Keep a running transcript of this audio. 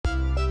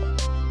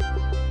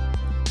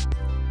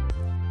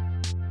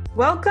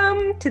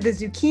Welcome to the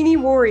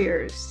Zucchini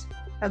Warriors,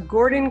 a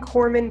Gordon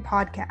Korman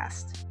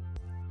podcast.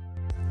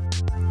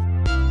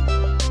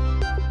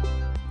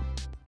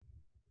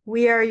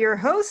 We are your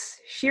hosts,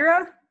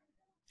 Shira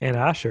and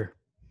Asher.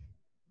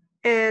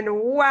 And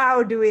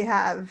wow, do we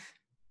have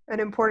an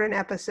important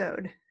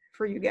episode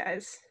for you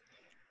guys.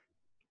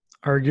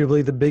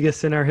 Arguably the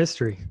biggest in our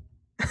history.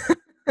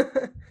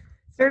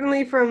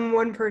 Certainly from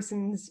one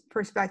person's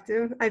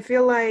perspective. I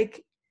feel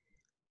like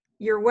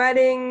your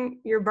wedding,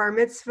 your bar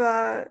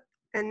mitzvah,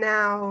 and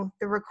now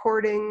the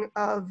recording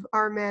of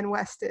our Man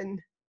Weston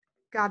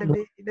got to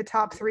be the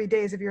top 3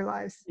 days of your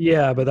lives.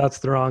 Yeah, but that's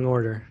the wrong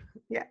order.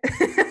 Yeah.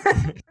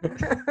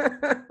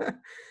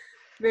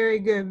 Very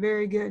good,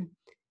 very good.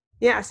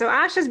 Yeah, so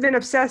Ash has been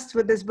obsessed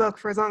with this book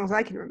for as long as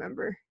I can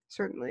remember,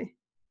 certainly.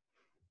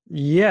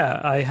 Yeah,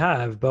 I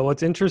have. But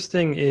what's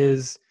interesting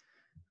is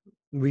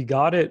we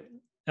got it,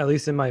 at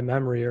least in my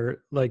memory,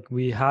 or like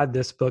we had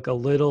this book a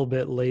little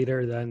bit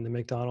later than the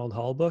MacDonald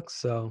Hall books.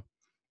 So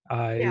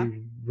I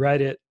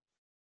read it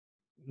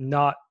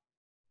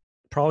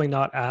probably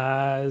not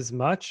as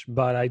much,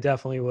 but I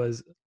definitely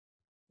was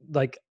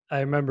like, I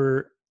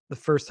remember the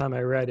first time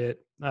I read it,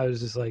 I was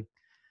just like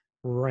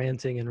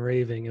ranting and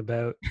raving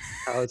about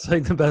how it's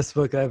like the best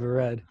book I ever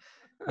read.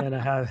 And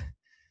I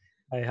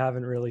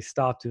haven't really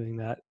stopped doing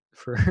that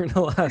for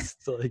the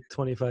last like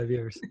 25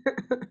 years.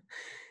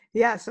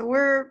 Yeah, so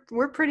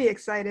we're pretty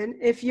excited.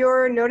 If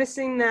you're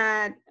noticing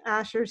that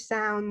Asher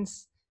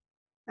sounds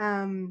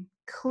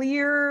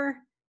clear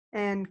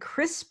and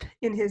crisp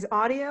in his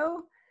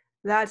audio,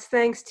 that's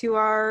thanks to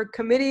our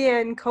committee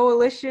and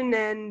coalition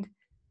and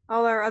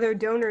all our other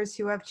donors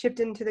who have chipped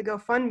into the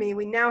GoFundMe.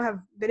 We now have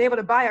been able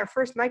to buy our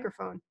first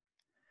microphone.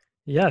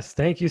 Yes,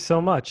 thank you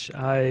so much.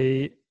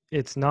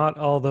 It's not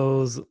all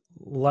those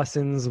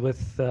lessons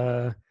with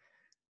the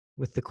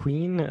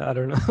Queen. I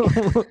don't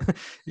know.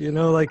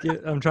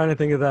 I'm trying to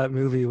think of that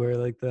movie where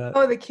like that.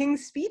 Oh, the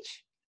King's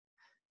Speech?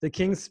 The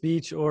King's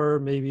Speech, or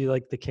maybe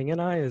like The King and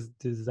I.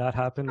 Does that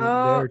happen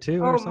there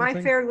too, or something?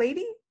 My Fair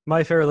Lady?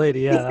 My Fair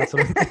Lady, yeah, that's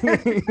what I'm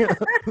thinking.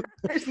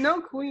 There's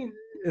no queen.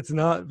 It's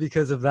not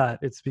because of that.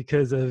 It's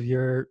because of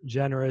your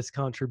generous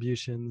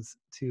contributions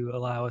to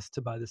allow us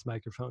to buy this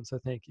microphone. So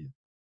thank you.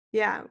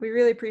 Yeah, we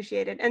really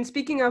appreciate it. And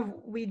speaking of,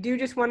 we do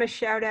just want to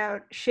shout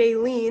out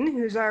Shailene,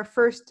 who's our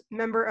first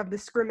member of the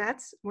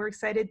Scrimettes. We're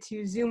excited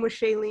to Zoom with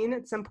Shailene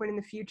at some point in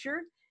the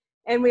future.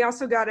 And we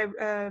also got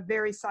a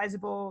very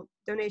sizable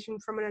donation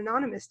from an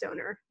anonymous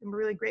donor, and we're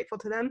really grateful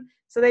to them.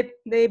 So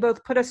they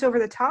both put us over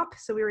the top,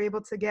 so we were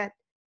able to get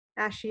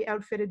Ashy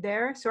outfitted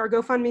there. So our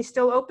GoFundMe is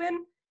still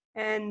open,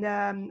 and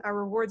our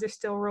rewards are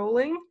still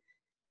rolling.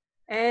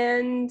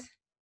 And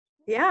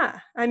yeah,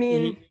 I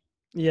mean...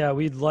 Yeah,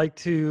 we'd like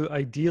to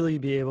ideally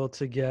be able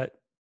to get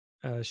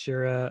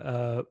Shira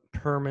a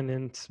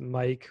permanent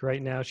mic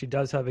right now. She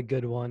does have a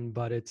good one,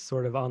 but it's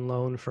sort of on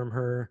loan from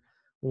her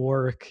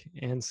work.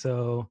 And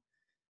so,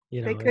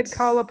 they could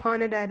call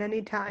upon it at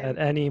any time. At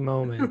any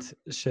moment,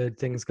 should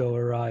things go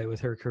awry with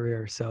her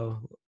career. So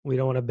we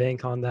don't want to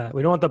bank on that.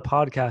 We don't want the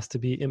podcast to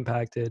be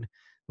impacted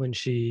when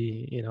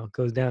she,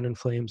 goes down in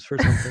flames for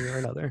something or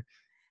another.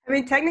 I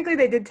mean, technically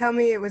they did tell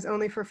me it was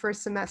only for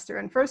first semester,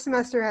 and first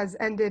semester has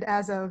ended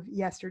as of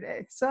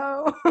yesterday.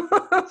 So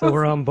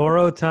we're on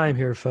borrowed time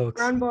here, folks.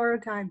 We're on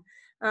borrowed time.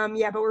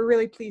 But we're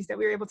really pleased that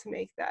we were able to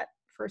make that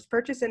first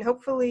purchase, and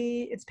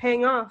hopefully it's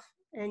paying off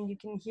and you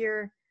can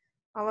hear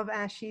all of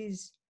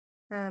Ashy's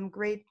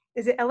great,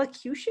 is it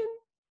elocution?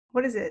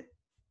 What is it?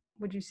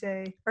 Would you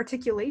say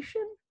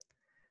articulation?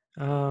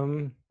 I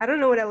don't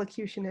know what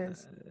elocution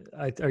is.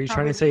 Are you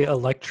trying to say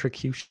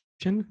electrocution?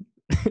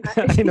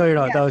 I know you're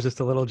not. Yeah. That was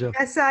just a little joke.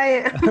 Yes,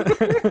 I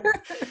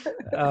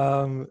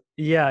am.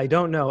 Yeah, I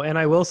don't know. And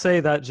I will say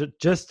that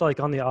just like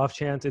on the off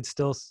chance it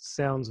still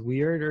sounds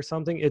weird or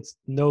something, it's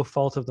no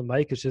fault of the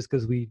mic. It's just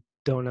because we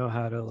don't know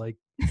how to like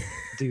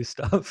do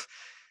stuff.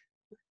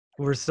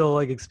 We're still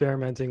like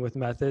experimenting with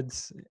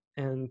methods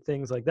and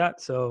things like that.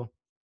 So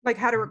like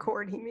how to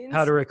record, he means?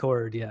 How to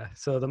record, yeah.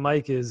 So the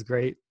mic is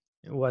great.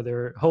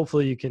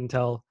 Hopefully you can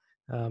tell.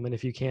 And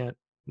if you can't,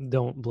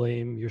 don't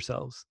blame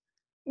yourselves.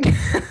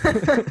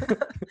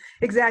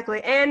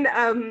 Exactly.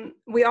 And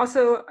we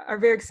also are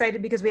very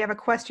excited because we have a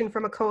question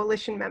from a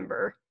coalition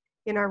member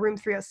in our Room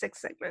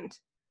 306 segment.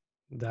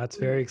 That's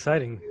very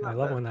exciting. I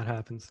love when that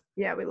happens.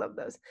 Yeah, we love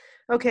those.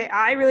 Okay,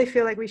 I really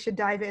feel like we should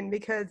dive in,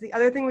 because the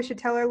other thing we should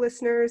tell our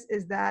listeners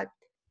is that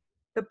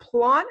the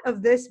plot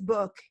of this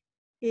book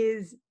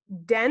is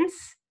dense,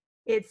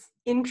 it's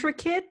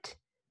intricate,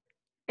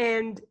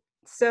 and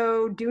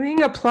so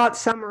doing a plot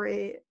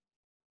summary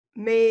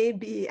may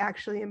be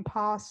actually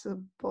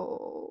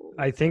impossible.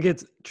 I think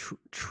it's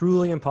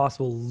truly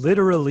impossible.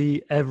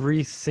 Literally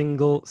every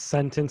single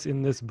sentence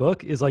in this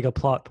book is like a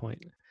plot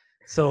point.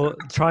 So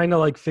trying to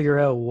like figure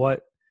out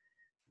what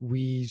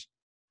we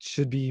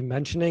should be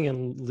mentioning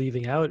and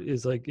leaving out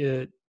is like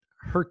a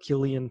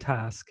Herculean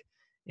task.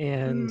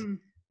 And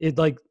it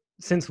like,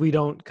 since we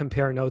don't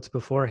compare notes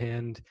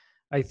beforehand,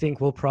 I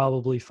think we'll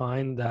probably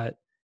find that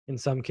in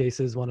some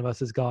cases one of us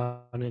has gone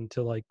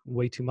into like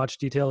way too much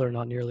detail or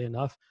not nearly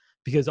enough,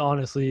 because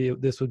honestly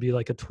this would be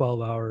like a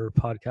 12-hour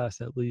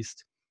podcast at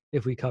least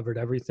if we covered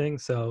everything.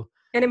 So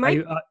And it might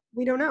I, be.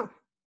 We don't know.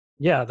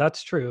 yeah,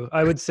 that's true.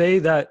 I would say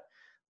that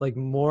like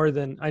more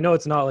than, I know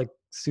it's not like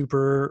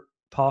super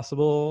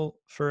possible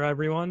for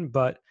everyone,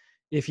 but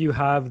if you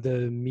have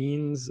the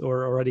means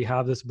or already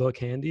have this book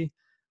handy,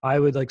 I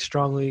would like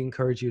strongly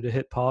encourage you to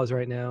hit pause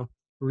right now,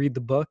 read the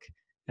book,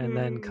 and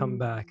then come Mm,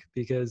 back,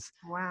 because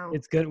wow.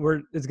 it's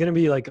gonna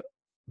be like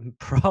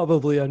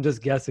probably, I'm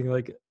just guessing,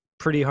 like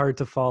pretty hard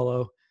to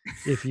follow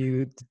if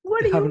you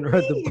What do haven't you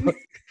read the mean? book.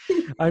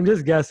 I'm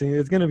just guessing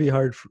it's gonna be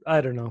hard.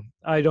 I don't know.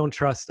 I don't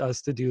trust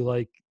us to do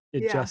like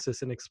it Yeah.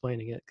 justice in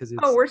explaining it, because Oh,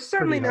 it's we're pretty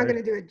certainly not hard.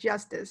 going to do it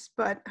justice,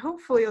 but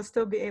hopefully you'll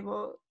still be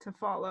able to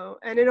follow.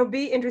 And it'll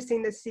be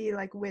interesting to see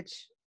like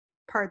which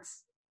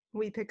parts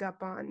we pick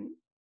up on,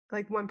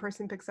 like one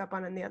person picks up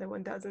on and the other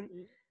one doesn't.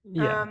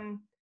 Yeah,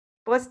 Um,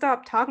 but let's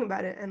stop talking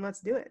about it and let's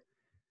do it.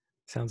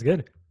 sounds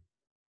good.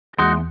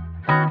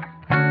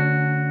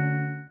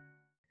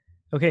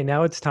 Okay,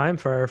 now it's time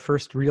for our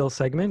first real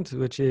segment,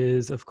 which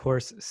is, of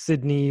course,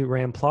 Sydney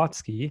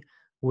Ramplotsky,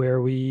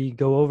 where we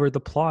go over the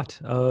plot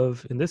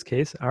of, in this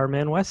case, our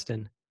Man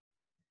Weston.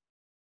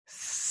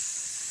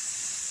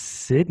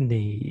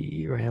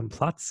 Sydney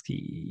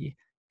Ramplotsky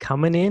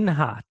coming in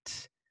hot.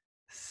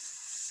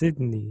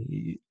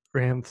 Sydney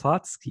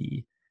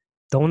Ramplotsky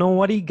don't know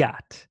what he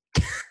got.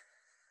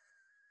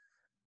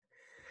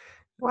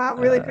 Wow,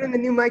 really Uh, putting the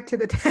new mic to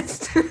the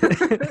test.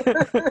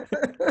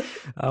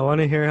 I want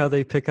to hear how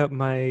they pick up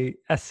my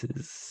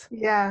S's.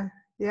 Yeah,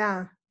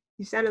 yeah.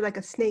 You sounded like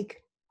a snake.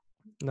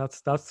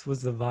 That's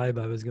was the vibe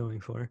I was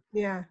going for.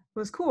 Yeah, it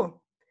was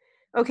cool.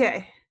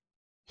 Okay,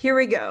 here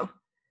we go.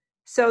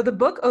 So the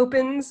book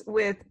opens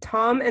with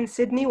Tom and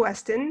Sydney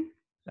Weston.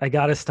 I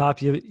gotta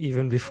stop you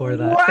even before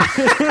that.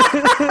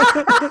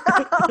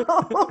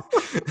 Wow!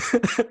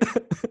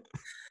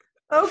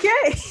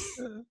 Okay.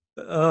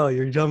 Oh,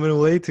 you're jumping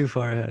way too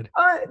far ahead.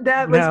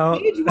 That was Now,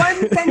 page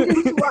one,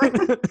 sentence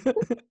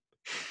one.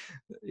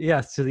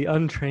 yes, to the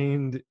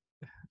untrained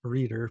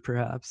reader,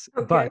 perhaps,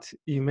 Okay. but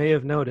you may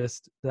have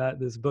noticed that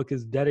this book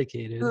is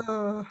dedicated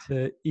Uh,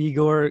 to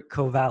Igor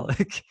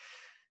Kovalik,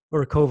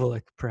 or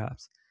Kovalik,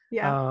 perhaps.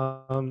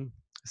 yeah. Um,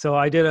 so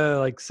I did a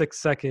like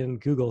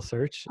 6-second Google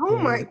search, Oh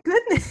my and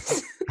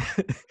goodness.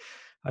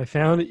 I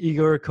found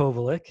Igor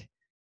Kovalik,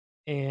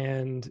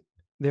 and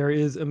there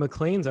is a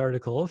Maclean's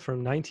article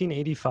from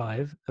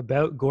 1985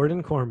 about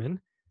Gordon Korman,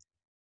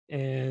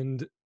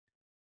 and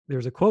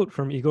there's a quote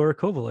from Igor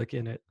Kovalik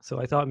in it. So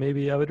I thought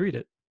maybe I would read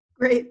it.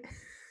 Great.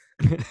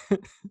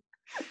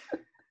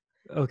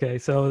 Okay,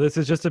 so this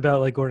is just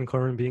about like Gordon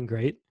Korman being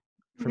great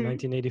from Hmm.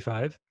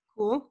 1985.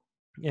 Cool.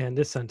 And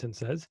this sentence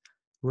says,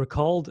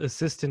 recalled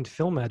assistant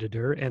film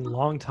editor and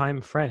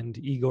longtime friend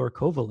Igor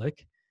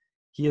Kovalik,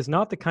 he is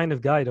not the kind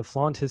of guy to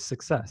flaunt his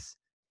success.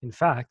 In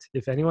fact,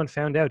 if anyone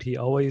found out, he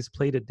always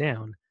played it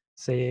down,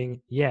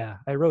 saying, yeah,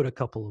 I wrote a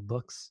couple of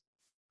books.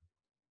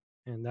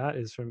 And that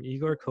is from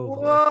Igor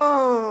Kovalik.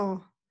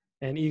 Whoa.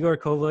 And Igor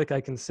Kovalik, I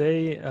can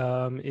say,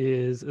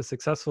 is a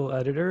successful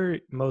editor.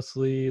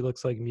 Mostly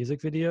looks like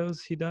music videos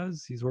he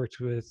does. He's worked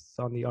with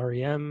on an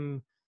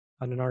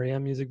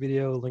REM music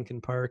video, Linkin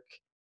Park,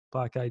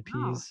 Black Eyed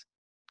Wow. Peas,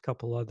 a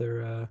couple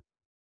other,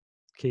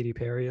 Katy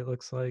Perry, it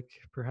looks like,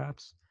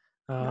 perhaps.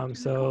 That's really cool.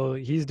 So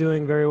he's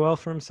doing very well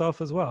for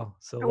himself as well.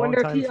 So I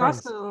wonder longtime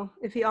friends,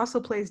 if he also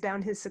plays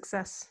down his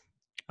success.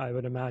 I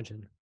would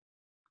imagine.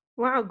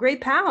 Wow,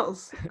 great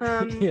pals.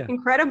 Yeah,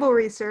 Incredible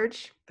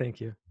research. thank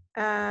you.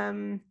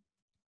 Um,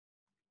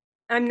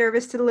 I'm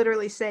nervous to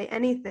literally say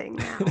anything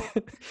now.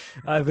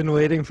 I've been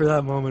waiting for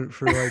that moment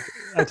for like,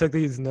 I took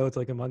these notes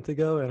like a month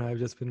ago, and I've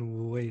just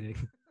been waiting.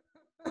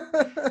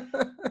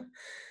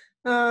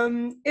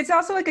 It's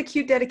also like a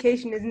cute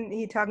dedication, isn't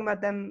he? Talking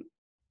about them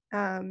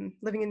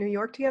living in New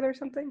York together or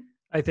something.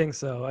 I think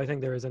so. I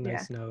think there is a Yeah,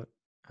 nice note.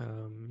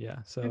 Yeah,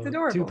 it's so two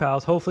adorable.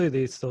 pals. Hopefully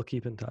they still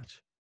keep in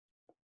touch.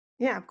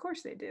 Yeah, of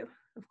course they do.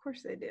 Of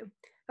course they do.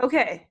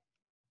 Okay,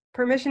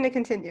 permission to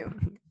continue.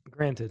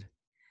 Granted.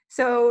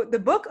 So the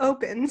book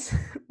opens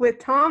with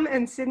Tom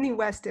and Sydney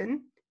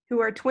Weston, who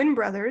are twin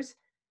brothers.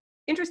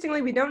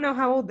 Interestingly, we don't know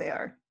how old they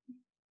are.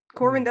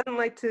 Korman doesn't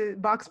like to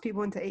box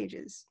people into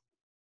ages.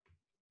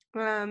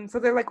 So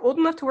they're like old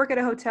enough to work at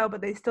a hotel,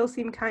 but they still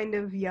seem kind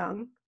of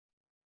young.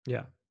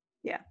 Yeah.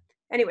 Yeah.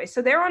 Anyway,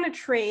 so they're on a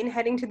train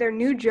heading to their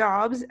new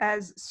jobs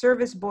as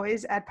service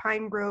boys at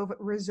Pine Grove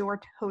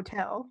Resort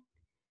Hotel.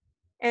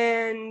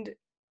 And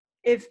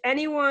if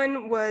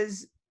anyone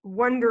was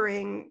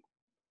wondering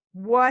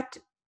what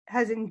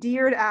has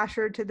endeared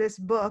Asher to this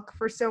book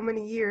for so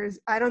many years,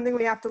 I don't think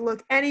we have to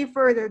look any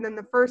further than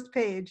the first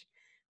page,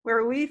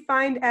 where we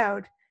find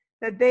out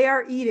that they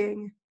are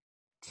eating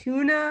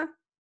tuna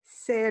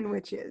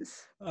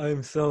sandwiches.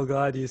 I'm so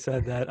glad you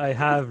said that. I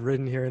have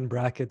written here in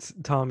brackets,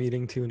 Tom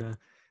eating tuna.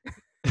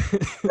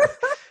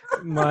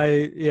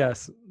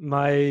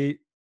 My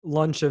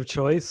lunch of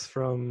choice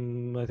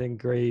from I think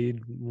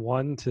grade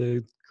 1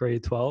 to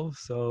grade 12.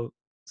 So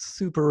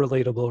super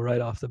relatable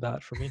right off the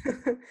bat for me.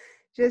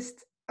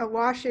 Just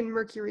awash in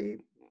mercury,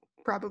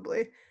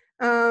 probably.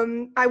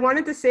 I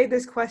wanted to save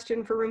this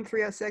question for room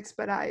 306,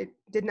 but I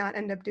did not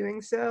end up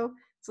doing so.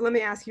 So let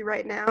me ask you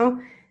right now,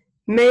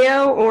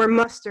 mayo or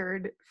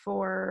mustard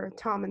for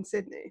Tom and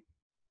Sydney?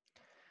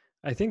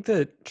 I think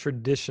that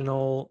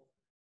traditional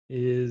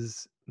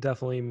is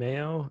definitely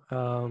mayo,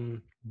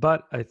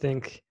 but I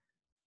think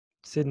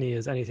Sydney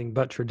is anything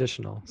but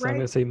traditional. So I'm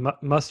going Right? to say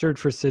mustard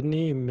for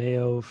Sydney,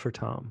 mayo for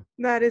Tom.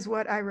 That is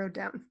what I wrote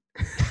down.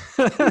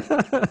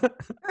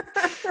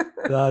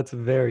 That's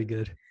very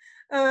good.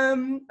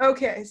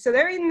 Okay, so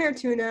they're eating their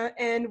tuna,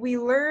 and we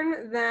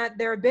learn that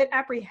they're a bit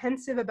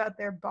apprehensive about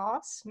their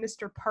boss,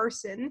 Mr.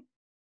 Parson,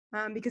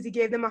 because he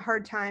gave them a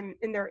hard time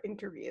in their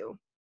interview.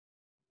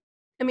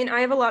 I mean,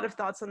 I have a lot of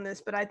thoughts on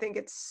this, but I think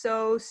it's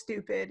so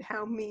stupid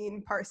how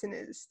mean Parson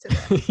is to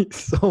them. He's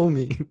so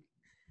mean.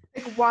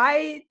 Like,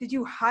 why did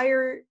you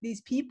hire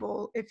these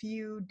people if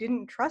you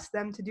didn't trust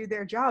them to do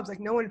their jobs? Like,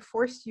 no one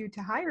forced you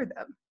to hire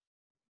them.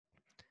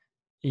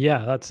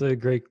 Yeah, that's a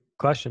great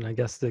question. I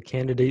guess the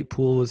candidate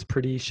pool was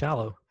pretty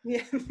shallow.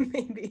 Yeah,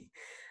 maybe.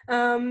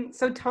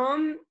 So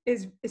Tom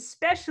is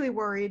especially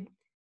worried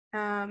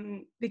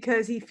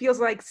because he feels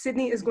like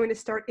Sydney is going to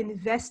start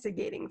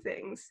investigating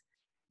things,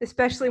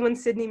 especially when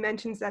Sydney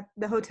mentions that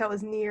the hotel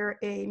is near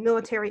a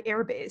military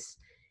airbase.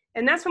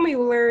 And that's when we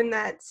learn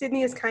that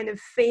Sydney is kind of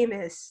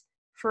famous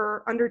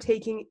for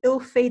undertaking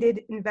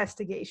ill-fated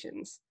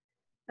investigations.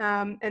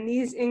 And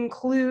these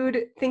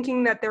include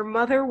thinking that their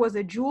mother was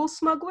a jewel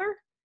smuggler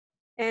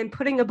and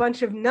putting a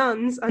bunch of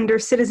nuns under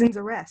citizen's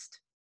arrest.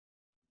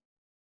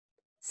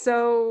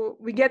 So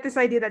we get this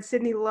idea that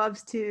Sydney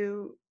loves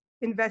to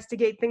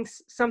investigate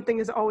things, something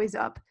is always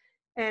up,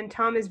 and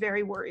Tom is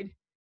very worried,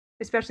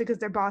 especially because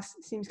their boss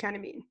seems kind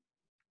of mean.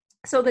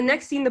 So the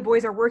next scene, the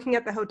boys are working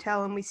at the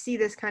hotel, and we see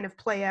this kind of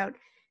play out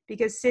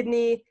because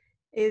Sydney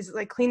is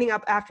like cleaning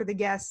up after the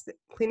guests,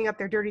 cleaning up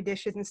their dirty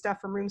dishes and stuff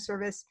from room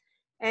service,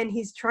 and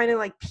he's trying to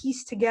like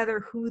piece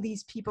together who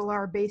these people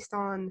are based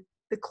on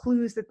the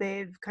clues that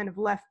they've kind of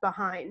left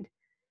behind.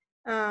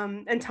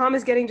 And Tom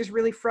is getting just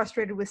really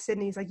frustrated with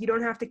Sydney. He's like, you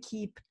don't have to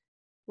keep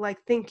like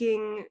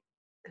thinking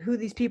who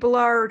these people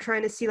are or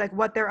trying to see like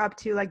what they're up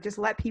to. Like, just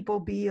let people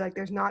be. Like,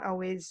 there's not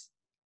always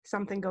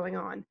something going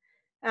on.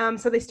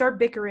 So they start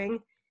bickering,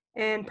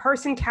 and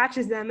Parson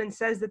catches them and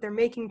says that they're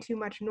making too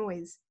much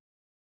noise.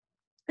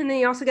 And then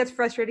he also gets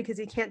frustrated because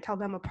he can't tell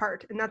them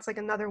apart. And that's like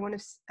another one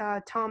of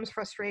Tom's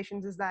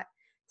frustrations, is that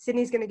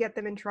Sydney's going to get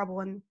them in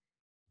trouble. And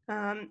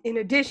in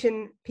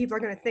addition, people are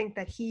going to think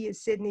that he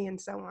is Sydney and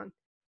so on.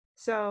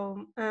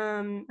 So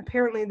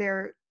apparently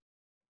they're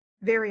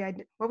very,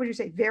 what would you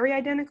say? Very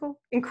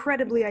identical?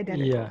 Incredibly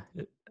identical.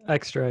 Yeah,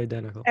 extra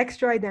identical.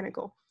 Extra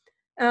identical.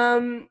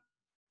 So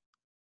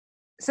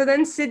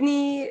then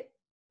Sydney,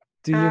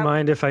 Do you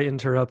mind if I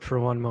interrupt for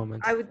one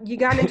moment? you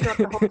got to interrupt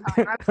the whole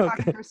time. I was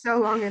talking Okay. for so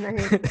long and I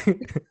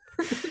hated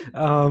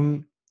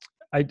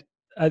it.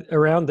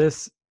 Around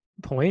this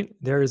point,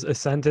 there's a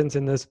sentence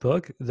in this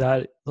book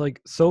that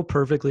like so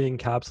perfectly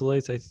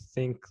encapsulates, I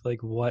think,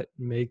 like what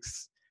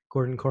makes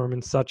Gordon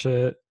Korman such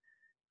a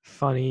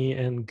funny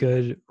and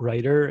good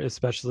writer,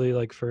 especially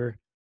like for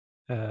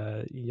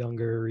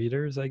younger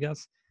readers, I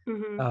guess.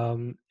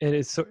 And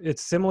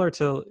it's similar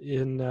to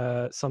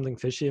in Something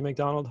Fishy at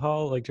McDonald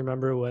Hall. Like, do you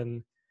remember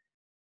when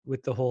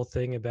with the whole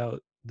thing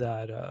about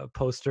that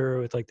poster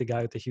with like the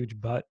guy with the huge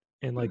butt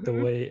and like the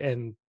way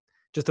and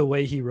just the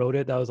way he wrote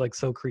it, that was like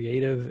so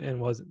creative and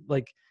was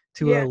like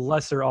to a Yes.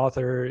 lesser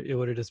author, it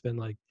would have just been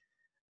like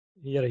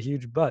he had a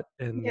huge butt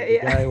and Yeah, the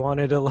yeah. guy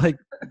wanted to like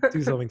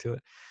do something to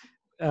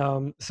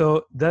it.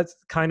 So that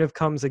kind of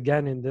comes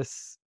again in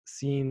this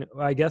scene.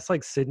 I guess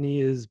like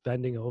Sydney is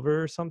bending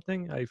over or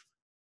something. I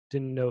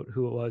didn't note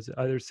who it was,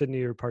 either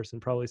Sydney or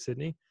Parson, probably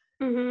Sydney.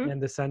 Mm-hmm.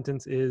 And the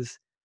sentence is,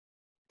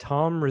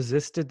 Tom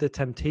resisted the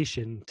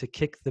temptation to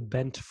kick the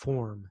bent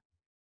form.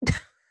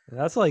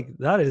 That's like,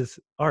 that is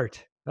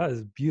art. That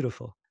is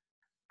beautiful.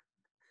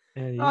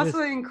 And you Also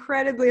just,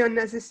 incredibly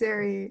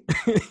unnecessary.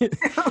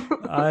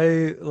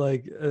 I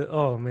like,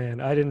 oh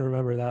man, I didn't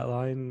remember that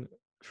line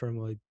from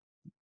like,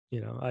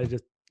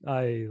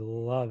 I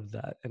love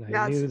that. And I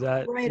That's knew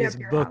that right this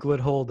up your book alley. would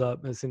hold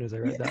up as soon as I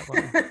read that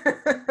line.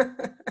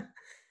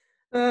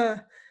 uh,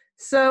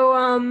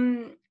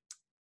 so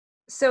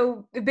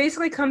so it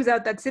basically comes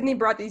out that Sydney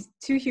brought these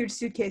two huge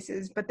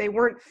suitcases, but they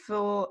weren't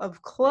full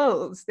of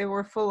clothes. They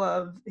were full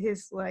of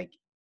his like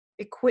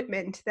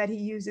equipment that he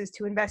uses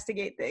to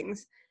investigate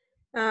things.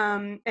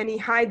 And he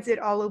hides it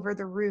all over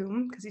the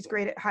room because he's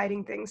great at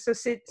hiding things.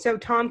 So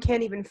Tom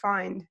can't even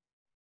find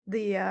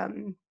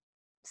the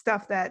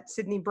stuff that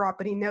Sydney brought,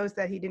 but he knows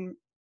that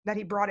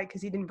he brought it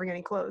because he didn't bring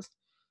any clothes.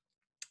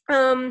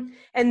 And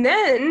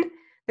then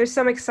there's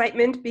some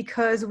excitement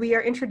because we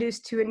are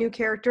introduced to a new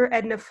character,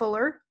 Edna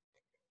Fuller,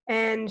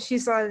 and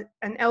she's an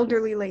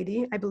elderly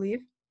lady, I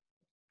believe.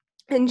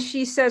 And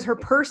she says her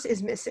purse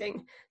is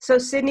missing. So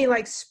Sydney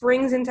like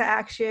springs into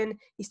action.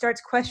 He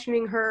starts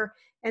questioning her,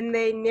 and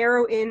they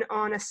narrow in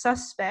on a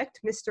suspect,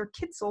 Mr.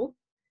 Kitzel.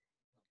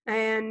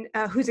 and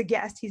who's a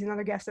guest. He's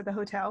another guest at the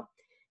hotel.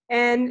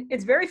 And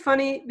it's very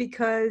funny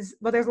because,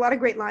 well, there's a lot of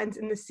great lines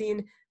in this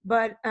scene,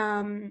 but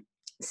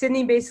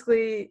Sydney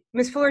basically,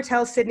 Miss Fuller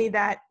tells Sydney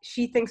that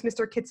she thinks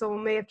Mr.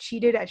 Kitzel may have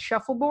cheated at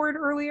shuffleboard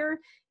earlier.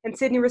 And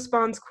Sydney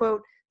responds,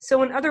 quote,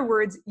 "So in other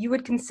words, you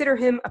would consider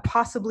him a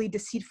possibly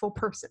deceitful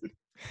person."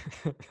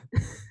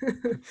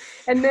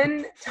 and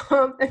then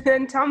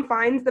Tom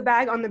finds the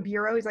bag on the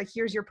bureau. He's like,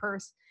 "Here's your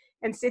purse."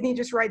 And Sydney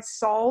just writes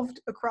 "solved"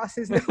 across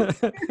his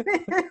notes.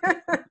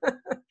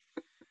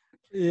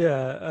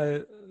 Yeah,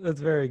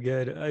 that's very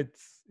good.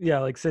 Yeah,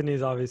 like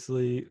Sydney's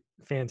obviously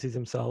fancies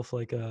himself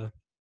like a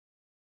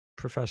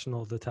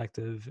professional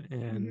detective,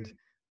 and Mhm.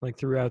 like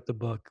throughout the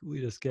book,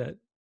 we just get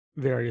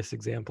various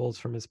examples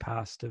from his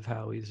past of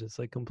how he's just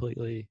like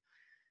completely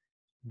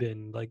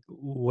been like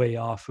way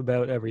off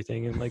about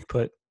everything and like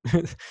put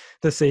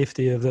the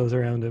safety of those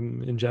around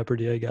him in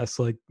jeopardy, I guess.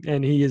 Like,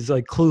 and he is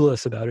like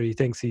clueless about it. He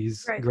thinks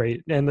he's Right.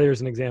 great. And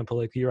there's an example,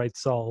 like he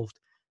writes "solved"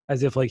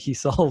 as if like he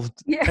solved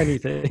Yeah.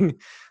 anything.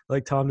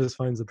 Like Tom just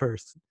finds the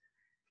purse.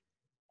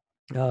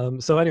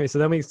 So anyway, so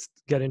then we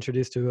get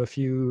introduced to a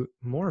few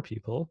more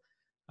people.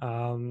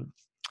 Um,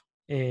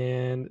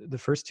 and the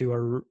first two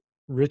are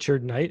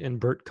Richard Knight and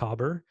Bert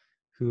Cobber,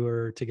 who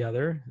are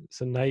together.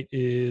 So Knight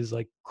is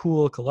like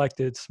cool,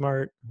 collected,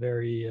 smart,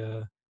 very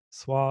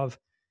suave,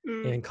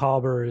 Mm. and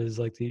Cobber is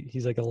like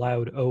he's like a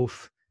loud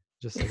oaf,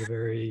 just like a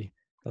very,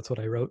 that's what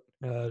I wrote,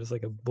 just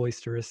like a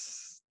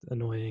boisterous,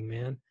 annoying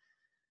man.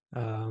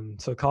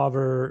 So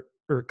Cobber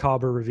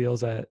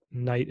reveals that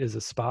Knight is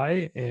a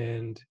spy,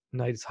 and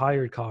Knight's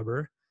hired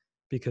Cobber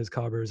because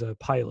Cobber is a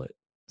pilot.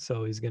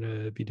 So he's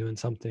gonna be doing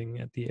something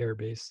at the air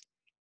base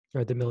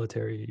or at the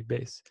military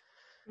base.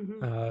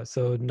 Mhm.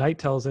 So Knight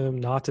tells him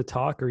not to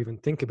talk or even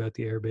think about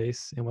the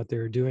airbase, and what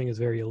they're doing is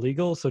very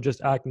illegal. So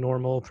just act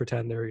normal,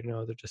 pretend they're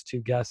just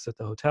two guests at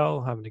the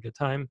hotel having a good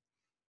time.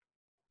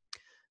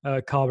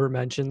 Cobber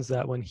mentions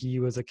that when he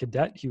was a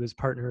cadet, he was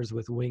partners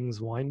with Wings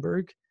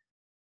Weinberg,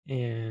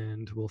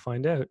 and we'll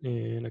find out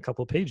in a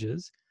couple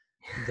pages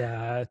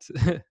that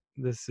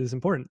this is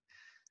important.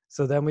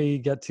 So then we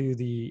get to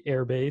the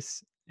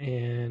airbase,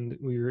 and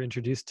we were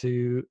introduced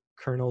to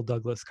Colonel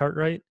Douglas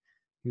Cartwright,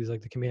 who's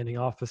like the commanding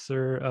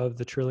officer of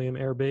the Trillium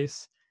Air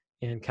Base,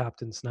 and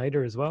Captain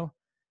Snyder as well.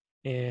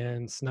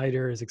 And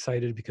Snyder is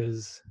excited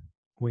because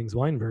Wings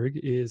Weinberg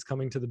is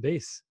coming to the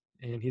base,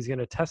 and he's going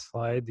to test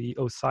fly the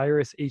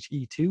Osiris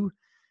HE-2,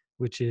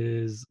 which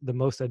is the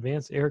most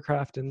advanced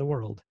aircraft in the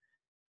world.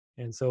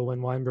 And so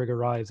when Weinberg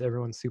arrives,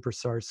 everyone's super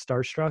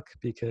starstruck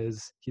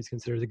because he's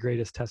considered the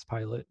greatest test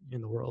pilot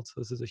in the world. So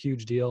this is a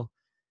huge deal,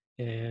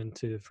 and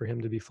for him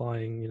to be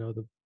flying,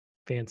 the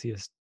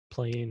fanciest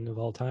plane of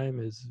all time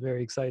is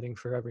very exciting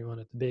for everyone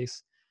at the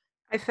base.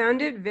 I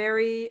found it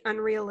very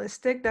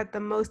unrealistic that the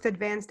most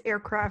advanced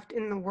aircraft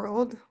in the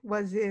world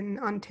was in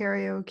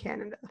Ontario,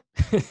 Canada.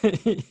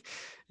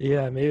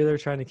 Yeah, maybe they're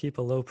trying to keep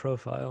a low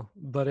profile,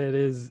 but it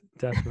is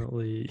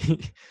definitely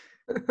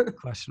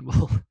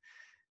questionable.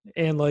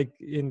 And like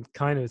in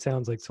kind of, it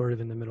sounds like sort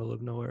of in the middle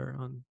of nowhere,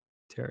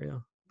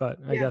 Ontario, but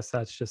I Yeah, guess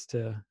that's just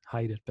to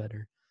hide it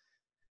better.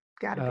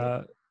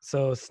 gotta be.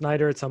 So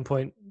Snyder at some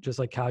point just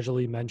like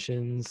casually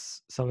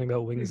mentions something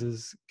about Mm.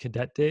 Wings's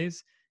cadet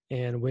days,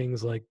 and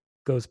Wings like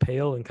goes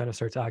pale and kind of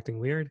starts acting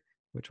weird,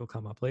 which will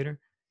come up later.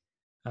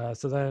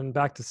 So then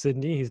back to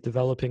Sydney, he's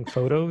developing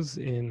photos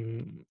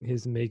in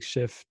his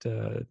makeshift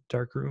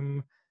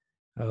darkroom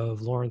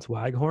of Lawrence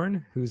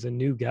Waghorn, who's a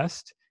new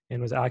guest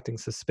and was acting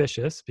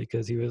suspicious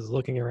because he was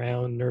looking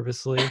around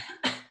nervously,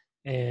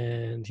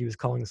 and he was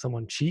calling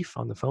someone chief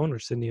on the phone,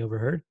 which Sydney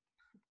overheard.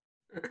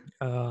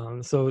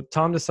 So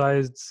Tom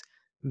decides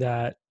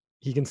that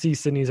he can see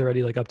Sydney's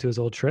already like up to his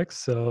old tricks,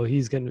 so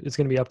it's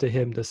gonna be up to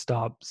him to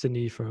stop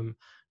Sydney from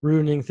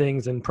ruining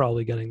things and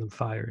probably getting them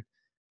fired.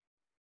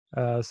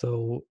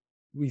 So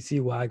we see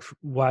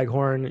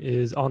Waghorn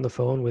is on the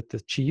phone with the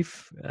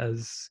chief,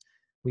 as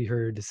we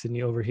heard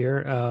Sydney over here,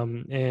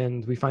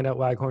 and we find out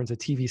Waghorn's a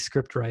TV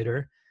script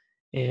writer,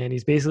 and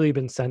he's basically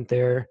been sent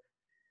there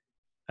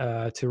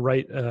to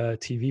write a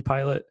TV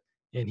pilot,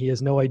 and he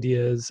has no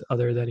ideas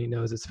other than he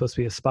knows it's supposed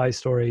to be a spy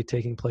story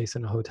taking place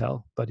in a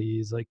hotel, but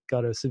he's like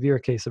got a severe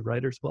case of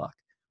writer's block.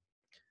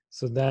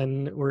 So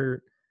then we're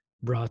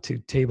brought to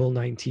table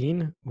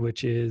 19,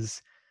 which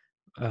is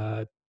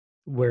uh,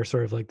 where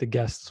sort of like the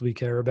guests we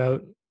care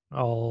about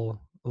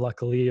all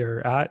luckily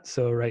are at.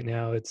 So right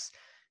now it's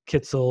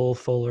Kitzel,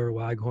 Fuller,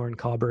 Waghorn,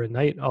 Cobber, and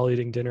Knight all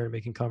eating dinner and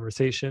making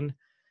conversation.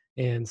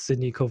 And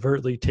Sydney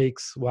covertly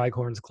takes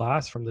Waghorn's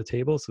glass from the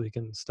table so he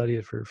can study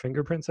it for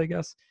fingerprints, I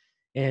guess.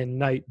 And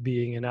Knight,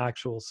 being an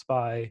actual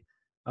spy,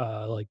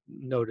 like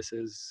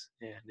notices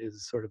and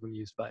is sort of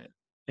amused by it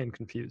and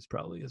confused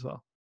probably as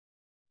well.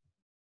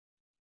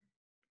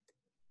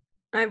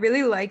 I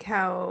really like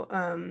how,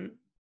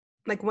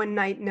 like when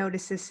Knight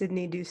notices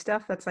Sydney do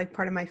stuff. That's like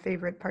part of my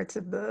favorite parts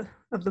of the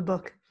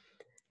book.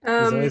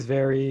 He's Um, always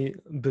very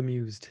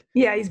bemused.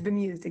 yeah, he's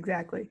bemused,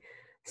 exactly.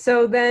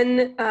 So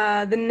then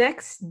the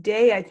next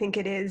day, I think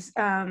it is,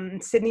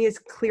 Sydney is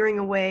clearing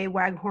away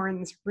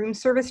Waghorn's room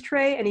service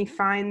tray, and he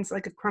finds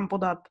like a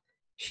crumpled up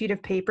sheet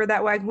of paper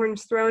that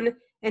Waghorn's thrown,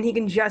 and he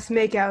can just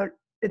make out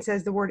it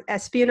says the word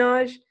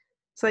espionage.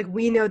 So like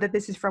we know that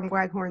this is from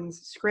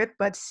Waghorn's script,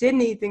 but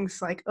Sydney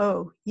thinks like,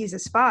 oh, he's a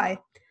spy.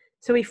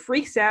 So he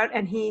freaks out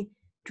and he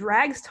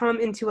drags Tom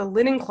into a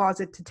linen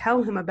closet to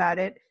tell him about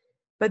it.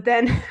 But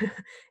then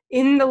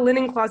in the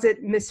linen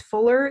closet, Miss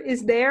Fuller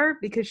is there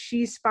because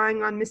she's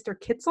spying on Mr.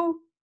 Kitzel,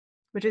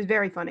 which is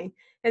very funny.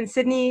 And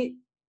Sydney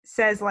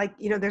says, like,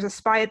 there's a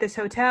spy at this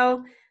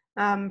hotel.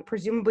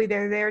 Presumably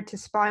they're there to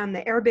spy on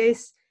the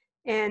airbase.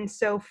 And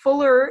so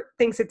Fuller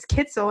thinks it's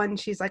Kitzel, and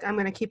she's like, I'm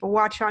going to keep a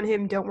watch on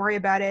him. Don't worry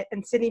about it.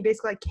 And Sydney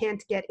basically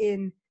can't get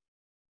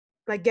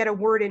a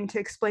word in to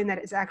explain that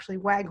it's actually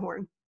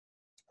Waghorn.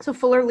 So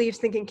Fuller leaves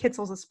thinking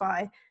Kitzel's a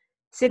spy.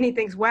 Sydney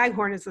thinks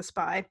Waghorn is the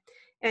spy.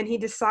 And he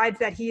decides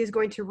that he is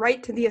going to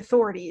write to the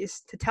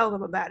authorities to tell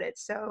them about it.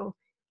 So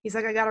he's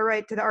like, I got to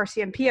write to the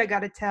RCMP. I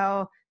got to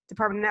tell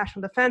Department of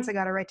National Defense. I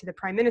got to write to the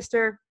Prime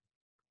Minister.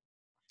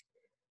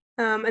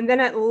 And then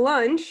at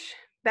lunch,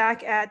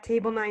 back at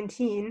table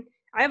 19,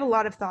 I have a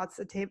lot of thoughts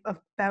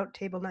about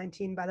table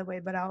 19, by the way,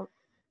 but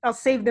I'll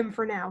save them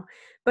for now.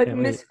 But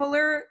Miss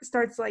Fuller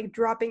starts like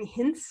dropping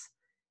hints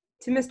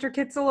to Mr.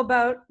 Kitzel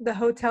about the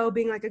hotel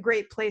being like a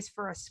great place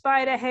for a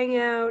spy to hang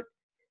out.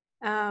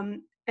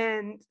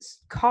 And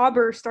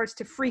Cobber starts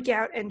to freak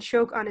out and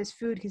choke on his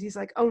food because he's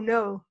like, oh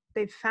no,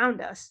 they've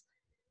found us.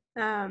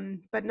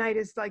 But Knight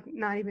is like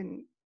not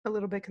even a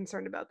little bit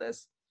concerned about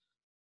this.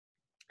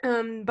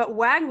 But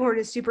Waghorn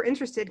is super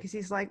interested because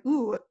he's like,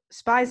 ooh,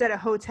 spies at a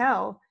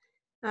hotel.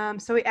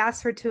 So he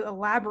asks her to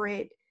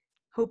elaborate,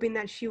 hoping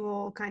that she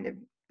will kind of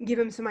give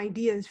him some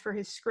ideas for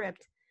his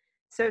script.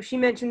 So she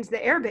mentions the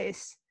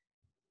airbase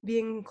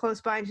being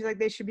close by, and she's like,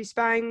 they should be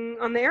spying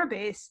on the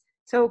airbase.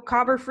 So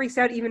Cobber freaks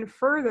out even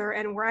further,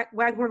 and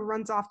Waghorn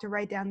runs off to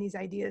write down these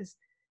ideas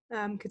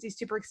because he's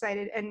super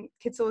excited. And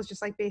Kitzel is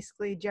just like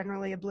basically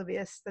generally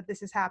oblivious that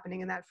this is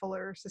happening and that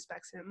Fuller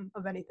suspects him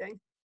of anything.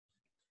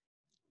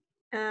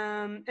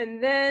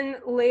 And then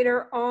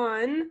later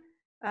on,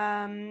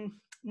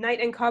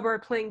 Knight and Cobber are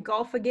playing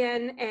golf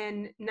again,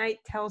 and Knight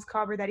tells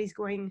Cobber that he's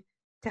going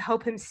to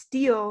help him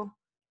steal.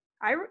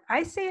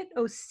 I say it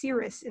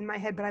Osiris in my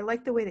head, but I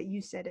like the way that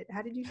you said it.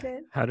 How did you say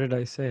it? How did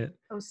I say it?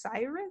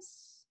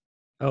 Osiris?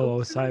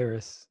 Oh,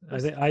 Osiris.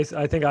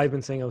 I think I've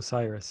been saying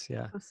Osiris,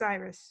 yeah.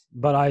 Osiris.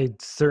 But I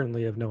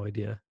certainly have no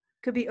idea.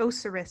 Could be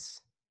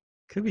Osiris.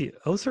 Could be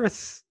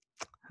Osiris.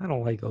 I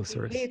don't like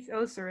Osiris. He hates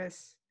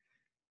Osiris.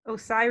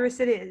 Osiris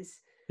it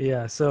is.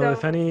 Yeah, so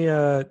if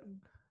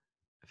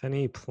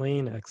any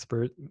plane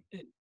expert,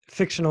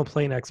 fictional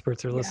plane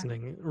experts are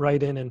listening,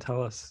 write in and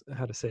tell us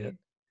how to say it.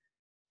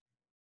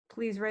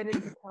 Please write in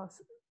and tell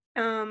us.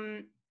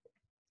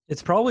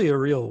 It's probably a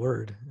real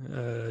word.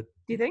 Do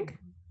you think?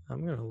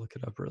 I'm going to look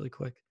it up really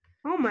quick.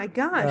 Oh my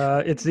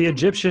gosh. It's the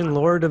Egyptian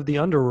lord of the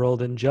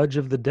underworld and judge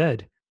of the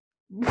dead.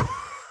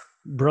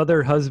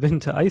 Brother,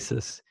 husband to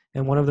Isis,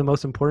 and one of the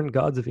most important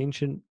gods of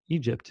ancient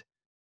Egypt.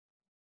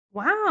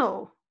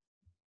 Wow.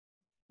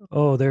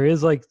 Oh, there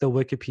is like the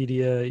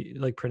Wikipedia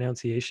like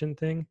pronunciation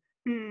thing.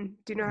 Do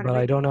you know how to But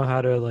I don't know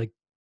how to like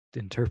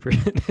interpret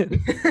it.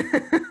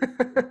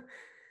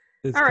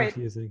 It's all right.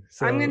 confusing.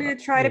 So I'm going to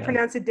try to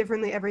pronounce it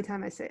differently every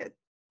time I say it.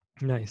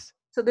 Nice.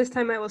 So this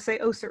time I will say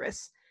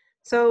Osiris.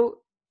 So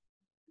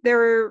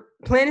their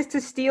plan is to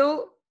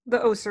steal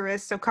the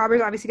Osiris. So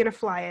Cobber's obviously going to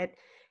fly it.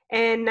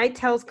 And Knight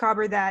tells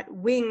Cobber that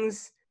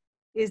Wings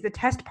is the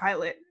test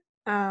pilot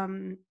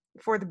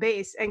for the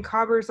base. And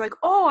Cobber's like,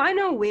 oh, I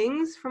know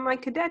Wings from my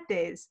cadet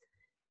days.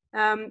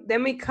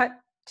 Then we cut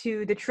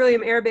to the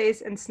Trillium Air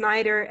Base, and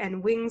Snyder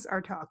and Wings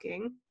are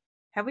talking.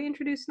 Have we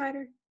introduced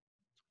Snyder?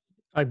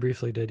 I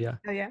briefly did, yeah.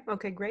 Oh, yeah.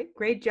 Okay,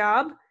 great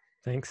job.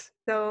 Thanks.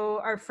 So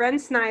our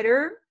friend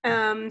Snyder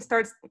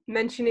starts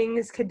mentioning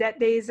his cadet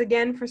days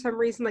again for some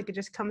reason. Like it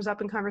just comes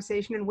up in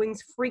conversation, and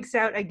Wings freaks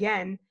out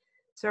again.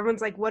 So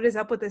everyone's like, what is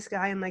up with this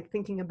guy? And like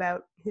thinking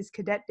about his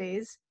cadet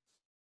days.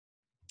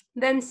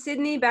 Then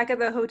Sydney back at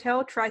the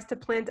hotel tries to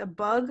plant a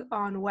bug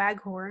on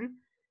Waghorn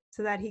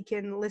so that he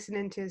can listen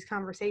into his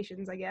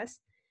conversations, I guess.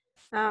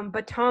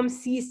 But Tom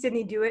sees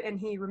Sydney do it and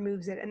he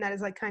removes it. And that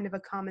is like kind of a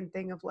common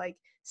thing of like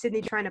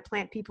Sydney trying to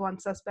plant people on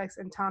suspects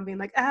and Tom being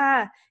like,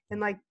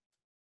 and like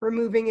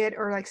removing it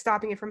or like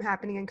stopping it from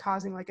happening and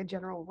causing like a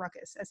general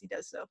ruckus as he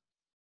does so.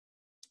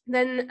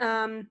 Then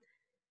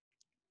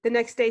the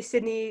next day,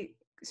 Sydney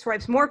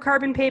swipes more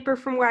carbon paper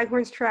from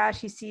Waghorn's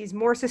trash. He sees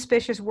more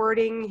suspicious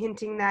wording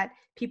hinting that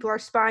people are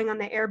spying on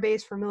the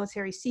airbase for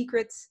military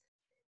secrets.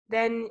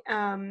 Then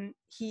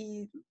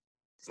he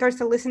starts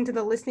to listen to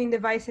the listening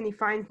device and he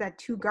finds that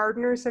 2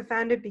 gardeners have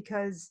found it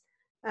because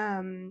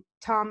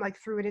Tom like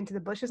threw it into the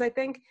bushes, I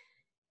think.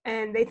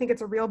 And they think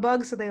it's a real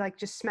bug, so they like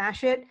just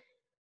smash it.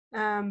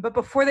 But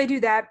before they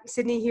do that,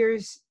 Sydney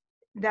hears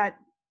that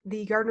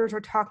the gardeners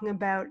are talking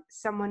about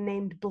someone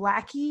named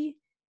Blackie,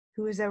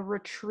 who is a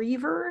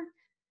retriever.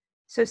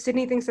 So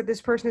Sydney thinks that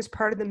this person is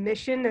part of the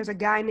mission. There's a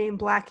guy named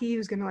Blackie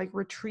who's gonna like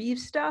retrieve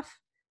stuff.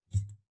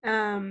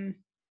 Um,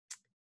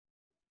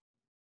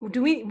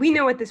 do we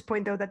know at this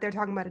point though that they're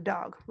talking about a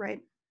dog, right?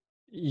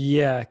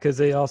 Yeah, because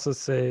they also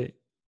say,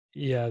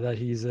 yeah, that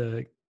he's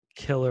a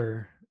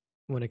killer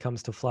when it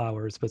comes to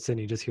flowers, but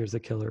Sydney just hears the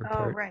killer Oh,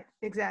 part. right,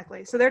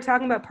 exactly. So they're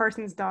talking about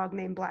Parsons' dog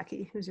named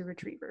Blackie, who's a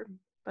retriever.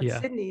 But Yeah,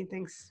 Sydney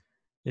thinks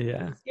he's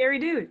yeah. a scary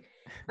dude.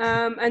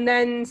 And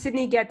then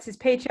Sydney gets his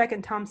paycheck,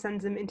 and Tom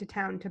sends him into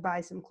town to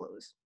buy some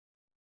clothes.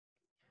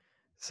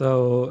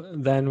 So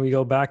then we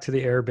go back to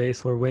the air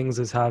base where Wings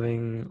is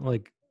having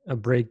like a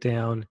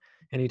breakdown,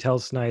 and he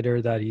tells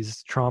Snyder that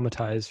he's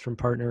traumatized from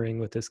partnering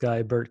with this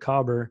guy, Bert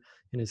Cobber,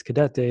 in his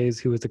cadet days,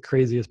 who was the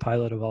craziest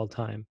pilot of all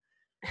time.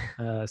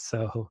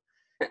 So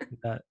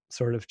that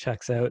sort of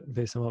checks out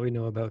based on what we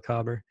know about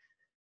Cobber.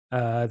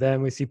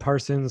 Then we see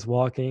Parsons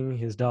walking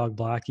his dog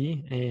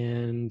Blackie,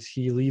 and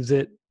he leaves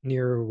it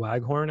near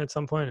Waghorn at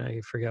some point. I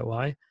forget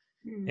why.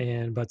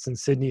 Mm. But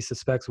since Sydney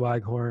suspects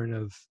Waghorn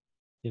of,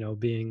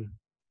 being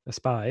a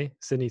spy,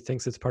 Sydney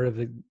thinks it's part of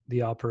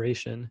the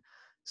operation.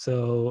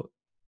 So,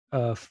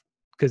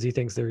 because he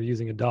thinks they're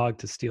using a dog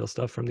to steal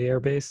stuff from the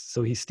airbase,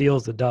 so he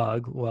steals the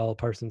dog while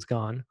Parsons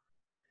gone,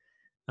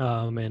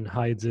 and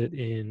hides it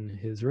in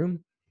his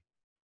room,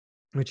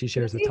 which he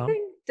shares with Tom.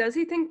 Does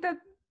he think that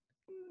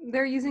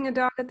they're using a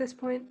dog at this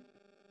point?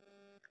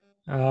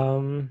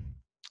 Um,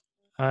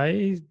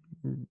 I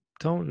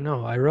don't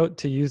know. I wrote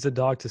to use a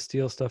dog to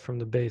steal stuff from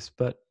the base,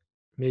 but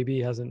maybe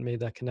he hasn't made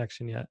that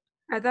connection yet.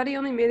 I thought he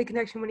only made the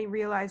connection when he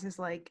realizes,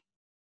 like,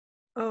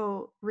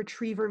 oh,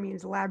 retriever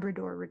means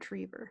Labrador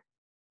retriever.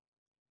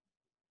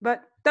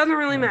 But doesn't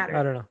really I matter.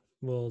 don't know.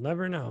 We'll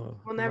never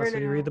know We'll never unless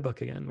we read know. the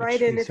book again,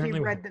 Write which in we if you've certainly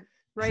will. read the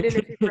write in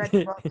if you've read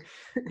the book.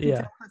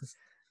 Yeah, Tell us.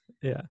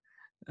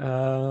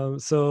 yeah.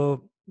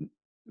 So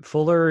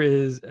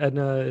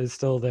Edna is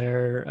still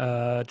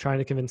there, trying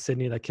to convince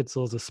Sydney that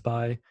Kitzel is a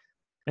spy,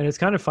 and it's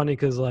kind of funny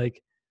because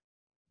like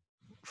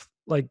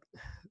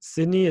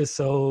Sydney is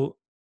so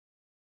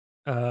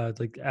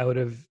like out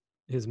of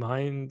his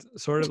mind,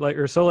 sort of like,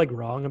 or so like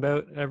wrong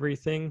about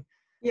everything,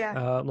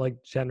 Yeah, like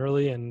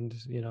generally, and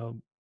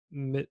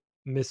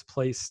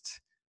misplaced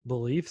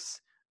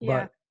beliefs,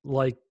 yeah, but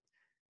like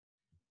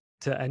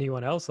to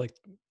anyone else, like,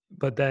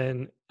 but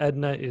then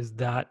Edna is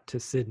that to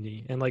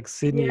Sydney, and like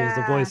Sydney is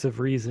the yeah, voice of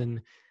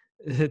reason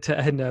to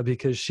Edna,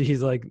 because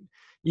she's like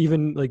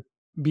even like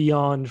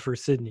beyond for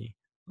Sydney,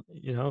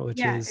 which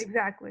yeah, is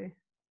exactly.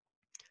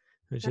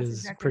 That's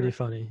exactly pretty right.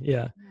 funny.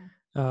 Yeah.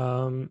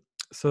 Yeah. um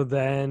so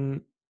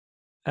then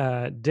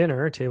at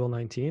dinner, table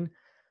 19,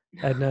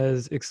 Edna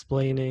is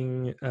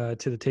explaining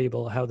to the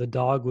table how the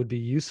dog would be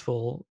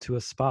useful to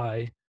a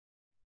spy.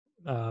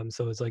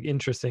 So it's like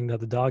interesting that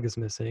the dog is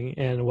missing,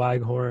 and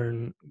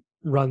Waghorn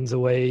runs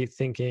away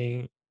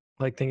thinking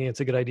it's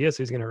a good idea, so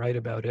he's going to write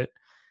about it.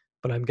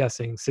 But I'm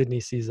guessing Sydney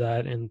sees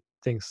that and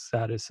thinks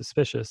that is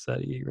suspicious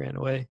that he ran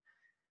away.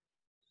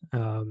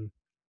 Um,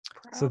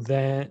 so Proud.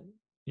 then,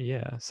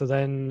 yeah, so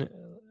then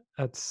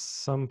at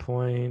some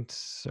point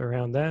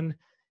around then,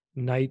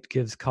 Knight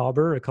gives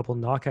Cobber a couple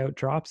knockout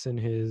drops in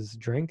his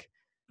drink,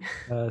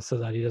 so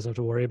that he doesn't have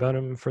to worry about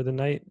him for the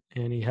night,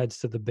 and he heads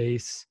to the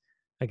base,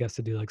 I guess,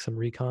 to do like some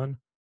recon.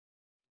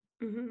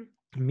 Mm-hmm.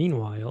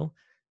 Meanwhile,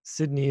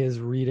 Sydney is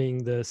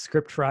reading the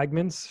script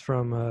fragments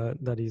from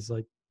that he's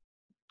like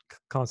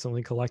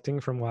constantly collecting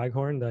from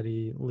Waghorn that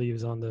he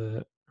leaves on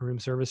the room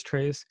service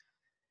trays,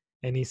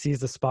 and he sees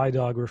the spy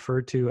dog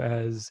referred to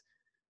as,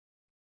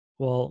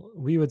 well,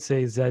 we would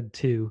say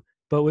Z2,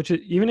 but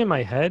even in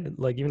my head,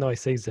 like even though I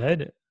say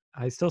Z,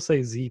 I still say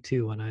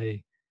Z2 when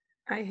I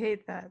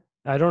hate that.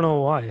 I don't know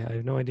why. I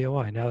have no idea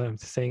why. Now that I'm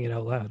saying it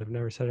out loud, I've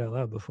never said it out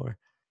loud before.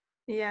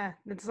 Yeah,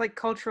 it's like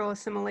cultural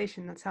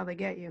assimilation. That's how they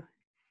get you.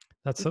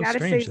 That's You so gotta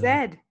say strange, though.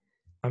 Zed.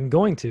 I'm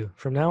going to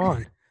from now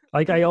on.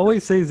 Like I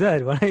always say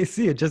Z when I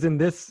see it, just in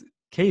this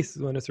case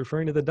when it's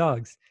referring to the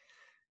dogs.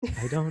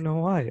 I don't know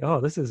why. Oh,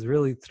 this is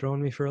really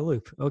throwing me for a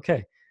loop.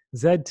 Okay,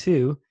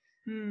 Z2.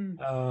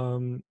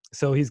 Hmm.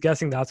 So he's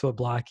guessing that's what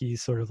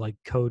Blackie's sort of like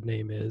code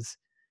name is.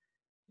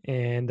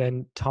 And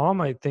then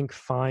Tom, I think,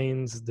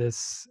 finds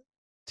this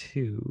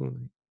too.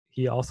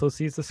 He also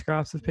sees the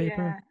scraps of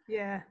paper.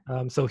 Yeah,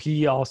 yeah, So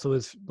he also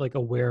is like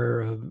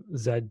aware of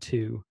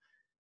Z2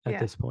 at yeah.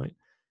 this point.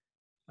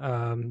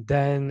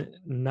 Then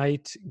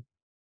Knight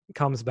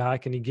comes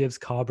back and he gives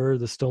Cobber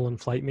the stolen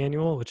flight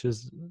manual, which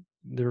is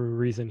the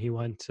reason he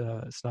went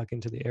snuck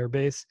into the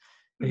airbase.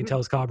 And he Mm-hmm.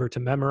 tells Cobber to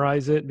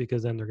memorize it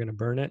because then they're going to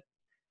burn it.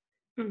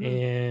 Mm-hmm.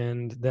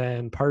 And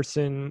then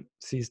Parson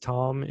sees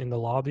Tom in the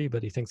lobby,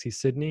 but he thinks he's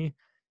Sydney.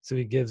 So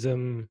he gives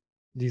him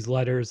these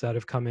letters that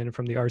have come in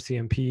from the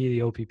RCMP,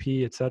 the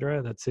OPP,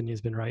 etc., that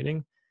Sydney's been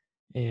writing.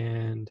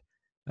 And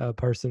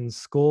Parson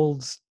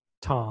scolds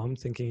Tom,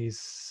 thinking he's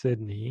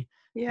Sydney.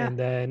 Yeah. And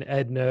then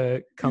Edna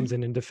comes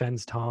in and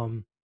defends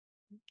Tom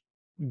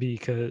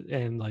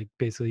and like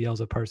basically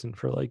yells at Parson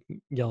for like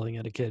yelling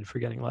at a kid for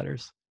getting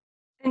letters.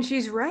 And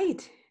she's right.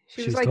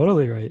 She was She's like,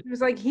 totally right.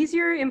 he's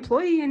your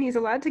employee and he's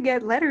allowed to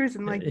get letters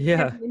and like you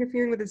can't Yeah. be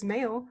interfering with his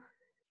mail.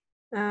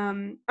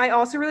 I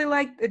also really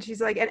like that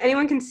she's like, and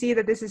anyone can see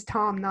that this is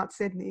Tom, not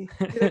Sydney.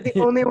 She's like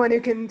the only one who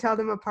can tell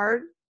them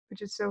apart,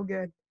 which is so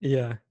good.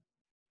 Yeah.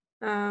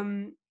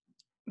 Um,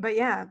 but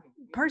yeah,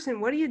 Parson,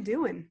 what are you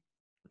doing?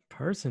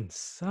 Parson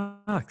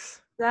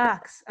sucks.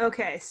 Sucks.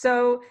 Okay,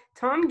 so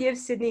Tom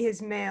gives Sydney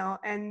his mail,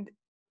 and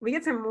we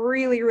get some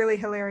really, really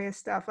hilarious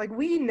stuff. Like,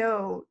 we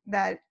know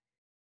that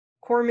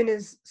Korman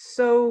is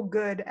so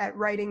good at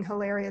writing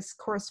hilarious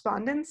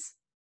correspondence.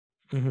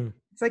 Hmm.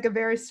 It's like a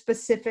very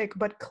specific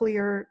but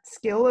clear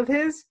skill of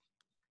his.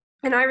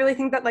 And I really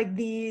think that like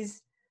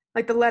these,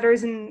 like the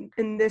letters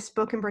in this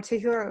book in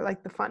particular are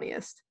like the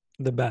funniest.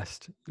 The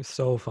best.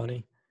 So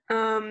funny.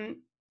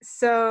 Um,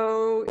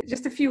 so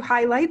just a few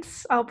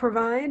highlights I'll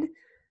provide.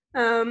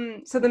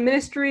 So the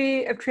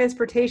Ministry of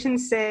Transportation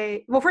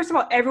say, well, first of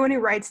all, everyone who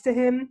writes to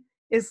him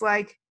is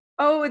like,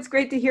 oh, it's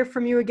great to hear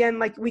from you again.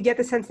 Like, we get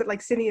the sense that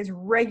like Sydney is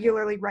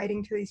regularly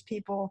writing to these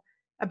people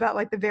about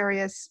like the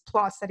various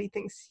plots that he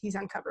thinks he's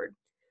uncovered.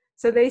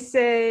 So they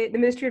say, the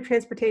Ministry of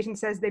Transportation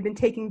says they've been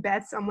taking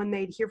bets on when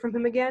they'd hear from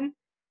him again.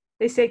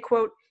 They say,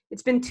 quote,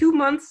 it's been 2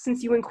 months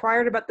since you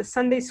inquired about the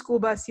Sunday school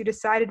bus you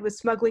decided was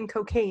smuggling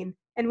cocaine,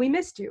 and we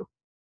missed you.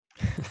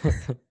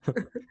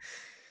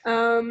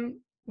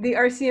 The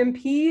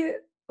RCMP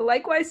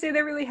likewise say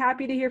they're really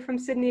happy to hear from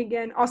Sydney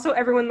again. Also,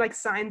 everyone like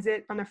signs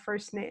it on a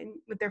first name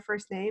with their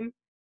first name.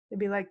 They'd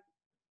be like,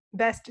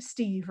 best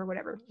Steve or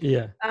whatever.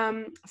 Yeah.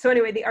 So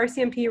anyway, the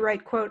RCMP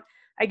write, quote,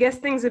 I guess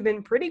things have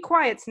been pretty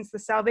quiet since the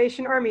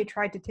Salvation Army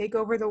tried to take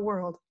over the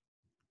world.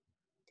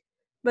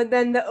 But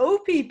then the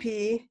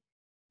OPP,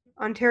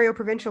 Ontario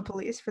Provincial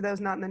Police, for those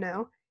not in the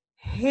know,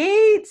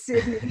 hate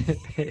Sydney.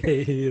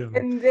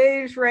 And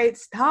they just write,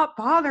 stop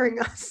bothering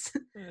us.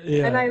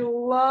 Yeah. And I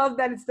love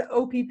that it's the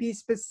OPP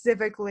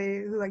specifically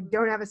who like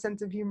don't have a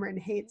sense of humor and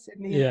hate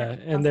Sydney. Yeah.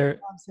 And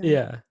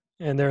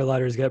their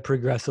letters get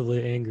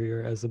progressively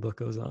angrier as the book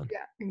goes on.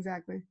 Yeah,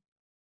 exactly.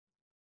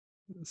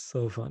 It's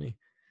so funny.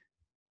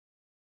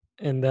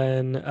 And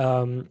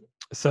then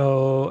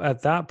so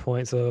at that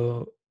point,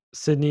 so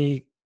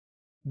Sydney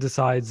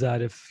decides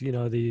that if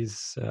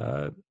these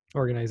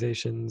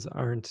organizations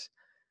aren't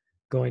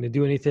going to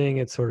do anything,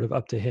 it's sort of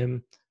up to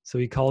him. So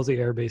he calls the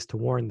airbase to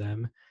warn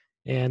them,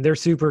 and they're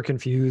super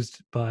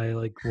confused by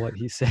like what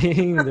he's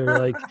saying. They're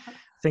like, I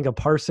think a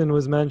parson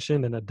was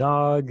mentioned and a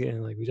dog,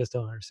 and like we just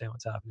don't understand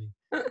what's happening.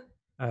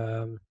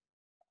 And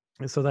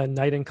so then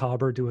Knight and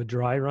Cobber do a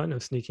dry run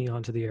of sneaking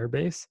onto the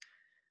airbase,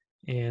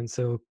 and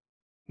so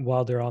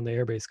while they're on the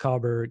airbase,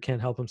 Cobber can't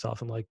help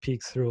himself and like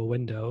peeks through a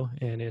window,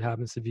 and it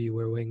happens to be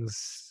where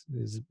Wings'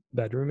 his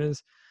bedroom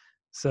is.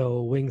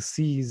 So Wings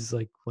sees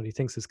like what he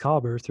thinks is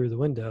Cobber through the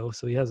window,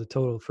 so he has a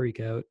total freak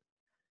out.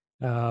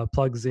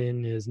 Plugs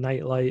in his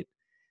nightlight,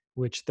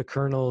 which the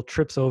Colonel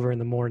trips over in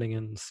the morning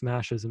and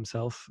smashes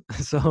himself.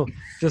 So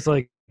just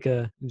like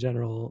a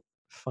general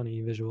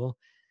funny visual.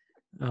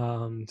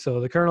 So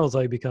the Colonel's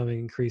like becoming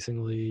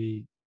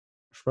increasingly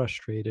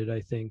frustrated,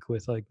 I think,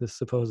 with like the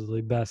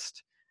supposedly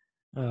best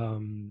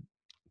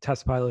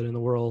test pilot in the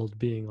world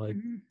being like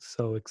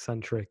so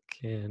eccentric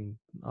and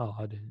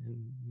odd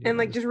and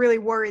like just really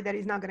worried that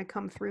he's not going to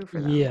come through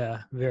for them.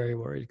 Yeah, very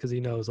worried because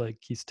he knows like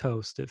he's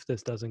toast if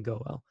this doesn't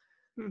go well.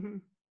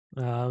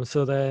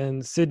 So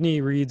then Sydney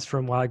reads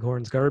from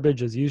Waghorn's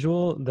garbage as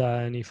usual.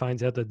 Then he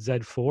finds out that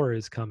Z4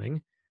 is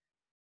coming,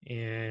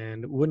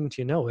 and wouldn't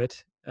you know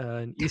it,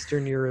 an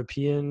Eastern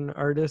European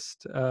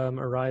artist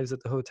arrives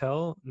at the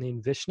hotel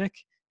named Vishnik,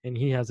 and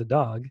he has a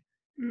dog.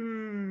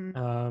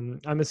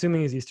 I'm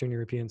assuming he's Eastern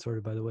European, sort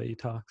of by the way he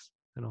talks.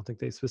 I don't think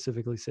they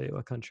specifically say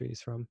what country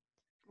he's from.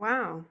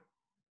 Wow.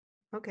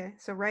 Okay,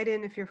 so write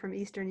in if you're from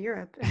Eastern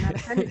Europe and that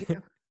offended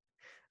you.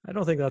 I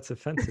don't think that's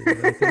offensive.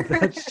 I think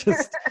that's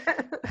just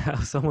how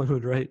someone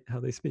would write how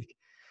they speak.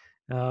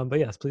 But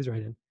yes, please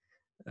write in.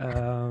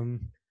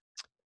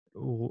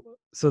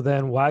 So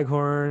then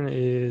Waghorn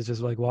is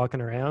just like walking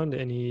around,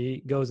 and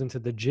he goes into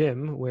the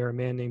gym where a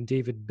man named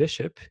David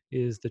Bishop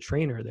is the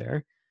trainer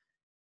there.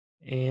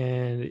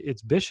 And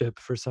it's Bishop,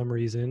 for some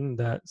reason,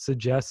 that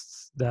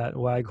suggests that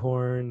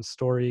Waghorn's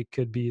story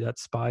could be that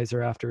spies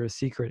are after a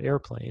secret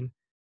airplane.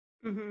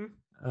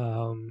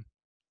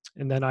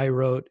 And then I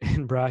wrote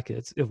in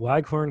brackets, if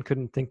Waghorn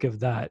couldn't think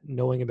of that,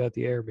 knowing about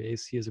the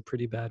airbase, he is a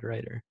pretty bad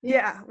writer.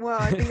 Yeah, well,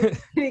 I think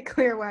it's pretty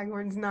clear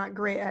Waghorn's not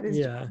great at his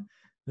job.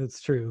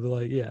 That's true. But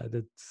like, yeah,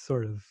 that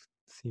sort of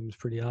seems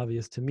pretty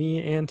obvious to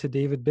me and to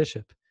David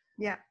Bishop.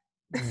 Yeah.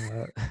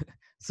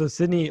 So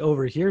Sydney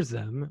overhears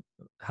them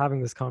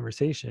having this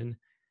conversation,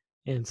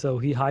 and so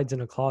he hides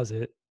in a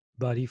closet,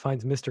 but he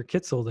finds Mr.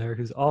 Kitzel there,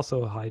 who's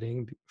also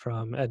hiding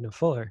from Edna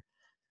Fuller.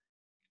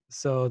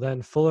 So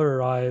then Fuller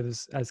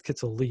arrives as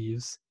Kitzel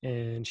leaves,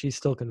 and she's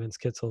still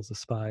convinced Kitzel's a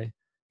spy.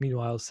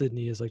 Meanwhile,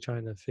 Sydney is like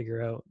trying to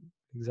figure out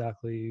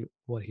exactly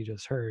what he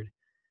just heard.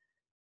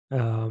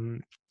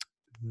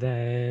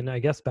 Then I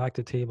guess back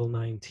to table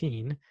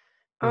 19.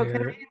 Oh, can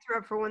I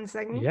interrupt for 1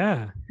 second?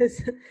 Yeah.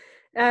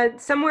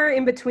 Somewhere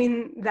in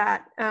between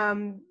that,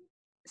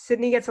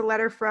 Sydney gets a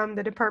letter from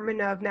the Department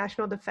of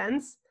National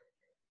Defense,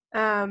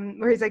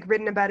 where he's like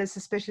written about his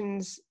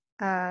suspicions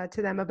to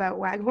them about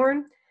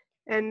Waghorn,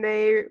 and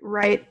they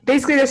write,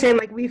 basically they're saying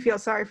like, we feel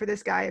sorry for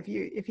this guy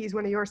if he's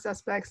one of your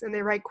suspects, and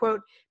they write,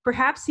 quote,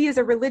 perhaps he is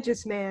a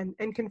religious man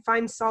and can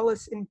find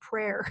solace in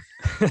prayer.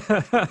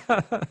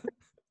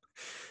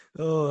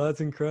 Oh,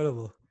 that's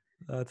incredible.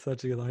 That's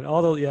such a good line.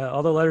 All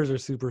the letters are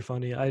super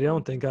funny. I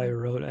don't think I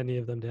wrote any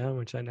of them down,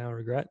 which I now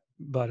regret,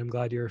 but I'm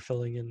glad you're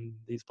filling in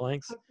these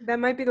blanks. That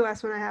might be the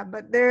last one I have,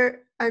 but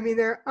I mean,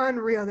 they're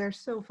unreal. They're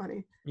so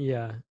funny.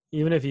 Yeah.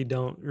 Even if you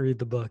don't read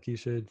the book, you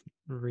should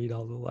read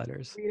all the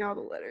letters. Read all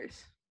the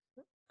letters.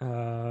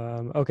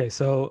 Okay,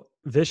 so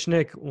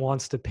Vishnik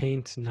wants to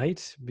paint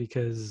Knight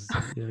because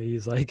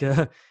he's like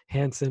a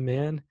handsome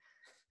man.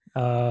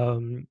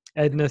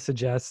 Edna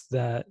suggests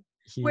that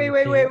he paint.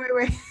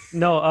 Wait.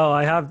 No,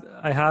 I have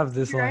Did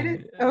this you write line.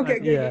 it? Okay,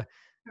 good. Yeah,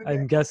 Okay.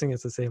 I'm guessing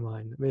it's the same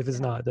line. If it's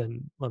Yeah. not,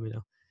 then let me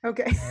know.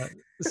 Okay.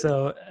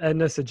 So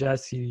Edna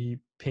suggests he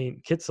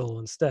paint Kitzel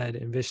instead,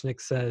 and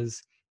Vishnik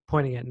says,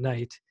 pointing at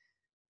Knight,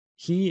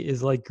 he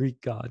is like Greek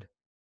god.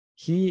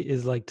 He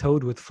is like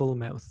toad with full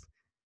mouth.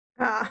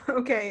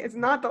 Okay. It's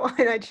not the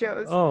line I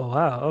chose, Oh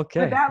wow, but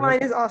okay. that line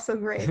is also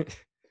great.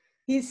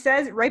 He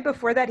says right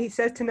before that, he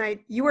says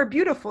tonight, "You are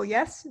beautiful,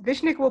 yes?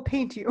 Vishnik will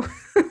paint you."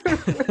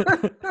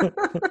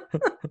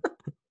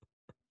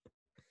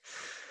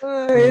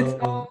 It's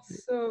all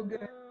so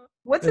good.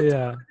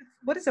 Yeah.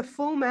 What is a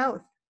full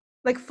mouth?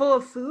 Like full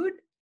of food,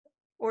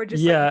 or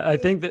just like Yeah, I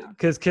think that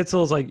because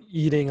Kitzel's like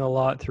eating a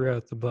lot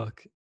throughout the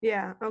book.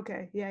 yeah.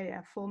 Okay.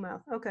 Yeah. Full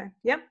mouth. Okay.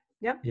 Yep.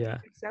 Yeah. I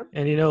think so.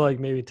 And like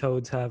maybe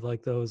toads have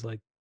like those like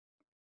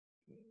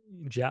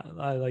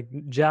like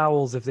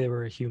jowls if they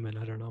were a human.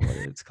 I don't know what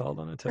it's called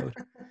on a toad.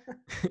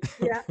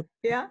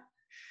 Yeah.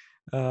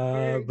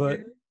 Very But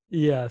good.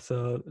 yeah,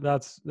 so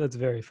that's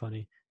very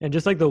funny. And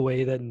just like the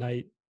way that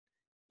Knight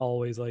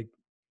always like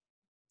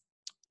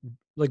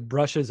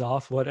brushes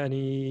off what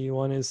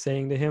anyone is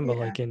saying to him, but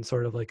Yeah. like in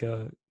sort of like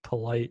a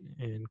polite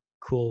and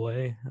cool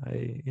way.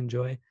 I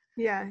enjoy.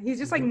 Yeah. He's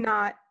just like But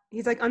not.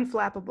 He's like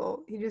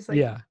unflappable. He just like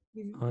yeah,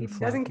 he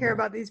doesn't care unflappable.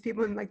 about these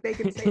people, and like they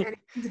can say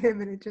anything to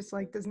him, and it just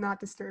like does not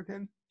disturb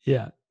him.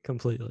 Yeah,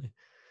 completely.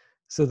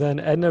 So then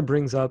Edna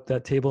brings up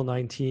that Table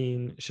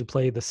 19 should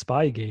play the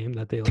spy game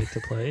that they like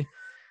to play,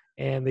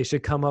 and they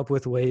should come up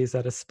with ways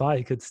that a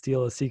spy could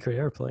steal a secret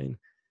airplane.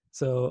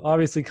 So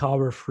obviously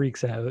Cobber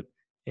freaks out,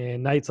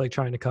 and Knight's like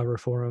trying to cover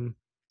for him.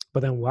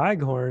 But then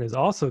Waghorn is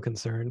also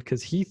concerned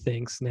because he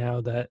thinks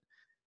now that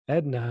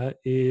Edna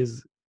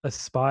is a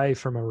spy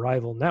from a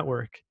rival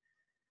network.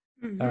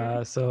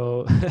 Mm-hmm.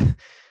 So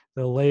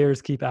the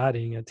layers keep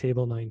adding at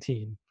Table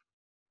 19.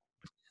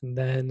 And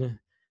then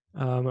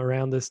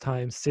around this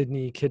time,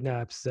 Sydney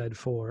kidnaps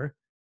Z4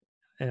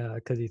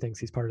 because he thinks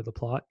he's part of the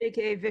plot.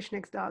 AKA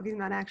Vishnik's dog. He's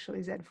not actually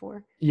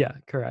Z4. Yeah,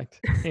 correct.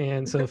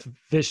 And so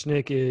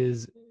Vishnik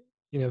is,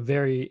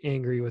 very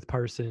angry with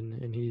Parson,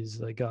 and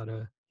he's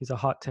a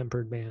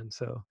hot-tempered man.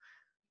 So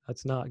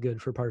that's not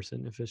good for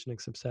Parson if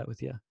Vishnik's upset with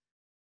you.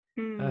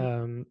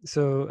 Mm.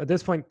 So at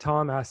this point,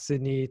 Tom asks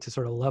Sydney to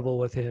sort of level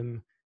with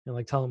him and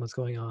like tell him what's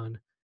going on.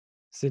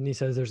 Sydney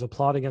says there's a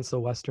plot against the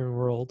Western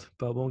world,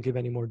 but won't give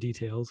any more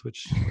details,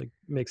 which like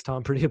makes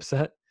Tom pretty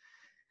upset.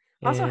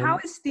 Also, how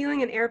And is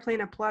stealing an airplane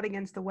a plot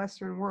against the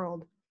Western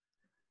world?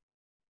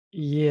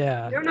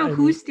 yeah, You don't know I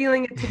who's mean,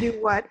 stealing it to do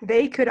what.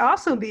 They could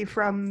also be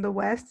from the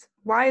West.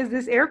 Why is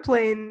this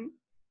airplane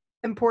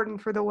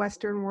important for the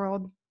Western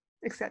world,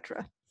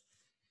 etc.?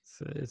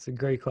 it's a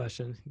great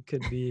question. It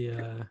could be,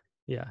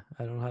 yeah,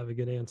 I don't have a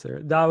good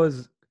answer. That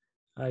was,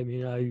 I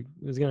mean, I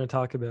was going to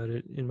talk about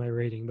it in my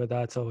rating, but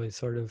that's always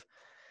sort of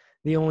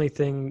the only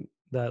thing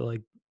that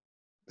like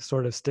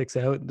sort of sticks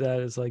out that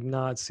is like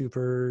not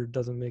super,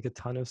 doesn't make a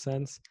ton of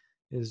sense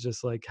is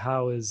just like,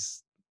 how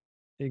is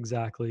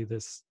exactly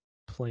this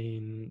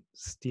plane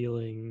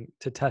stealing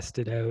to test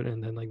it out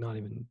and then like not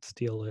even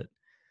steal it?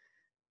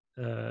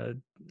 I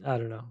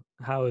don't know.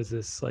 How is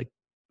this like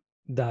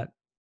that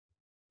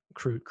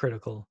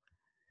critical?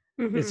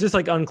 It's Mm-hmm. just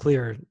like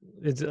unclear.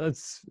 It's I Like,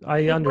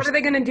 what are understand.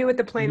 they going to do with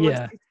the plane once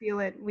Yeah, they steal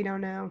it? We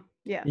don't know.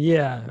 Yeah.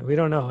 yeah, we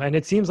don't know, and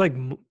it seems like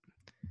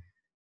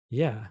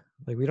yeah,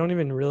 like we don't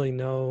even really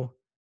know,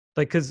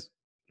 like because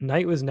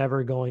Knight was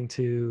never going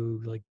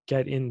to like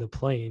get in the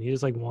plane. He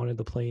just like wanted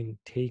the plane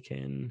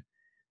taken,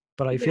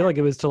 but I feel Yeah. like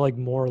it was to like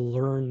more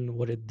learn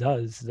what it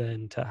does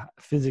than to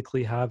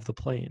physically have the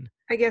plane.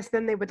 I guess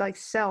then they would like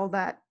sell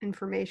that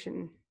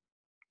information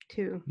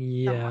to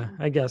Yeah, someone.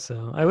 I guess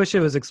so. I wish it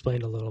was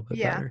explained a little bit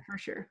Yeah, better. for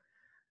sure.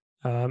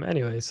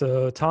 Anyway,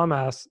 so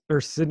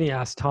Sydney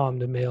asked Tom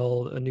to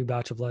mail a new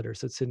batch of letters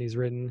that Sydney's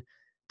written.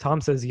 Tom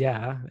says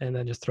yeah, and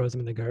then just throws them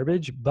in the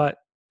garbage. But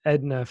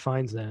Edna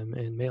finds them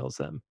and mails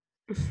them.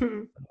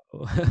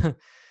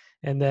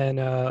 And then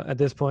at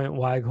this point,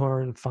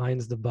 Waghorn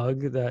finds the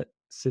bug that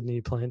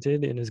Sydney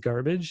planted in his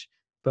garbage,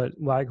 but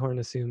Waghorn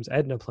assumes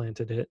Edna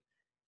planted it,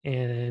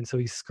 and so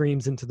he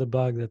screams into the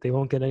bug that they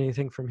won't get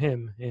anything from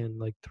him, and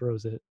like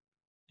throws it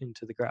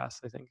into the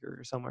grass, I think,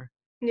 or somewhere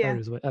Yeah.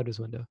 out his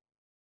window.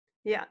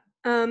 Yeah.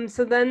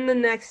 So then the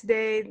next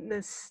day,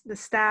 the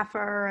staff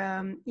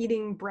are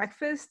eating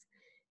breakfast,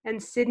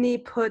 and Sydney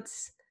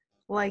puts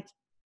like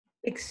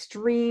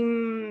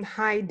extreme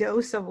high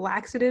dose of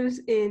laxatives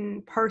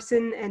in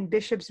Parson and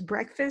Bishop's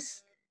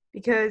breakfast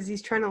because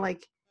he's trying to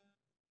like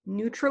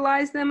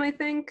neutralize them, I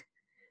think.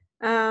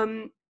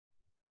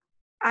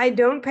 I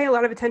don't pay a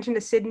lot of attention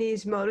to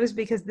Sydney's motives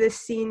because this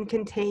scene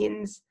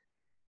contains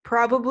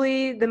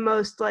probably the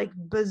most like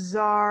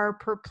bizarre,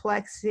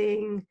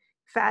 perplexing,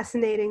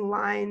 fascinating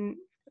line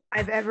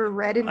I've ever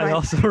read in I my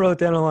also life. wrote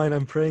down a line.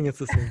 I'm praying it's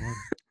the same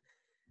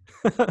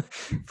one.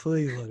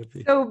 Please let it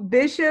be. So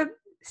Bishop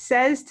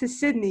says to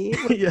Sydney,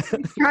 when Yeah.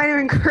 he's trying to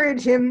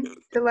encourage him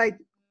to like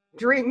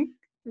drink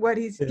what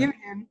he's Yeah. giving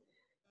him,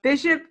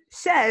 Bishop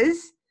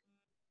says,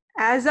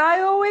 as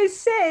I always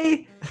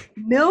say,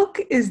 milk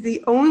is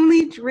the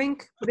only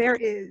drink there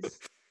is.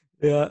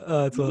 Yeah,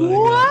 that's what I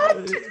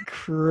What? got.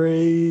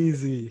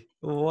 Crazy.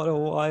 What a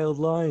wild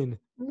line.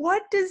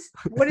 What does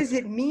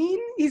it mean?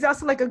 He's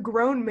also like a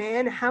grown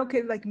man. How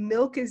could like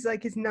milk is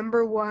like his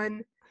number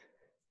one?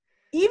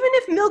 Even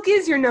if milk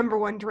is your number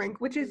one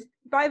drink, which is,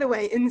 by the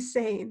way,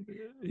 insane.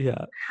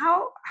 Yeah.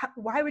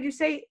 Why would you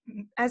say,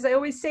 as I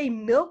always say,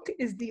 milk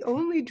is the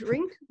only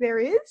drink there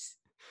is?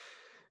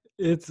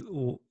 It's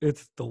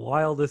the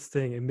wildest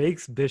thing. It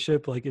makes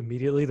Bishop like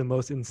immediately the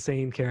most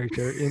insane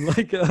character in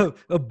like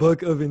a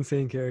book of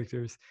insane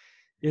characters.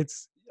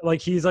 It's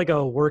like he's like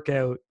a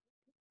workout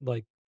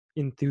like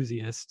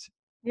enthusiast,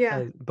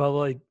 Yeah. but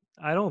like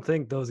I don't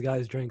think those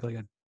guys drink like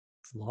a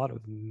lot of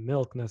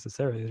milk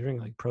necessarily. They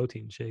drink like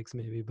protein shakes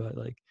maybe, but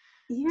like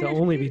Even to if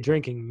only be it's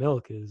drinking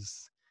milk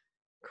is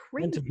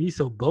and to be crazy.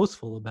 so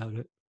boastful about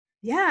it.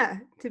 Yeah.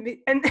 To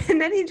be and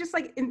then he just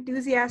like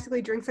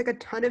enthusiastically drinks like a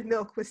ton of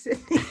milk with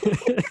Sydney.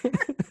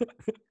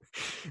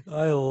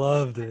 I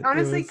loved it. It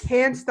Honestly, was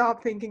can't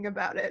stop thinking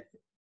about it.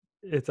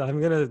 I'm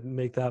gonna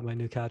make that my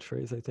new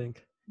catchphrase, I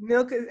think.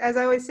 Milk is, as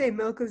I always say,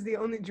 milk is the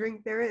only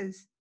drink there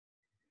is.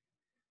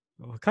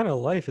 What kind of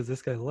life has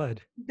this guy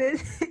led?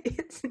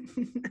 It's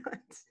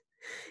nuts.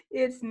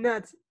 It's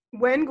nuts.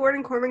 When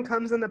Gordon Korman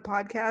comes on the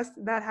podcast,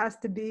 that has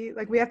to be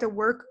like we have to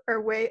work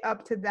our way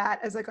up to that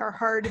as like our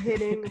hard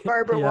hitting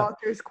Barbara Yeah.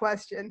 Walters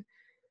question.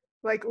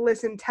 Like,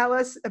 listen, tell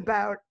us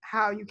about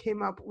how you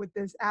came up with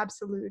this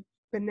absolute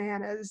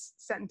bananas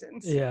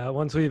sentence. Yeah,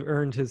 once we've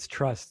earned his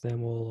trust,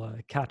 then we'll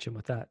catch him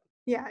with that.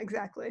 Yeah,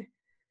 exactly.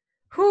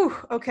 Whew.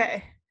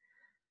 Okay.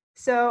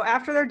 So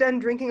after they're done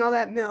drinking all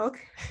that milk,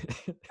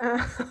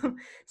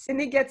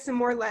 Cindy gets some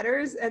more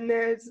letters, and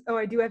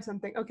I do have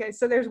something. Okay,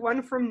 so there's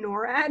one from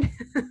NORAD,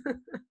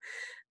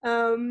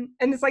 and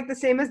it's like the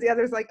same as the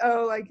others. Like,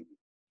 oh, like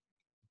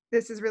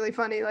this is really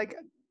funny. Like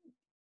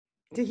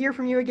to hear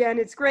from you again,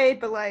 it's great,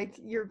 but like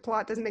your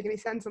plot doesn't make any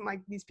sense, and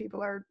like these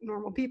people are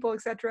normal people,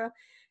 etc.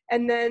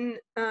 And then,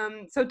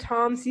 so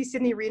Tom sees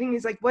Sydney reading.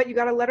 He's like, "What? You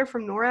got a letter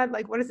from NORAD?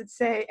 Like, what does it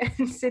say?"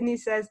 And Sydney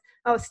says,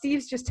 "Oh,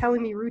 Steve's just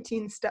telling me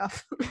routine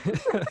stuff."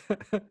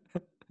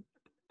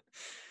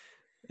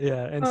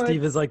 Yeah, and Oh,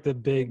 Steve it's is like the so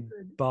big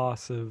good.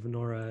 boss of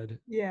NORAD,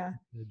 Yeah.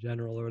 the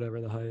general or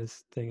whatever the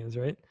highest thing is,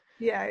 right?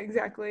 Yeah,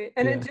 exactly.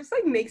 And it Yeah. just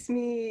like makes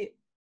me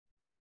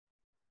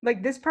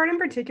like this part in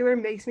particular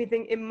makes me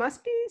think it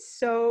must be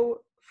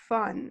so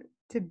fun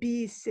to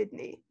be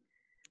Sydney.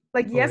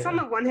 Like, Oh yes, on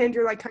yeah. the one hand,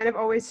 you're like kind of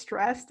always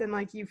stressed and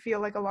like you feel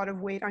like a lot of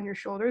weight on your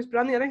shoulders, but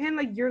on the other hand,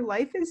 like your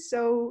life is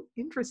so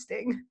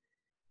interesting,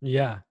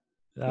 Yeah,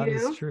 that you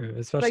is know? true. Like,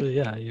 Especially,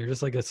 yeah, you're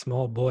just like a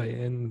small boy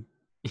and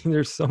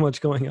there's so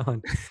much going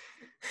on.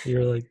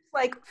 You're like,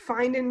 like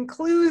finding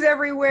clues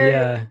everywhere, you're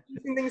like yeah.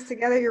 piecing things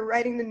together, you're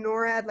writing to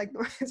NORAD, like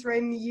NORAD's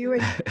writing to you,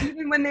 and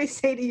even when they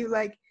say to you,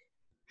 like,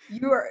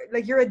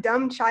 you're a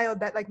dumb child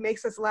that like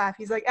makes us laugh.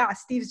 He's like,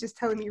 Steve's just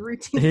telling me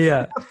routine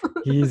Yeah. stuff.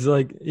 He's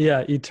like,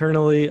 yeah,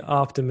 eternally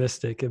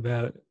optimistic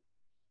about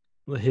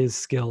his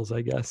skills,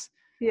 I guess.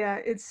 Yeah,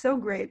 it's so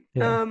great.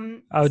 Yeah.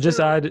 I would just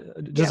So add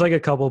just yeah. like a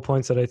couple of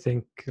points that I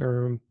think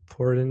are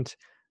important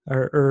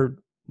or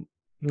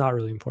not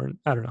really important.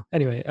 I don't know.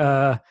 Anyway,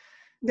 Yeah.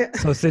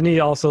 so Sydney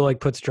also like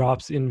puts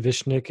drops in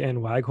Vishnik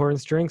and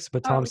Waghorn's drinks,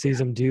 but Oh Tom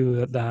sees him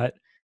do that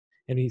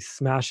and he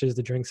smashes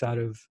the drinks out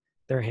of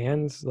their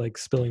hands, like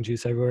spilling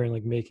juice everywhere and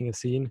like making a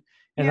scene.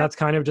 And yeah. that's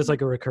kind of just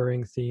like a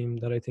recurring theme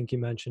that I think you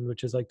mentioned,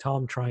 which is like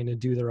Tom trying to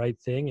do the right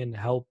thing and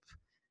help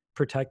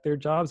protect their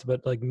jobs,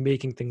 but like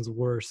making things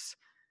worse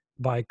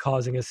by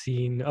causing a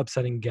scene,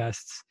 upsetting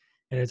guests.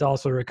 And it's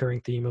also a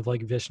recurring theme of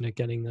like Vishnik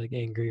getting like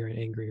angrier and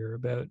angrier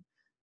about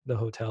the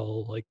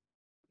hotel, like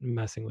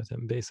messing with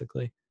him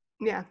basically.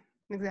 Yeah,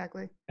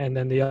 exactly. And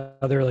then the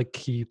other like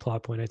key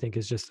plot point I think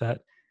is just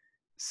that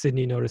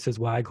Sydney notices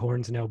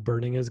Waghorn's now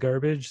burning his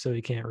garbage, so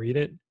he can't read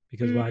it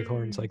because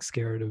Waghorn's Mm. like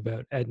scared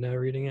about Edna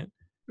reading it.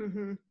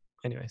 Hmm.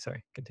 Anyway,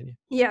 sorry, continue.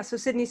 Yeah, so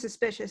Sydney's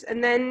suspicious.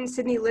 And then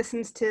Sydney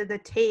listens to the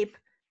tape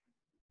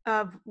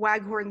of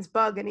Waghorn's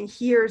bug and he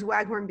hears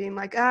Waghorn being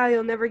like,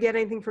 you'll never get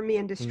anything from me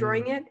and Mm,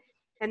 destroying it.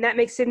 And that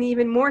makes Sydney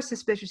even more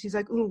suspicious. He's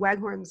like, ooh,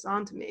 Waghorn's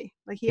onto me.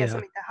 Like he has yeah.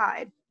 something to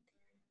hide.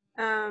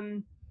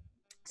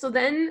 So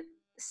then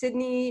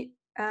Sydney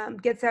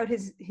gets out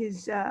his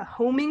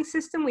homing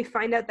system. We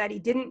find out that he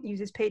didn't use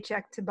his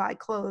paycheck to buy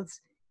clothes.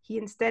 He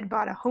instead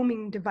bought a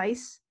homing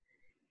device.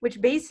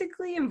 which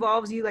basically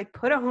involves you like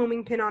put a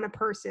homing pin on a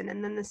person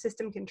and then the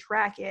system can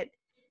track it.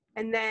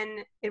 And then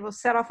it will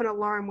set off an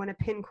alarm when a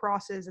pin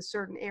crosses a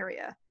certain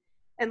area.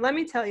 And let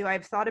me tell you,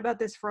 I've thought about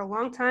this for a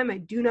long time. I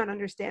do not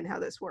understand how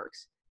this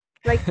works.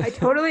 Like, I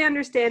totally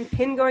understand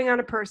pin going on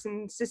a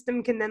person,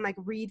 system can then like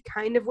read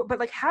kind of, but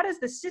like, how does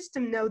the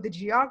system know the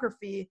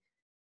geography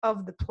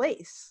of the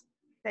place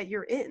that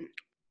you're in?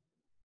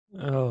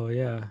 Oh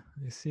yeah,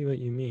 I see what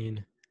you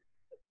mean.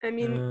 I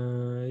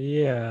mean,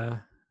 Yeah,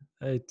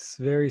 it's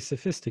very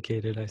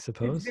sophisticated, I it's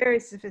suppose. very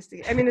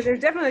sophisticated. I mean, there's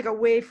definitely like a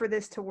way for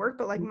this to work,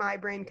 but like my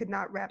brain could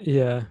not wrap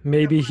Yeah, up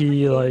maybe my like he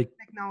basic like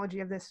technology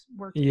of this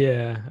working.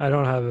 yeah, I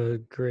don't have a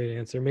great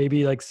answer.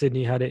 Maybe like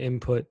Sydney had to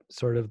input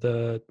sort of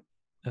the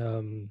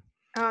um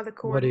Ah, the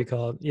what do you coordinates.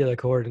 call it? Yeah, the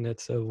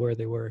coordinates of where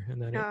they were, and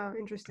then it Oh,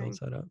 interesting. builds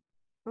that up.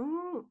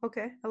 Oh,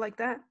 okay. I like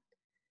that.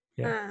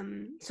 Yeah.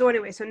 So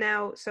anyway,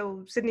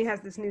 so Sydney has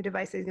this new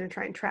device that he's going to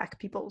try and track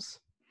people's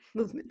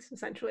movements,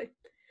 essentially.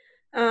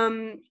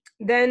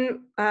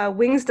 Then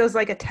Wings does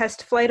like a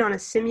test flight on a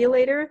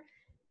simulator,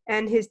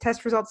 and his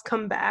test results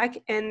come back,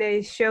 and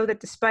they show that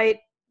despite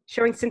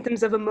showing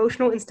symptoms of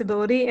emotional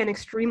instability and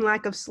extreme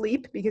lack of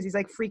sleep, because he's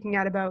like freaking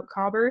out about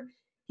Cobber,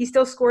 he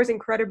still scores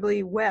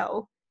incredibly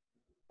well.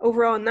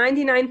 Overall,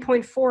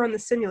 99.4 on the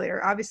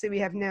simulator. Obviously, we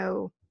have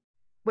no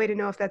way to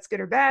know if that's good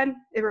or bad.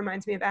 It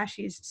reminds me of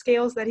Ashy's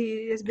scales that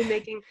he has been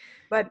making,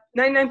 but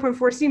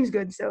 99.4 seems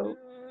good, so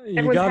You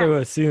everyone's got happy. to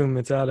assume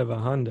it's out of a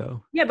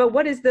hundo. Yeah, but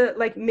what is the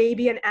like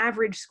maybe an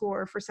average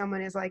score for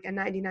someone is like a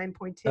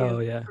 99.2 Oh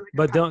yeah, for like a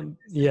but pilot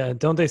system?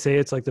 don't they say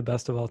it's like the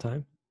best of all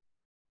time?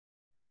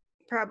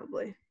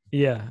 Probably.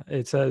 Yeah,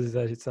 it says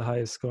that it's the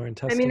highest score in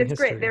I mean, testing it's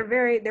great.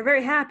 history. They're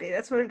very happy.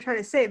 That's what I'm trying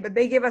to say. But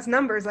they give us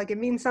numbers like it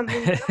means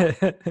something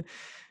to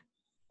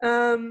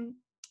them.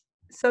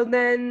 So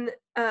then,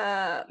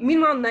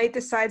 meanwhile, Knight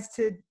decides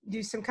to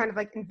do some kind of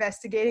like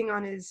investigating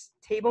on his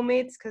table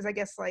mates because I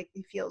guess like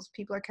he feels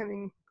people are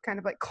coming kind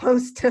of like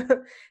close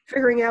to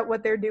figuring out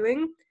what they're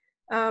doing.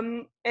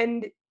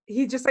 And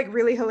he just like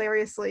really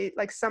hilariously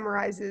like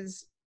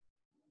summarizes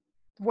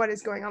what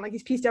is going on. Like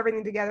he's pieced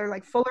everything together.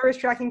 Like Fuller is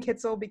tracking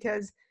Kitzel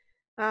because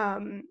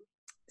um,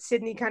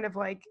 Sydney kind of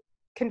like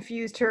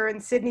confused her,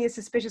 and Sydney is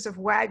suspicious of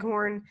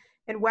Waghorn,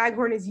 and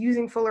Waghorn is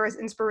using Fuller as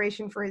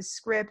inspiration for his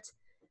script.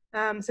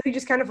 So he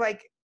just kind of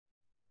like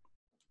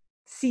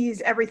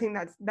sees everything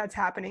that's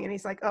happening, and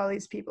he's like, "Oh,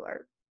 these people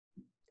are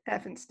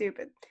effing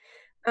stupid."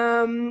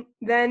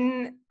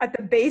 Then at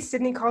the base,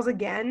 Sydney calls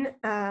again,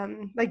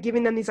 like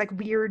giving them these like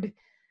weird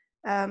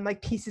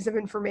like pieces of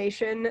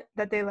information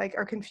that they like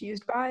are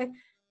confused by.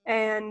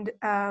 And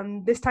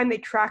this time they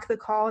track the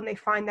call and they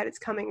find that it's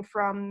coming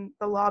from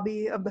the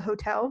lobby of the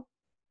hotel.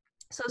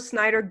 So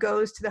Snyder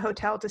goes to the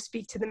hotel to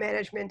speak to the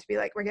management to be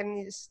like, we're getting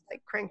these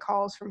like crank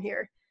calls from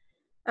here.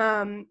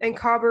 And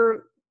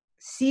Cobber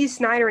sees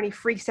Snyder and he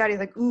freaks out. He's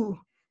like, ooh,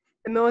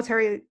 the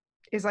military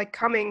is like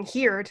coming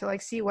here to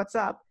like see what's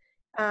up.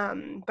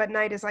 But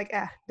Knight is like,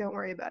 don't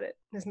worry about it.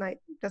 This Knight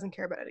doesn't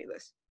care about any of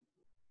this.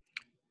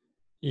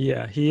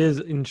 Yeah, he is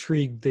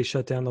intrigued they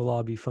shut down the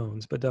lobby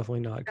phones, but definitely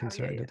not Oh yeah,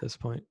 concerned yeah, at this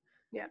point.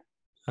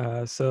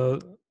 yeah. So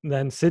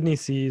then Sydney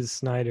sees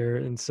Snyder,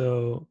 and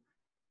so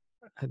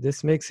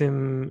this makes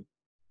him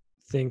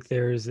think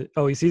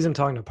he sees him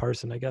talking to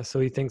Parson, I guess.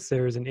 So he thinks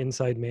there's an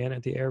inside man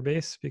at the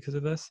airbase because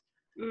of this.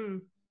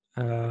 Mm.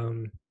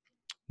 Um,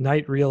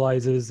 Knight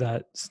realizes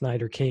that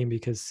Snyder came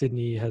because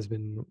Sydney has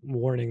been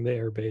warning the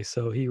airbase,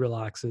 so he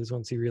relaxes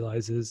once he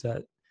realizes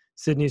that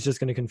Sydney's just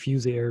going to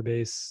confuse the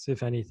airbase,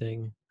 if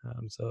anything.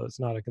 So it's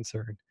not a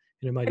concern,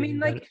 and it might I mean,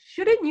 even like,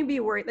 shouldn't you be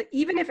worried? Like,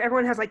 even if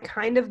everyone has like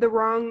kind of the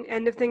wrong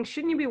end of things,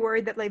 shouldn't you be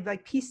worried that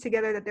like piece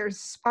together that there's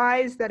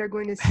spies that are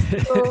going to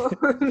steal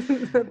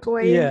the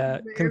plane Yeah,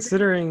 from the airbase?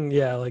 considering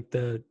like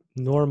the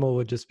normal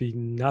would just be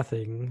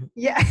nothing.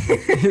 Yeah.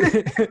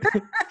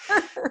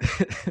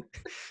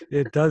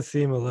 It does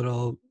seem a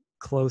little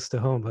close to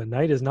home, but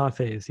Knight is not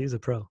phased. He's a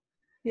pro.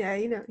 Yeah,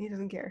 you know, he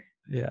doesn't care.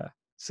 Yeah.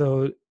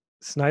 So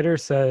Snyder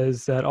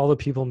says that all the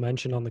people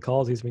mentioned on the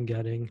calls he's been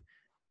getting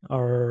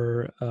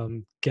are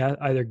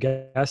either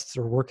guests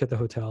or work at the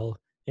hotel,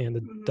 and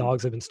the Mm-hmm.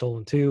 dogs have been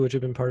stolen too, which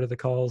have been part of the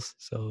calls.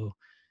 So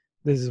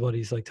this is what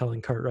he's like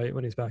telling Cartwright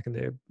when he's back in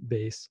their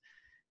base.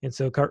 And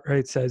so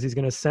Cartwright says he's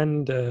going to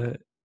send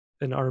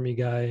an army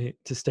guy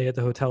to stay at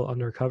the hotel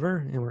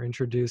undercover, and we're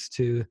introduced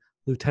to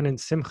Lieutenant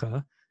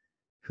Simcha,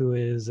 who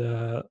is,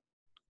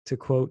 to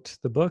quote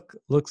the book,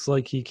 looks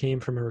like he came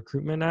from a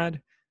recruitment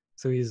ad.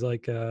 So he's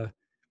like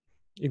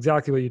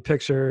exactly what you'd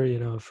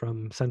picture,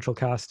 from central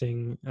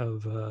casting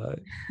of a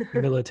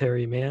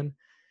military man.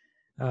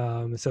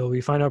 So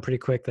we find out pretty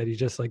quick that he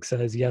just like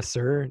says yes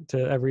sir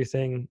to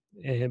everything,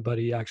 but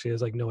he actually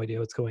has like no idea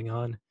what's going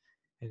on,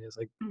 and is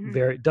like Mm-hmm.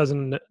 very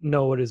doesn't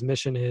know what his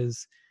mission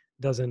is,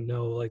 doesn't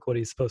know like what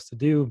he's supposed to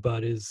do,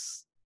 but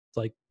is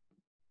like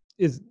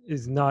is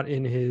not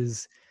in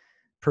his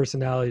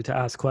personality to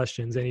ask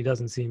questions, and he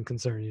doesn't seem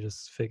concerned. He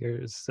just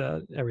figures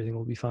that everything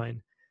will be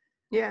fine.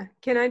 Yeah.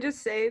 Can I just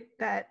say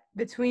that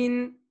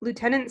between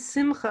Lieutenant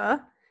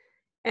Simcha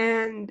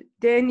and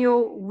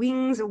Daniel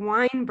Wings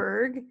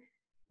Weinberg.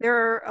 There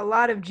are a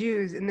lot of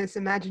Jews in this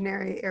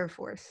imaginary Air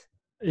Force.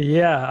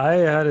 Yeah, I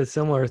had a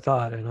similar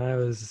thought, and I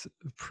was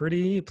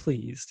pretty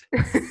pleased.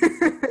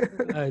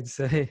 I'd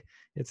say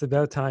it's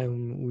about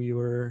time we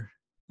were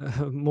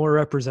more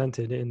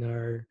represented in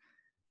our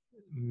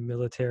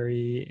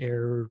military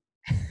air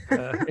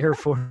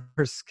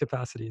force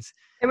capacities.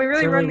 And we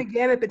really run the Certainly,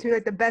 gamut between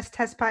like the best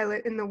test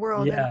pilot in the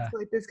world and yeah,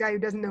 like this guy who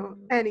doesn't know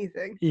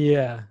anything.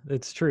 yeah,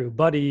 it's true.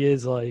 Buddy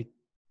is like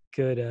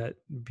good at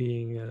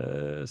being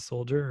a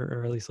soldier,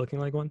 or at least looking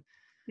like one.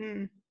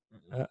 Mm,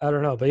 I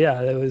don't know, but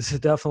yeah, it was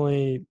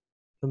definitely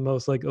the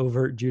most like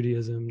overt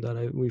Judaism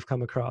that we've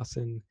come across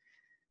in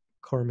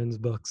Korman's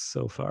books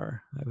so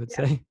far, I would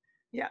yeah, say.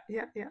 yeah,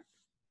 yeah,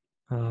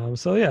 yeah.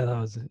 So yeah, that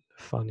was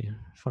fun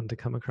to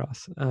come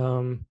across.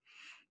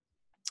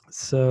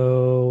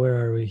 So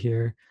where are we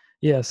here?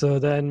 Yeah, so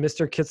then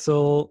Mr.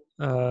 Kitzel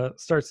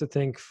starts to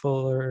think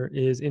Fuller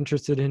is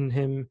interested in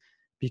him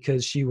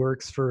because she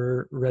works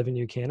for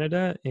Revenue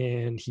Canada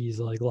and he's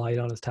like lied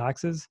on his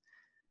taxes.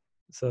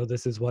 So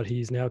this is what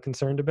he's now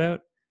concerned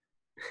about.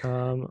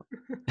 Um,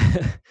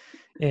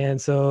 and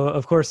so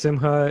of course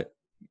Simcha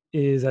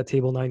is at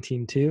table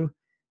 19 too.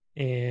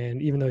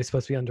 And even though he's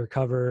supposed to be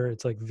undercover,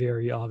 it's like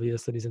very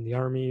obvious that he's in the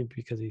army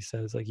because he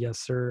says like yes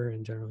sir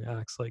and generally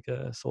acts like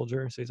a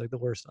soldier. So he's like the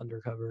worst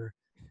undercover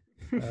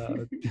uh,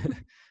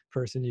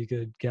 person you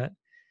could get.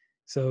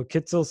 So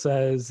Kitzel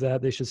says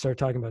that they should start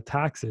talking about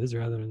taxes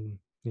rather than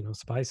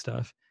spy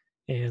stuff.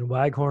 And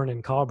Waghorn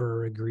and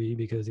Cobber agree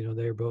because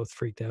they're both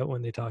freaked out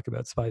when they talk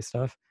about spy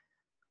stuff.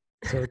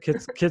 So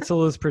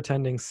Kitzel is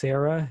pretending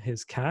Sarah,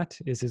 his cat,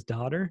 is his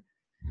daughter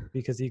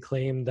because he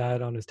claimed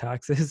that on his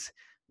taxes.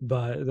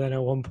 But then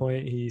at one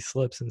point he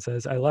slips and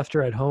says, I left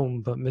her at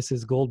home, but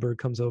Mrs. Goldberg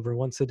comes over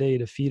once a day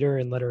to feed her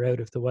and let her out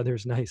if the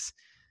weather's nice,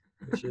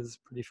 which is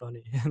pretty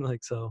funny. And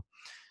like, so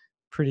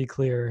pretty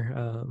clear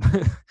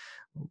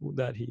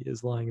that he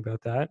is lying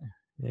about that.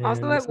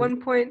 Also, And at so,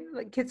 one point,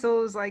 like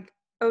Kitzel is like,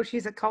 "Oh,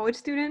 she's a college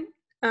student,"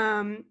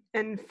 and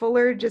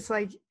Fuller just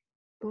like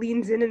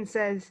leans in and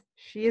says,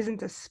 "She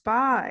isn't a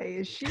spy,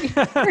 is she?"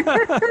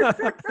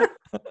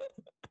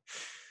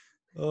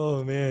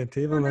 oh man,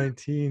 table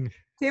 19.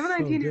 Table So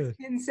 19 is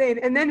good. insane.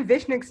 And then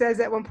Vishnik says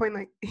at one point,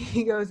 like,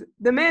 he goes,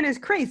 "The man is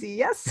crazy,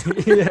 yes?"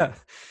 yeah.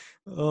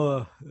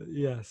 Oh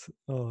yes.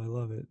 Oh, I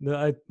love it.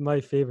 My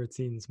favorite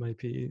scenes might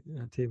be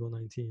table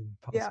 19,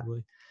 Yeah.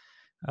 possibly.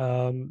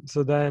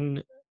 So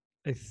then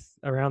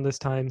around this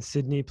time,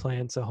 Sydney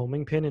plants a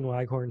homing pin in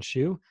Waghorn's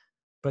shoe,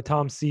 but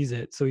Tom sees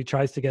it, so he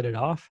tries to get it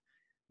off,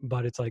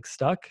 but it's like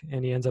stuck,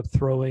 and he ends up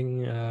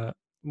throwing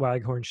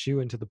Waghorn's shoe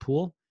into the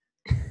pool,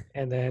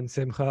 and then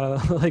Simcha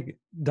like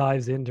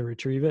dives in to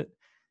retrieve it.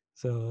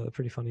 So a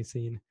pretty funny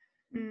scene.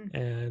 Mm.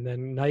 And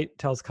then Knight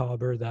tells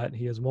Cobber that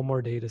he has one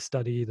more day to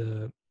study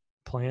the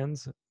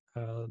plans,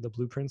 the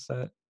blueprints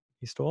that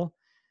he stole.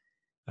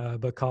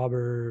 But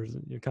Cobber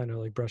kind of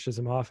like brushes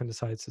him off and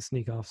decides to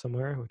sneak off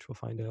somewhere, which we'll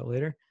find out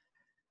later.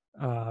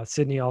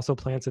 Sydney also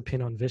plants a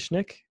pin on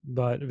Vishnik,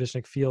 but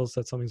Vishnik feels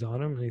that something's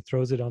on him and he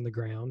throws it on the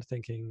ground,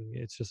 thinking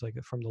it's just like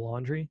from the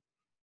laundry.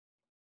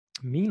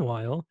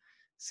 Meanwhile,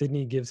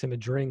 Sydney gives him a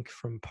drink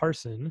from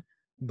Parson,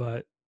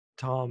 but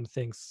Tom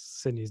thinks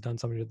Sydney's done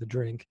something to the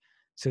drink.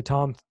 So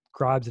Tom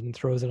grabs it and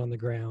throws it on the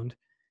ground,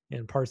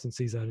 and Parson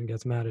sees that and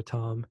gets mad at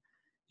Tom.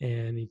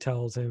 And he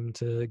tells him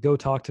to go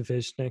talk to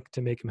Vishnik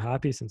to make him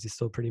happy since he's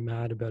still pretty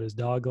mad about his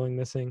dog going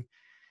missing.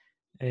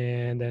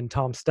 And then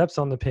Tom steps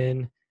on the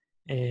pin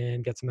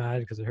and gets mad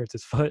because it hurts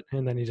his foot,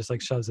 and then he just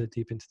like shoves it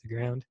deep into the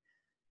ground.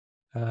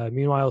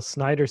 Meanwhile,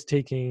 Snyder's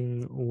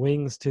taking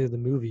Wings to the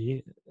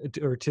movie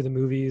or to the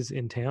movies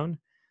in town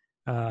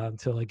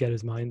to like get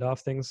his mind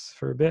off things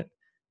for a bit.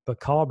 But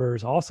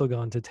Cobber's also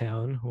gone to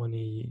town when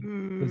he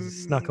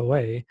was snuck Mm.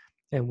 away,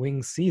 and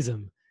Wings sees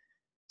him.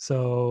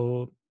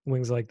 So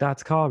Wings like,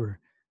 that's Cobber.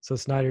 So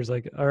Snyder's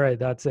like, all right,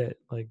 that's it.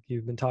 Like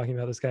you've been talking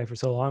about this guy for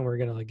so long, we're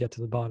gonna like get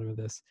to the bottom of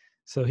this.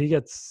 So they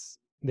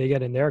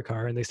get in their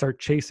car and they start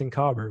chasing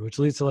Cobber, which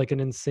leads to like an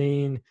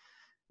insane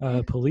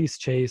police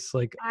chase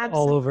like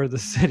all over the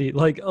Absolutely. city,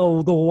 like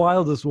the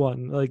wildest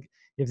one. Like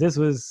if this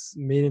was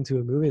made into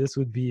a movie, this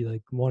would be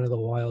like one of the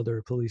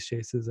wilder police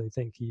chases I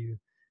think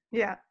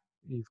Yeah.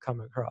 you've come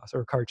across,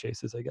 or car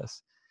chases, I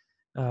guess.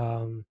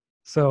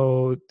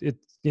 So it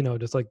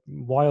just like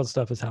wild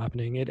stuff is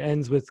happening. It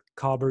ends with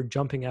Cobber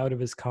jumping out of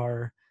his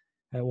car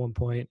at one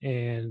point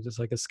and just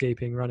like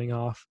escaping, running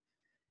off,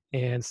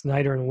 and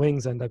Snyder and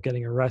Wings end up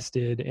getting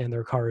arrested and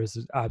their car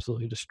is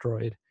absolutely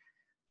destroyed.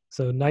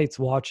 So Knight's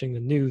watching the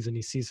news and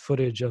he sees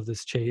footage of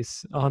this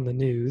chase on the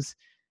news.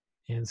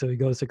 And so he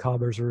goes to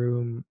Cobber's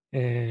room,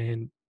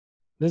 and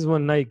this is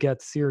when Knight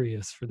gets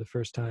serious for the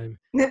first time.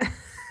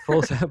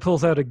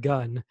 Pulls out a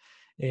gun,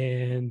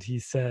 and he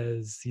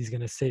says he's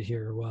going to sit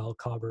here while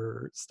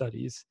Cobber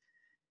studies.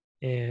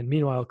 And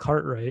meanwhile,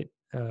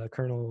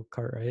 Colonel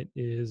Cartwright,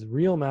 is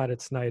real mad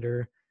at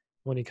Snyder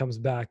when he comes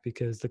back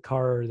because the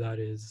car that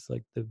is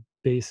like the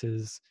base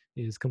is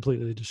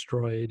completely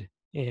destroyed,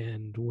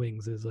 and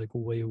Wings is like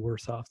way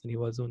worse off than he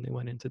was when they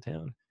went into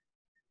town.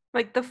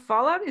 Like the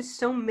fallout is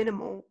so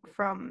minimal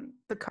from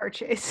the car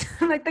chase.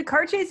 Like the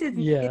car chase is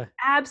Yeah.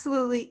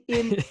 absolutely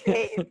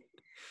insane.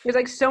 There's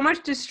like so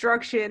much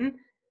destruction,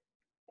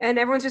 and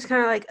everyone's just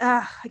kind of like,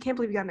 ah, I can't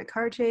believe you got in a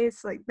car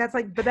chase. Like that's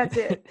like, but that's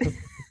it.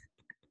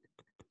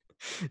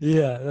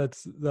 Yeah,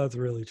 that's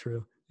really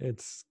true.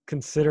 It's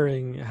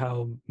considering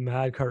how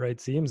mad Cartwright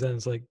seems, and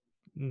it's like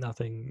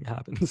nothing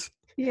happens.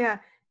 Yeah.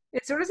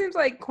 It sort of seems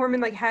like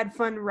Korman like had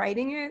fun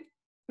writing it,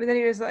 but then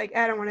he was like,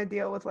 I don't want to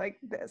deal with like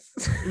this.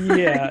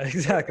 Yeah, So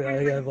exactly.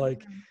 everyone's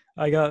like,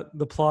 I got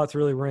the plot's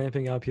really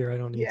ramping up here. I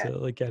don't need yeah, to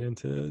like get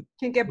into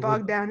can't get what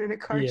bogged down in a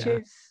car yeah,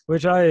 chase.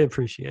 which I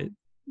appreciate.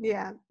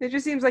 Yeah. It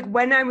just seems like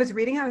when I was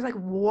reading, I was like,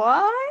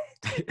 what?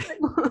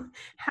 Like,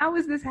 how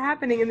is this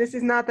happening? And this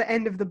is not the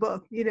end of the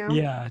book, you know?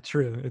 Yeah,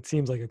 true. It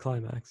seems like a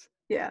climax.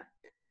 Yeah.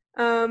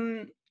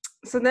 Um,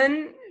 so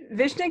then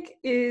Vishnik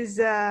is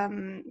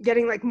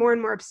getting like more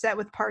and more upset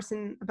with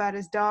Parson about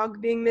his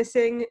dog being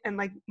missing, and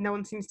like no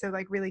one seems to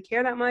like really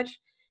care that much.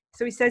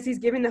 So he says he's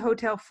giving the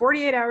hotel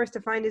 48 hours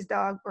to find his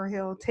dog, or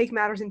he'll take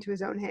matters into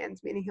his own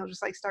hands, meaning he'll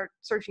just like start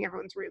searching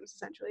everyone's rooms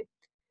essentially.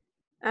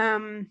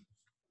 Um,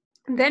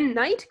 then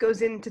Knight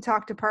goes in to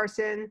talk to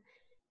Parson,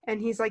 and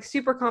he's like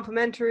super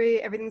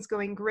complimentary. Everything's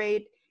going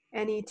great,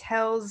 and he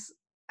tells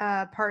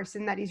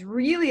Parson that he's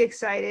really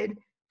excited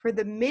for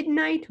the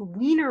midnight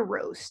wiener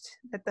roast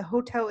that the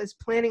hotel is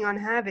planning on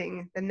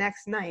having the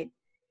next night.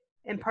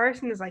 And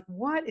Parson is like,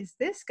 "What is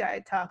this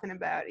guy talking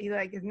about?" He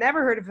like has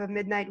never heard of a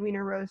midnight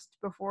wiener roast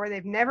before.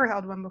 They've never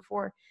held one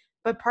before.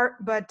 But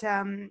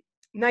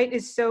Knight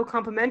is so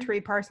complimentary.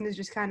 Parson is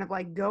just kind of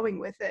like going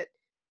with it.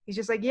 He's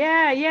just like,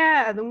 "Yeah,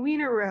 yeah, the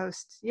wiener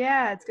roast.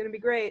 Yeah, it's gonna be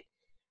great."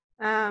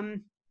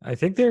 Um, I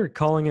think they're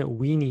calling it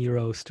weenie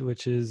roast,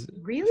 which is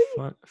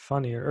really?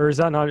 funnier. Or is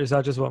that not? Is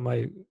that just what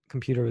my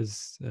computer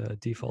was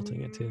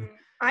defaulting it to? Mm,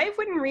 I've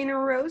written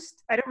wiener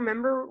roast. I don't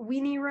remember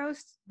weenie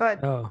roast,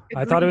 but Oh,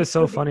 I thought it agreed, was it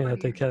so would be funny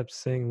that they funnier. kept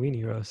saying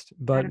weenie roast, I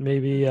but don't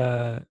maybe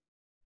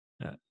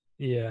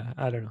yeah,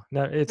 I don't know.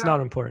 No, it's know.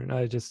 not important.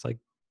 I just like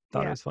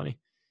thought it Yeah. was funny.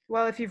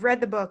 Well, if you've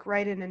read the book,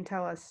 write in and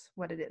tell us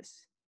what it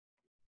is.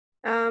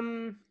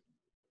 Um,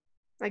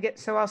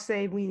 I'll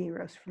say weenie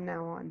roast from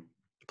now on,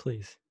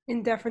 Please.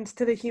 in deference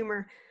to the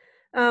humor.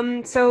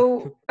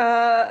 So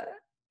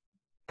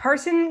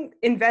Parson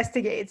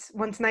investigates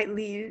once Knight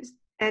leaves,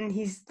 and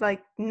he's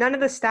like, none of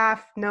the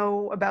staff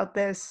know about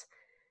this.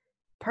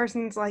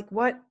 Parson's like,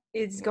 what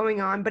is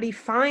going on? But he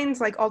finds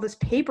like all this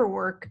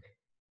paperwork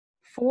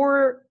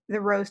for the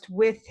roast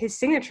with his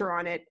signature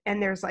on it,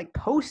 and there's like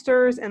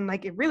posters, and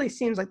like it really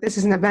seems like this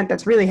is an event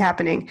that's really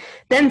happening.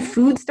 Then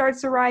food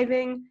starts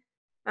arriving.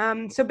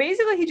 So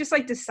basically he just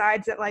like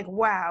decides that like,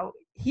 wow,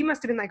 he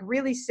must have been like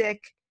really sick,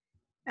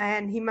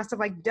 and he must have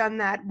like done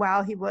that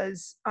while he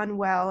was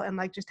unwell, and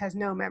like just has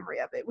no memory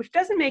of it, which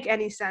doesn't make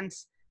any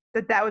sense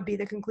that that would be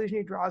the conclusion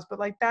he draws, but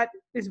like that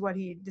is what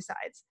he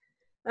decides.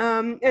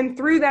 And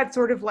through that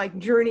sort of like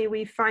journey,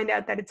 we find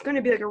out that it's going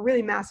to be like a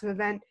really massive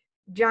event.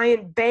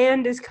 Giant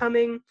band is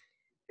coming.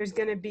 There's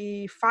going to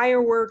be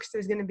fireworks.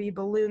 There's going to be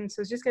balloons.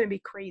 So it's just going to be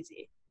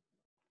crazy.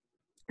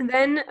 And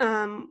then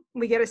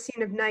we get a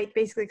scene of Knight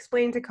basically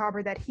explaining to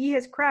Cobber that he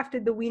has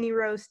crafted the weenie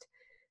roast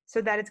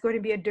so that it's going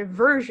to be a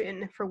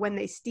diversion for when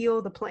they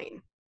steal the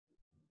plane.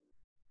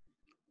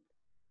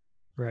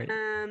 Right.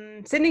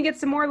 Sydney gets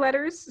some more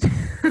letters,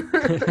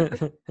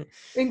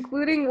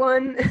 including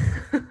one,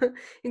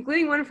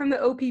 including one from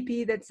the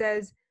OPP that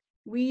says,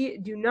 "We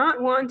do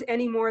not want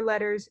any more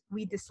letters.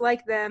 We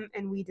dislike them,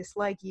 and we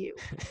dislike you."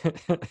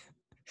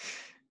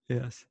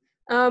 Yes.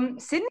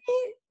 Sydney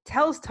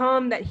tells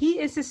Tom that he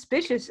is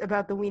suspicious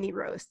about the weenie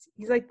roast.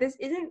 He's like, "This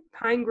isn't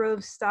Pine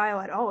Grove style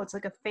at all. It's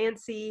like a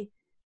fancy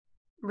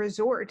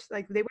resort.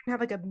 Like they wouldn't have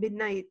like a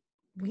midnight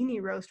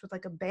weenie roast with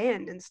like a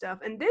band and stuff."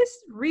 And this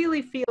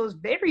really feels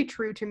very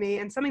true to me,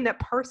 and something that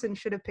Parson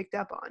should have picked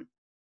up on.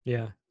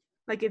 Yeah.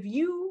 Like if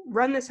you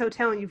run this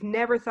hotel and you've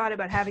never thought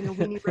about having a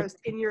weenie roast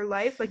in your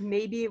life, like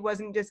maybe it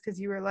wasn't just because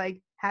you were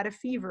like had a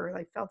fever,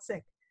 like felt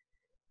sick.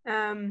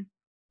 Um,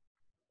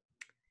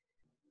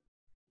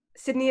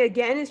 Sydney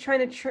again is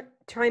trying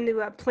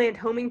to plant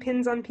homing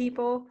pins on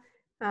people,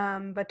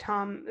 but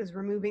Tom is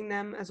removing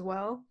them as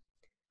well.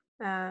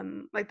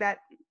 Like that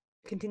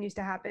continues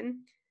to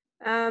happen.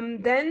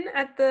 Then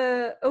at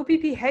the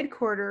OPP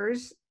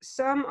headquarters,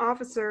 some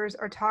officers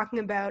are talking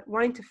about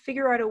wanting to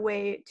figure out a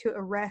way to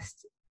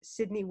arrest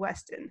Sidney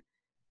Weston.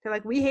 They're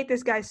like, we hate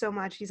this guy so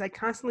much. He's like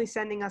constantly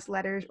sending us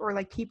letters, or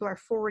like people are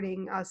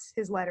forwarding us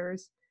his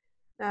letters.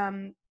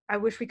 I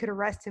wish we could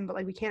arrest him, but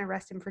like we can't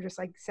arrest him for just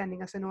like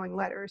sending us annoying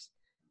letters.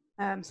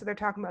 So they're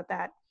talking about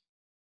that.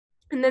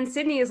 And then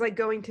Sydney is like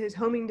going to his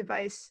homing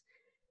device,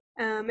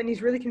 and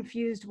he's really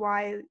confused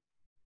why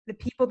the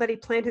people that he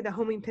planted the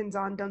homing pins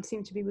on don't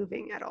seem to be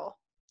moving at all.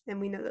 And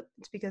we know that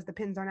it's because the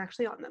pins aren't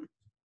actually on them.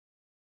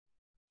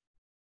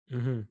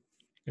 Mm-hmm.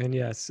 And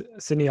yes,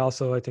 Sydney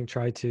also, I think,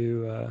 tried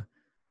to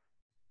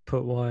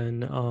put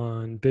one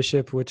on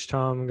Bishop, which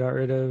Tom got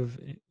rid of,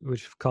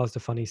 which caused a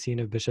funny scene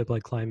of Bishop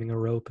like climbing a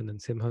rope, and then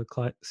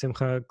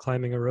Simcha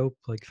climbing a rope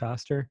like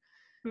faster.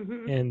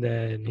 Hmm. And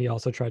then he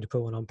also tried to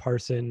put one on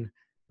Parson,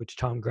 which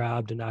Tom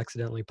grabbed and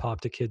accidentally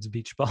popped a kid's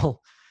beach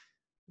ball,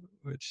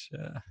 which,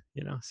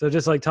 so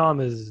just like Tom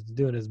is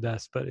doing his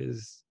best, but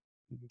is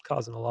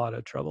causing a lot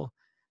of trouble,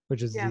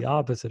 which is Yeah, the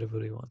opposite of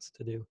what he wants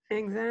to do.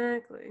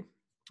 exactly.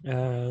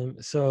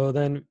 So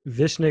then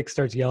Vishnik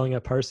starts yelling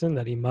at Parson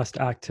that he must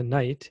act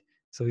tonight.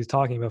 So he's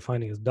talking about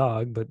finding his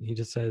dog, but he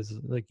just says,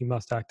 like, you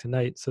must act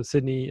tonight. So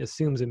Sydney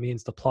assumes it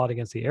means the plot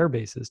against the air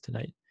bases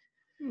tonight.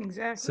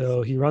 Exactly.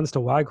 So he runs to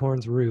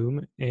Waghorn's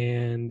room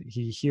and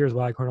he hears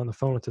Waghorn on the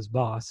phone with his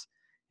boss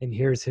and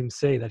hears him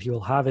say that he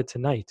will have it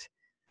tonight.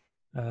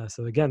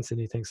 So again,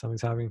 Sydney thinks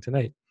something's happening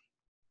tonight.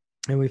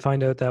 And we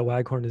find out that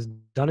Waghorn has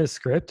done his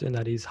script and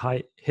that he's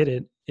hid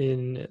it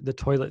in the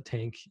toilet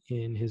tank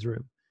in his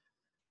room.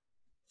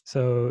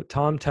 So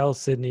Tom tells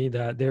Sydney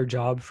that their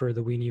job for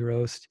the weenie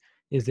roast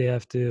is they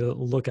have to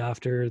look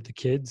after the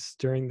kids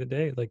during the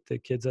day, like the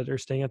kids that are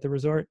staying at the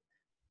resort.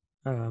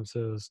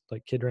 So it's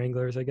like kid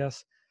wranglers, I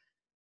guess.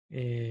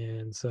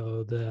 And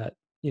so that,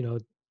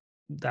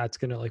 that's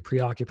going to like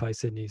preoccupy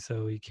Sydney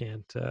so he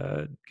can't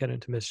get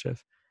into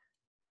mischief.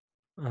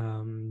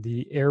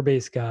 The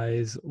airbase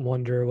guys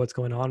wonder what's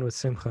going on with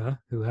Simcha,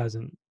 who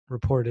hasn't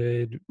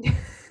reported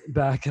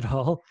back at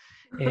all.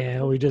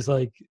 And we just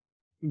like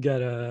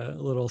get a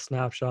little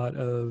snapshot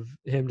of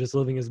him just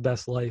living his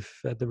best life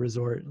at the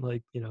resort,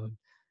 like,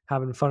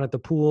 having fun at the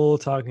pool,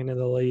 talking to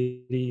the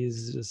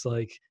ladies, just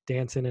like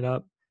dancing it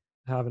up,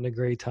 having a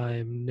great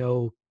time.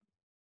 No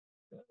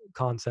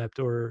concept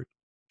or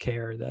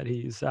care that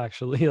he's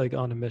actually like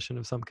on a mission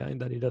of some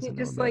kind that he He doesn't know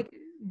just about. like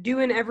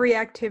doing every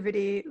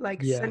activity,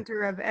 like Yeah.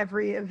 center of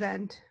every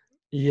event.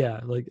 Yeah,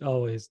 like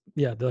always.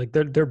 Yeah, they're like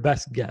their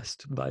best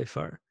guest by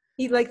far.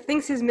 He like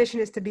thinks his mission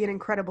is to be an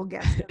incredible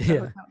guest of the Yeah.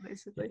 hotel,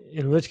 basically.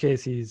 In which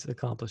case he's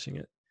accomplishing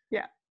it.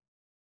 Yeah.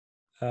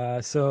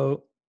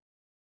 So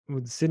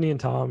with Sydney and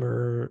Tom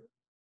or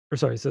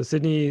sorry, so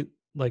Sydney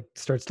like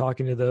starts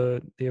talking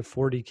to they have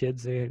 40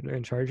 kids they're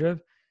in charge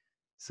of.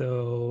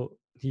 So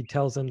he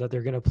tells them that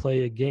they're going to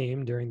play a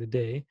game during the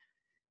day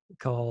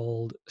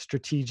called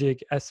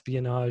Strategic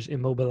Espionage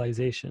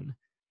Immobilization,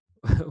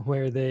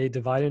 where they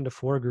divide into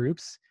 4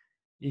 groups.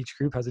 Each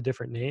group has a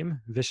different name: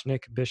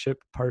 Vishnik, Bishop,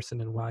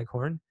 Parson, and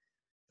Waghorn.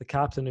 The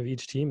captain of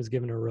each team is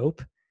given a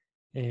rope,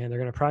 and they're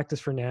going to practice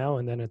for now.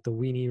 And then at the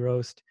weenie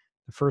roast,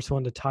 the first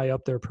one to tie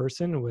up their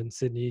person when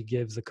Sydney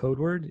gives a code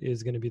word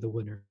is going to be the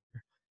winner.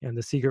 And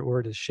the secret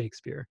word is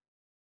Shakespeare.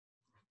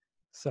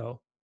 So,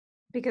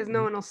 Because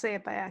no one will say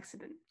it by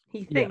accident.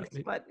 He yeah, thinks,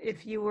 but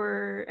if you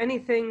were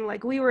anything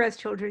like we were as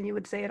children, you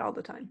would say it all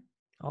the time.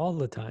 all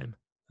the time.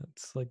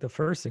 That's like the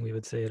first thing we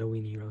would say at a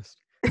weenie roast.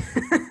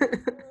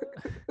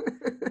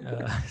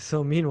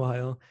 So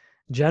meanwhile,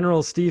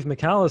 General Steve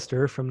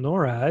McAllister from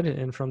NORAD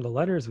and from the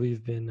letters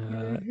we've been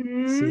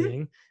Hmm.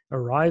 seeing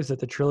arrives at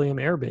the Trillium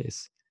Air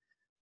Base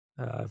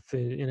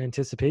in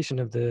anticipation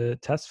of the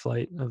test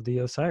flight of the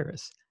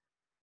Osiris.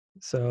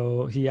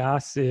 So he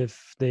asks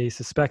if they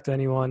suspect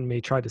anyone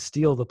may try to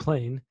steal the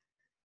plane.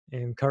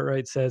 And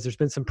Cartwright says there's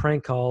been some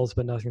prank calls,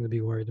 but nothing to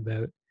be worried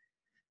about.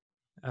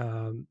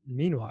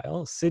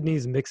 Meanwhile,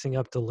 Sydney's mixing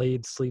up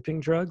delayed sleeping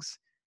drugs,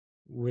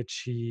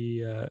 which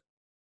he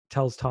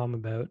tells Tom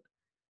about.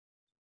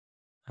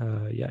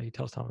 He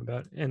tells Tom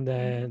about, and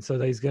then so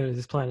his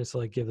plan is to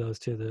like give those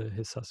to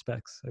his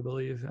suspects, I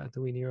believe, at the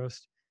weenie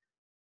roast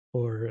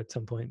or at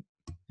some point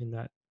in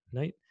that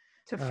night.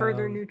 To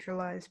further Um,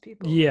 neutralize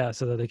people. yeah,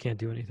 so that they can't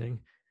do anything.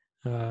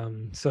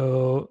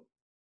 So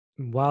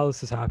while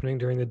this is happening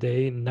during the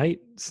day, Knight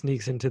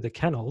sneaks into the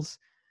kennels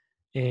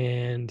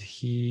and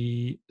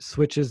he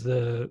switches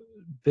the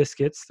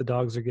biscuits the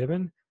dogs are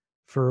given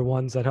for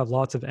ones that have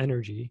lots of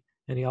energy.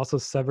 And he also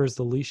severs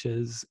the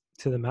leashes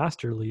to the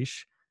master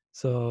leash.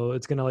 So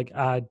it's going to like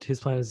his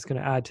plan is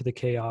going to add to the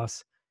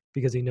chaos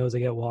because he knows they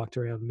get walked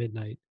around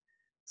midnight.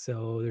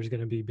 So there's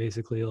going to be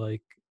basically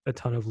like a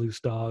ton of loose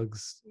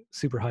dogs,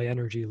 super high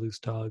energy loose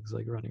dogs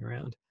like running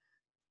around.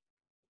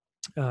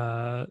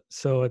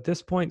 So at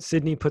this point,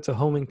 Sydney puts a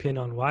homing pin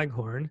on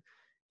Waghorn,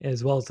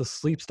 as well as the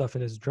sleep stuff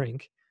in his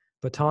drink.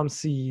 But Tom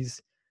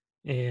sees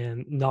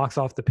and knocks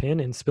off the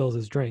pin and spills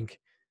his drink.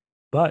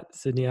 But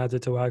Sydney adds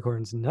it to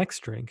Waghorn's next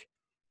drink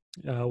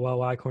while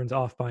Waghorn's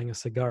off buying a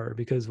cigar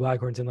because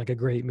Waghorn's in like a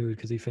great mood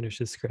because he finished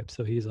his script.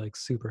 So he's like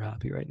super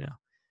happy right now.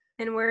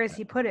 And where has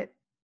he put it?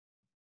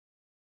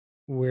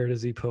 Where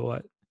does he put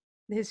what?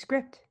 His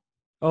script.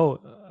 Oh,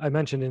 I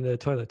mentioned in the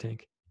toilet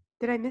tank.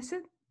 Did I miss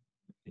it?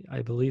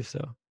 I believe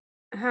so.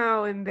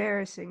 How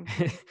embarrassing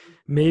for me.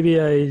 Maybe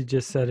I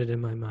just said it in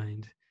my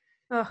mind.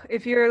 Oh,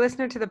 if you're a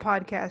listener to the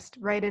podcast,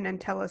 write in and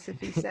tell us if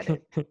he said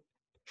it.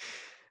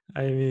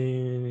 I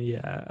mean,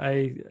 yeah,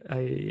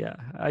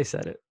 I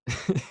said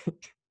it.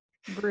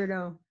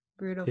 Brutal.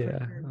 Brutal for Yeah,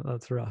 sure.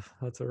 that's rough.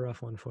 That's a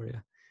rough one for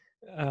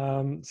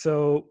you.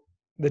 So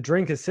the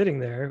drink is sitting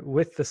there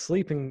with the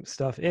sleeping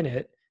stuff in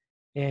it,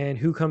 and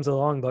who comes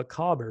along but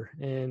Cobber,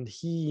 and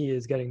he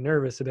is getting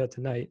nervous about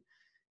tonight,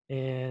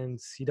 and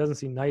he doesn't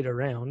see Knight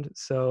around,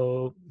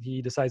 so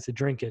he decides to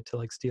drink it to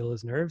like steal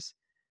his nerves,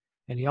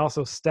 and he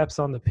also steps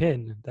on the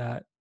pin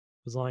that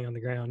was lying on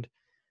the ground.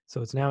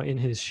 So it's now in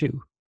his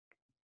shoe.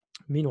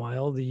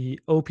 Meanwhile, the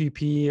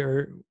OPP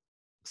are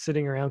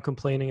sitting around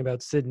complaining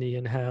about Sydney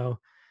and how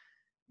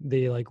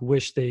they like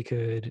wish they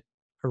could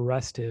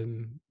arrest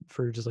him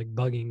for just like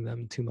bugging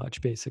them too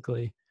much,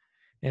 basically.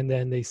 And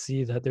then they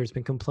see that there's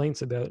been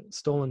complaints about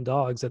stolen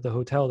dogs at the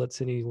hotel that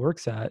Sydney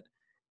works at,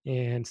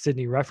 and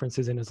Sydney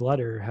references in his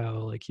letter how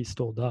like he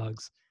stole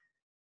dogs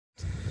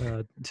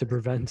to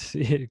prevent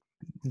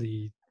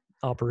the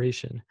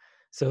operation.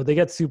 So they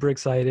get super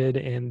excited,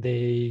 and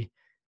they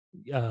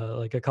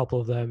like a couple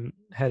of them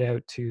head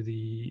out to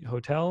the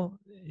hotel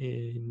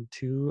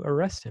to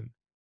arrest him.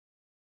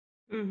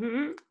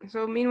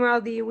 So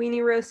meanwhile, the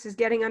weenie roast is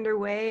getting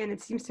underway, and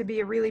it seems to be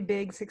a really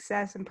big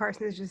success. And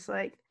Parson is just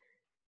like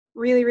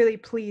really, really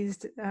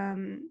pleased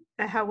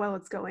at how well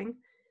it's going.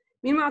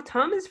 Meanwhile,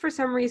 Tom is for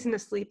some reason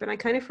asleep, and I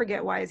kind of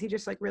forget why. Is he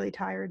just like really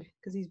tired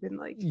because he's been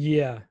like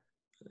Yeah,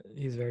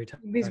 he's very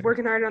he's tired.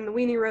 working hard on the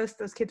weenie roast.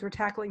 Those kids were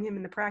tackling him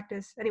in the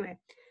practice. Anyway,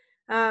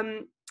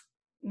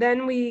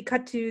 then we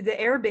cut to the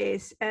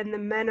airbase, and the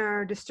men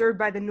are disturbed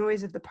by the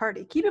noise of the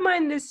party. Keep in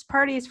mind, this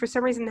party is for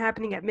some reason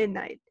happening at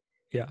midnight.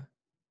 Yeah.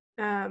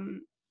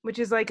 Which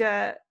is like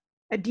a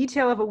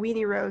detail of a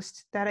weenie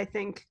roast that I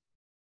think,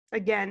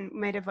 again,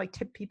 might have like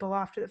tipped people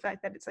off to the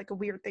fact that it's like a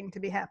weird thing to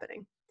be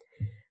happening.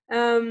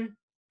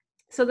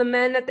 So the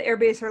men at the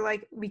airbase are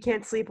like, we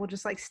can't sleep, we'll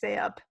just like stay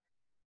up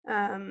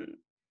and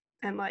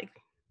like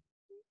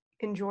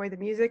enjoy the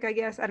music, I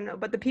guess. I don't know.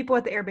 But the people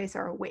at the airbase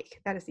are awake.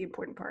 That is the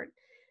important part.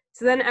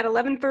 So then at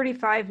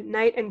 11:35,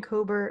 Knight and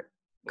Cobber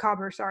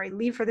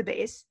leave for the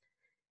base.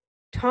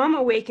 Tom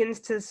awakens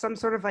to some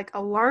sort of like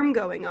alarm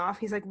going off.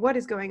 He's like, what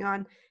is going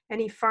on?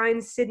 And he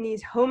finds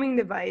Sydney's homing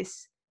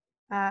device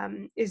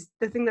is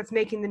the thing that's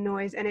making the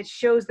noise, and it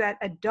shows that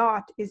a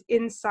dot is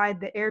inside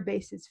the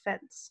airbase's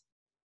fence.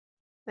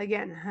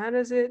 Again, how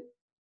does it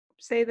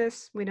say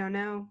this? We don't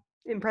know.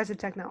 Impressive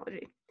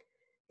technology.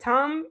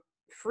 Tom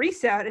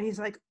freaks out, and he's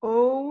like,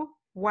 oh,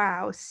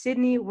 wow,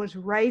 Sydney was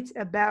right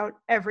about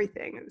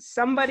everything.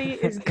 Somebody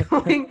is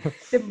going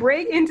to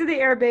break into the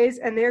airbase,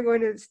 and they're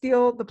going to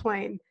steal the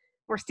plane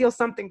or steal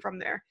something from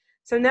there.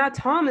 So now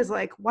Tom is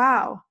like,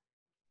 wow,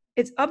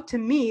 it's up to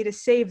me to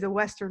save the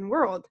Western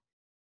world.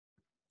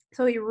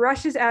 So he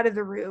rushes out of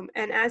the room,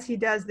 and as he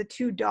does, the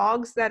two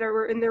dogs that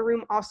are in the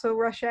room also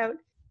rush out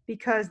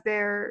because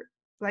they're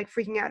like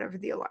freaking out over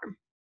the alarm.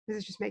 This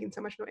is just making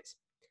so much noise.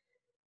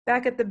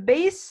 Back at the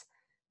base,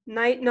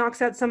 Knight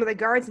knocks out some of the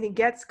guards, and he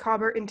gets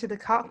Cobber into the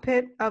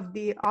cockpit of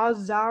the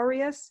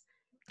Azarius.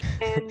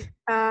 And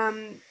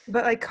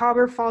but like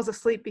Cobber falls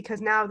asleep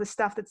because now the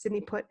stuff that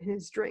Sydney put in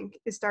his drink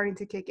is starting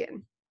to kick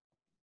in.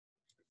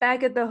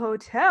 Back at the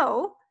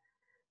hotel,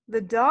 the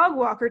dog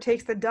walker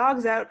takes the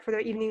dogs out for their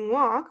evening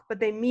walk, but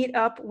they meet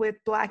up with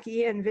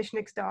Blackie and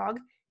Vishnik's dog,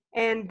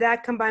 and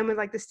that combined with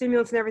like the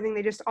stimulants and everything,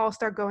 they just all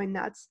start going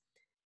nuts.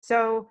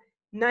 So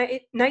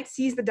Knight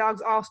sees the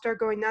dogs all start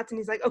going nuts, and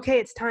he's like, okay,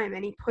 it's time.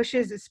 And he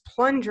pushes this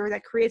plunger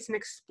that creates an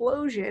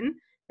explosion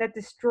that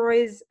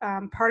destroys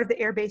part of the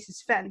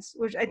airbase's fence,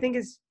 which I think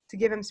is to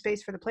give him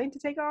space for the plane to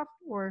take off,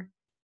 or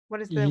why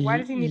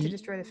does he need to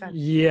destroy the fence?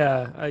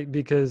 Yeah,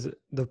 because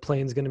the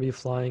plane's going to be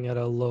flying at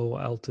a low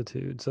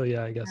altitude. So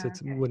yeah, I guess it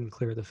wouldn't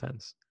clear the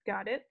fence.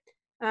 Got it.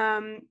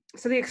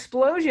 So the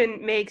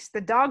explosion makes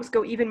the dogs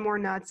go even more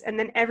nuts, and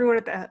then everyone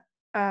at the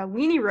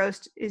weenie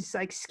roast is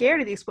like scared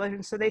of the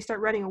explosion, so they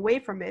start running away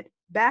from it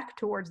back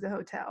towards the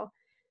hotel.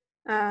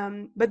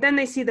 But then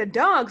they see the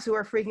dogs who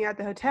are freaking out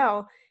the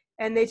hotel,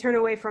 and they turn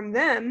away from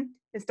them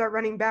and start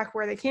running back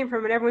where they came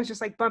from, and everyone's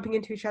just like bumping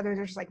into each other, and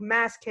there's just like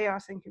mass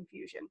chaos and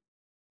confusion.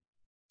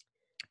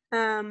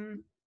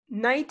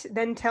 Knight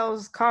then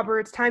tells Cobber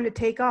it's time to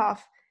take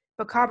off,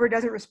 but Cobber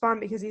doesn't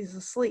respond because he's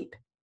asleep.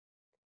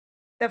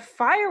 The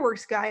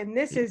fireworks guy, and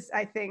this is,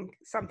 I think,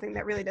 something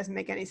that really doesn't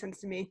make any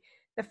sense to me.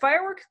 The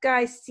fireworks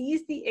guy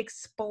sees the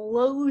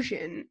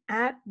explosion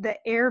at the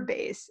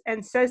airbase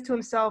and says to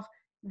himself,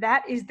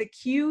 that is the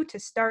cue to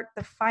start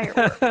the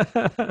fireworks.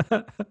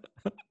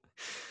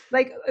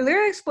 Like,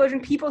 literally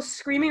explosion, people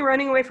screaming,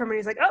 running away from him.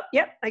 He's like, oh,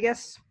 yep, I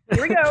guess,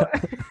 here we go.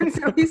 And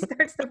so he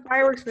starts the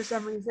fireworks for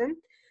some reason.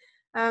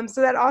 So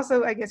that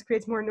also, I guess,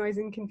 creates more noise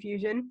and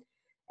confusion.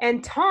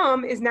 And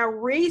Tom is now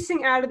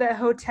racing out of the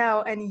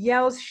hotel and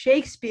yells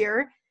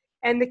Shakespeare,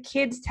 and the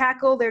kids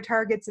tackle their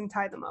targets and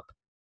tie them up.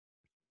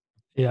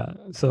 Yeah,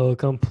 so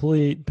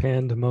complete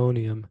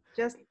pandemonium.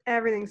 Just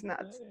everything's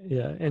nuts.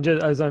 Yeah, and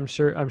just as I'm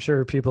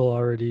sure people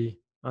already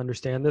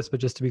understand this, but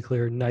just to be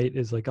clear, Knight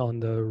is like on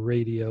the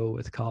radio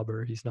with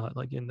Cobber. He's not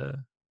like in the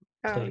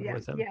plane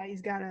with him. Yeah,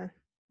 he's got a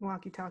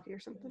walkie-talkie or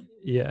something.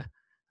 Yeah.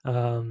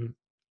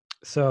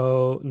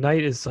 So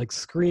Knight is like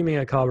screaming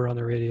at Cobber on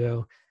the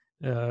radio.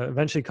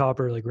 Eventually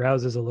Cobber like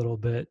rouses a little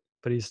bit,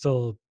 but he's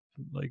still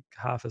like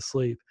half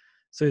asleep.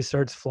 So he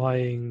starts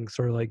flying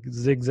sort of like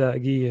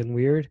zigzaggy and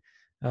weird,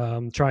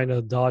 trying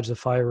to dodge the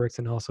fireworks,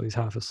 and also he's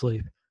half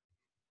asleep.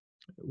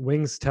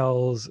 Wings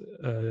tells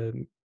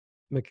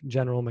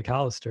General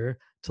McAllister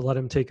to let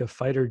him take a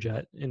fighter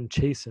jet and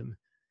chase him.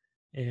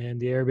 And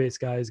the airbase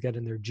guys get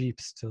in their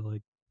jeeps to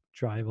like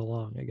drive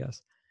along, I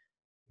guess.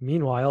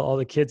 Meanwhile, all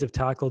the kids have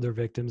tackled their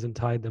victims and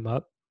tied them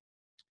up.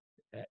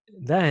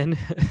 Then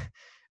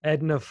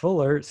Edna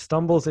Fuller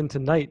stumbles into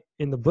Knight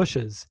in the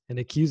bushes and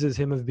accuses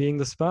him of being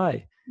the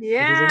spy, which is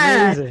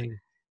Yeah. amazing.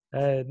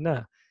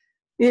 Edna.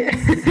 Yeah.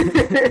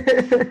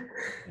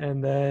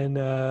 And then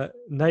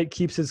Knight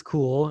keeps his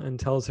cool and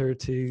tells her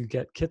to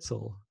get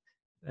Kitzel.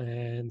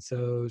 And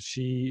so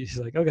she's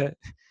like, okay.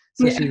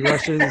 So she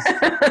rushes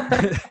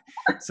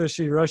so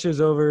she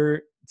rushes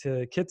over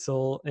to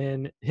Kitzel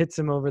and hits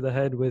him over the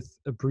head with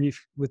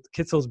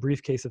Kitzel's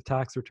briefcase of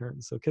tax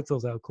returns. So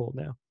Kitzel's out cold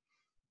now.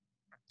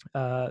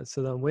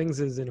 So then Wings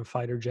is in a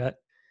fighter jet,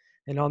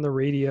 and on the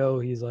radio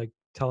he's like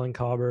telling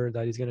Cobber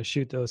that he's going to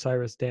shoot the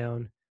Osiris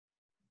down,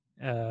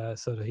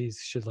 so that he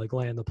should like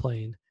land the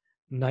plane.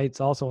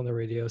 Knight's also on the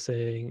radio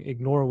saying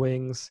ignore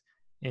Wings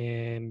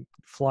and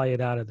fly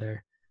it out of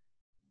there.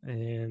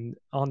 And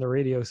on the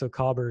radio, so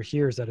Cobber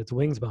hears that it's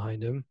Wings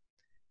behind him,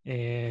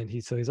 and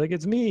he's like,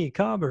 it's me,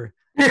 Cobber.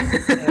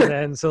 And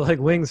then so like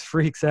Wings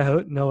freaks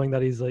out knowing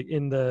that he's like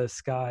in the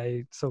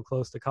sky so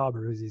close to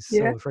Cobber, who he's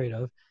so afraid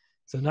of.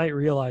 So Knight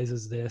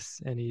realizes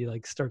this, and he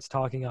like starts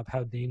talking up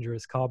how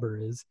dangerous Cobber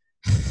is.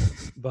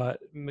 But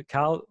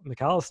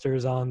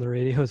McAllister's on the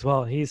radio as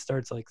well, and he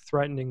starts like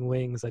threatening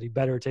Wings that he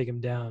better take him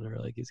down, or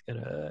like he's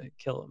gonna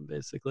kill him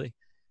basically,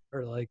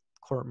 or like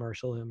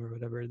court-martial him, or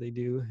whatever they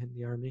do in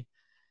the army.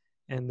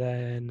 And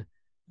then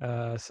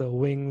so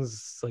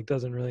Wings like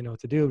doesn't really know what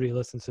to do, but he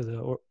listens to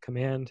the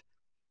command.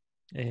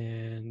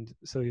 And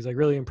so he's like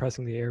really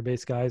impressing the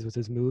airbase guys with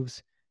his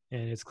moves,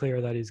 and it's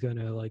clear that he's going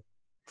to like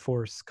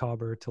force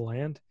Cobber to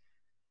land.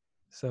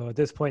 So at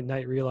this point,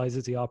 Knight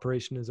realizes the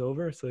operation is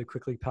over, so he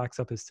quickly packs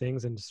up his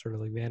things and just sort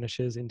of like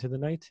vanishes into the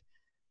night.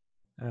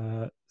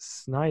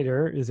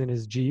 Snyder is in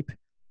his Jeep,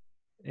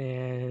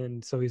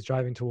 and so he's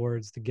driving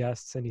towards the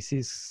guests, and he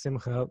sees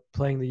Simcha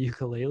playing the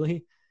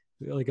ukulele,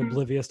 like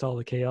oblivious to all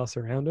the chaos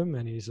around him,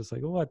 and he's just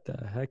like, what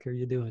the heck are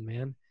you doing,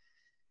 man?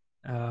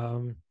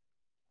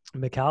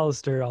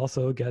 McAllister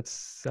also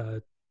gets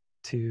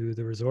to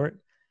the resort,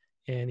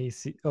 and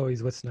he's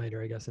with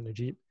Snyder, I guess, in a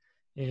Jeep.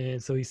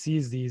 And so he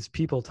sees these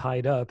people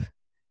tied up,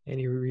 and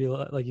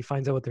he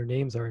finds out what their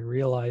names are and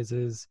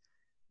realizes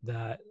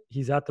that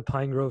he's at the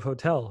Pine Grove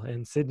Hotel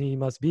and Sydney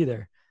must be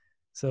there.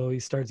 So he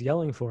starts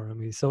yelling for him.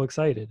 He's so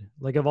excited.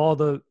 Like, of all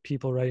the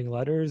people writing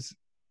letters,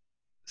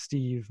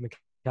 Steve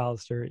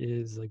McAllister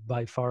is like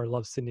by far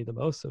loves Sydney the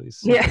most, so he's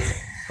super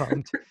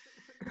pumped.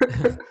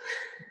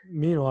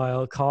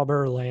 Meanwhile,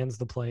 Cobber lands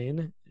the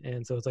plane,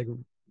 and so it's like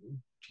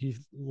he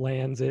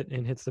lands it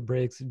and hits the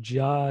brakes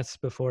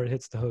just before it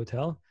hits the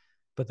hotel,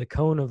 but the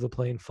cone of the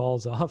plane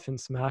falls off and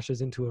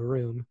smashes into a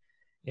room,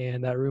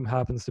 and that room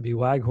happens to be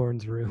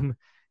Waghorn's room,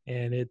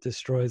 and it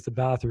destroys the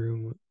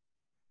bathroom,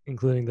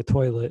 including the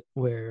toilet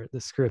where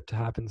the script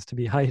happens to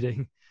be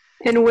hiding.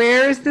 And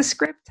where is the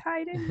script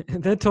hiding?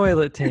 The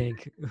toilet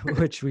tank,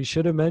 which we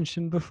should have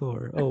mentioned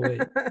before. Oh,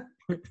 wait.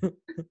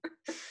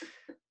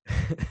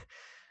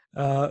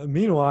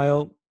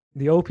 Meanwhile,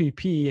 the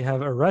OPP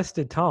have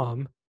arrested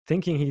Tom,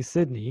 thinking he's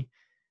Sydney,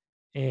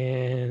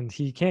 and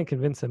he can't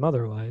convince them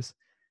otherwise,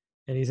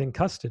 and he's in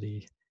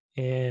custody.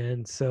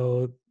 And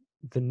so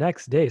the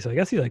next day, so I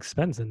guess he like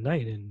spends the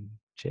night in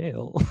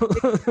jail.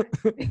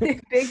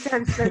 Big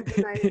time spends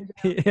the night in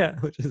jail. Yeah,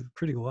 which is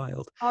pretty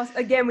wild. Also,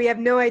 again, we have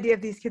no idea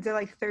if these kids are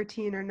like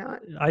 13 or not.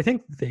 I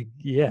think they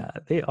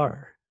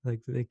are.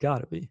 Like, they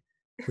gotta be.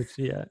 Which,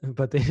 yeah,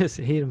 but they just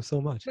hate him so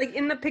much. Like,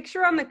 in the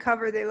picture on the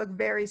cover, they look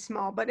very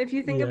small. But if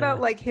you think about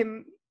like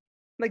him,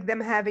 like them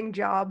having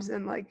jobs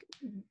and like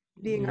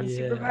being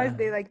unsupervised,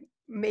 they like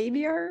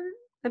maybe are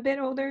a bit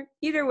older.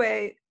 Either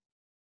way,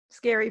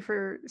 scary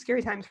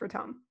times for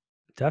Tom.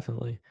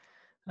 Definitely.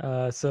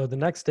 So the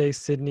next day,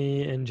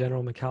 Sydney and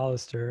General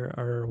McAllister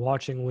are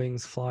watching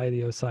Wings fly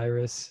the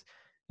Osiris,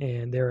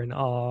 and they're in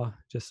awe,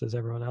 just as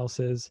everyone else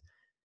is.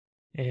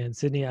 And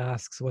Sydney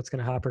asks what's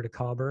going to happen to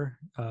Cobber,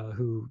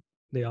 who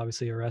they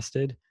obviously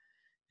arrested.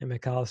 And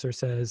McAllister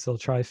says they'll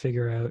try to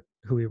figure out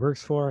who he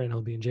works for, and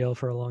he'll be in jail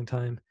for a long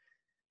time.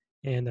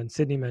 And then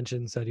Sydney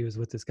mentions that he was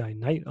with this guy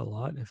Knight a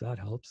lot, if that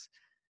helps.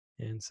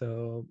 And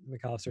so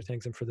McAllister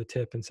thanks him for the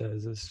tip and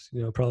says, it's,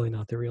 probably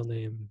not the real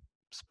name,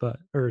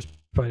 or it's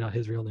probably not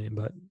his real name,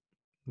 but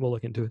we'll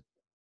look into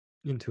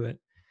it.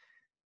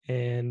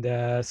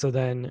 And so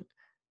then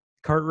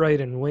Cartwright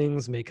and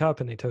Wings make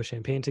up, and they toast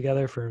champagne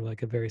together for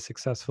like a very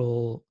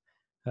successful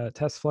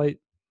test flight.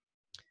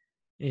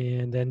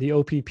 And then the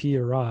OPP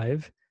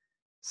arrive,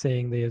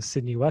 saying they have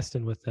Sidney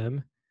Weston with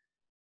them,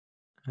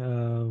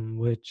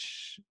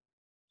 which,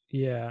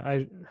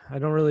 I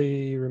don't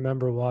really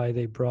remember why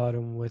they brought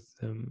him with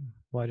them.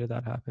 Why did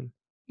that happen?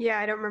 Yeah,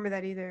 I don't remember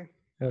that either.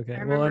 Okay, I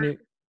remember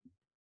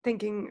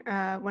thinking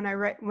when I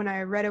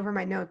read over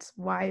my notes,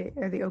 why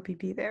are the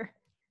OPP there?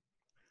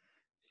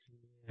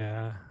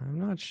 Yeah, I'm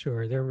not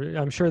sure.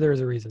 I'm sure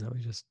there's a reason that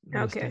we just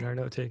missed in our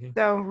note taking.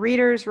 So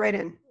readers, write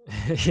in.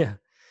 Yeah.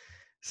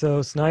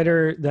 So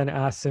Snyder then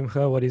asks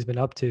Simcha what he's been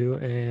up to,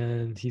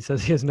 and he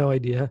says he has no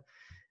idea.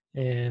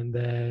 And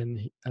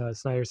then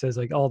Snyder says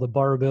like all the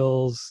bar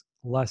bills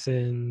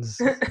lessons,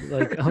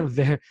 like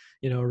there,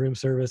 room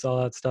service,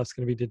 all that stuff's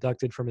going to be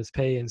deducted from his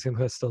pay, and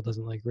Simcha still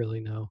doesn't like really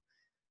know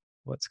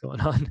what's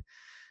going on.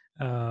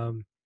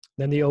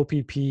 Then the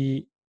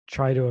OPP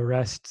try to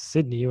arrest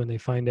Sydney when they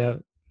find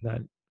out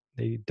that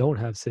they don't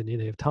have Sydney,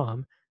 they have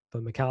Tom.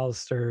 But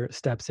McAllister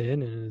steps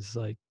in and is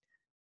like,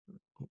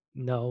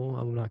 no,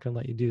 I'm not going to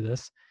let you do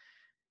this.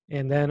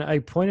 And then I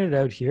pointed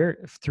out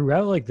here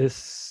throughout like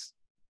this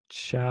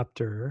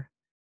chapter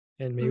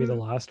and maybe the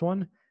last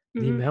one,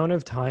 the amount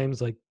of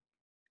times like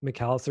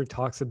McAllister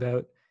talks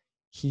about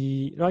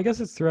I guess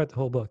it's throughout the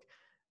whole book.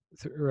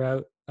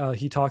 Throughout,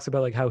 he talks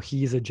about like how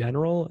he's a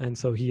general and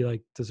so he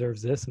like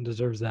deserves this and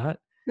deserves that.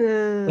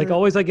 Like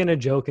always like in a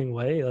joking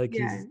way. Like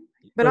he's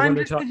but like I'm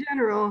just a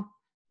general.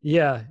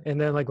 Yeah. And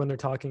then like when they're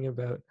talking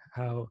about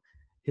how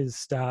his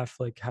staff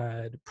like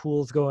had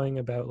pools going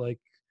about like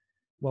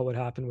what would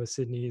happen with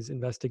Sydney's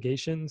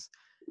investigations.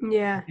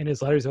 Yeah. In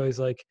his letters always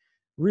like,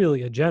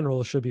 really a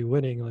general should be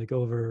winning like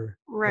over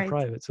a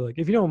private. So like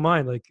if you don't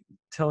mind like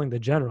telling the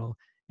general.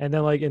 And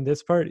then like in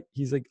this part,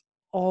 he's like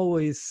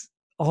always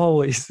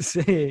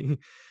saying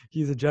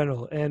he's a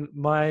general. And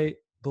my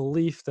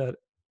belief that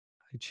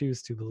I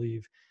choose to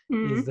believe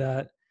is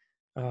that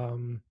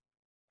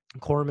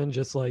Korman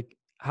just like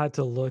had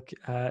to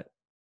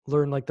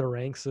learn like the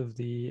ranks of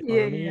the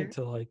army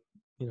to like,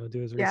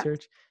 do his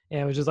research.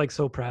 And I was just like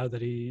so proud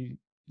that he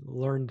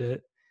learned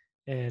it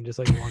and just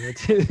like wanted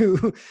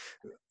to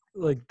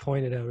like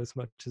point it out as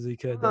much as he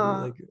could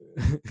that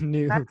he like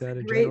knew that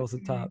a general's the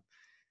top.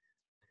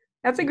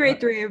 That's a great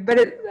theory, but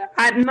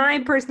my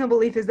personal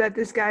belief is that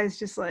this guy is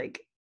just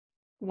like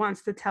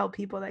wants to tell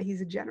people that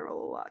he's a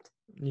general a lot.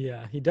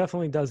 Yeah, he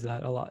definitely does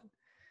that a lot.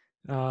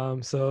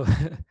 So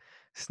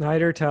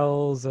Snyder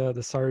tells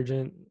the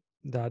sergeant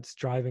that's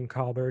driving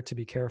Cobber to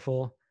be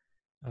careful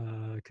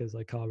because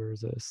like Cobber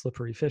is a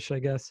slippery fish, I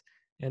guess.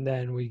 And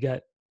then we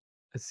get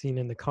a scene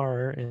in the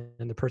car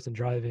and the person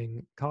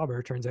driving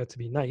Cobber turns out to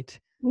be Knight.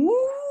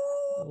 Ooh.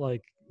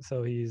 Like,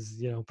 so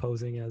he's,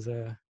 posing as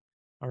a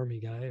army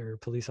guy or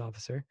police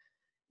officer.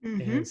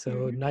 And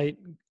so Knight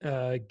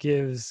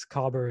gives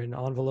Cobber an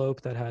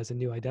envelope that has a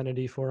new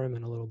identity for him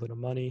and a little bit of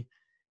money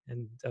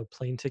and a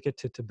plane ticket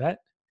to Tibet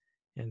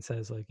and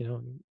says like,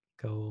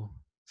 go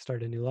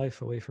start a new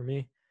life away from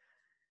me.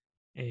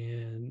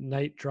 And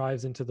Knight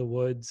drives into the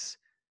woods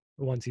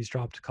once he's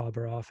dropped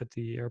Cobber off at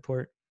the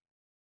airport.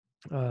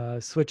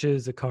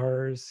 Switches the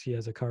cars. He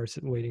has a car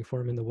waiting for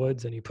him in the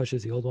woods and he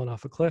pushes the old one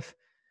off a cliff.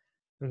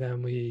 And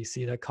then we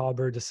see that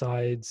Cobber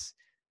decides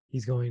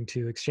he's going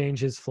to exchange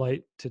his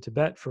flight to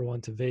Tibet for one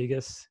to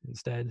Vegas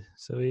instead.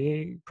 So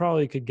he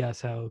probably could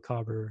guess how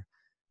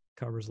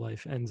Cobber's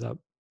life ends up,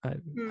 I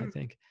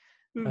think.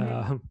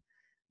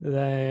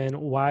 Then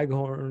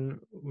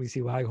we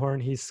see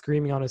Waghorn. He's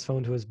screaming on his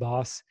phone to his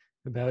boss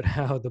about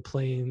how the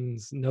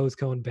plane's nose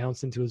cone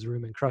bounced into his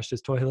room and crushed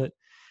his toilet.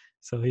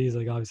 So he's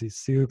like obviously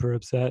super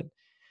upset.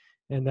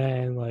 And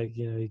then like,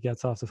 he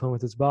gets off the phone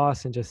with his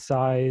boss and just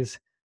sighs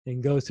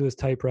and goes to his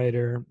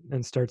typewriter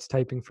and starts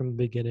typing from the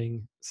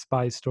beginning,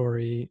 spy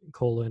story,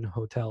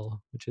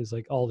 hotel, which is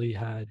like all he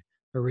had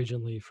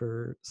originally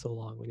for so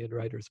long when he had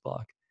writer's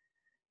block.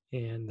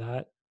 And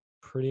that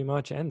pretty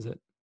much ends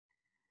it.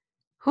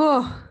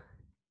 Oh,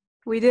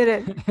 we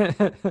did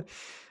it.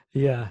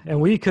 Yeah. And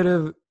we could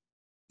have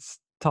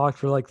talked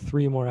for like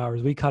 3 more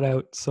hours. We cut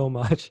out so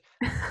much,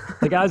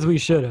 like as we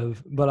should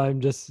have, but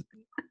I'm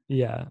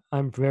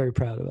very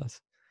proud of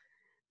us.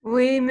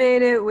 We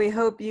made it. We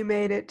hope you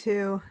made it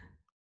too.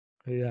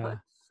 Yeah.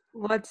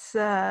 Let's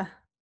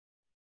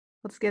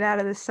get out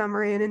of this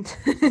summary and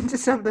into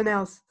something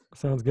else.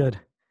 Sounds good.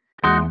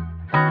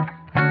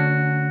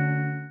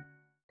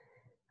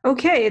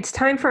 Okay, it's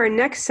time for our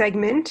next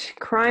segment,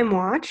 Crime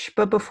Watch.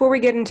 But before we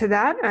get into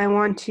that, I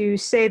want to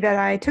say that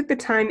I took the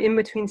time in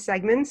between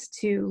segments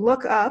to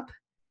look up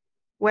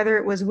whether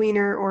it was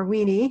Wiener or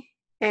Weenie,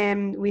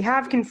 and we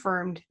have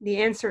confirmed the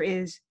answer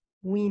is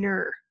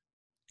Wiener.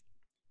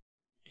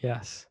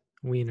 Yes,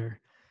 Wiener.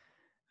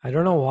 I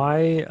don't know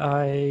why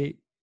I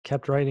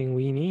kept writing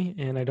Weenie,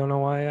 and I don't know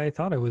why I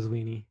thought it was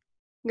Weenie.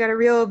 Got a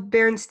real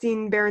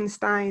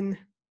Berenstein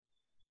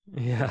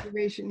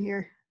situation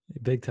here.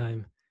 Big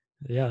time.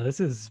 Yeah,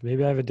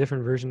 maybe I have a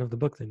different version of the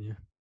book than you.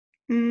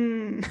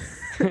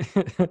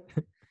 The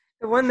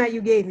one that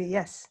you gave me,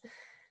 yes.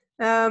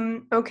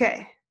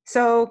 Okay,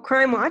 so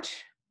Crime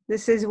Watch.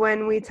 This is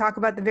when we talk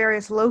about the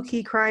various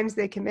low-key crimes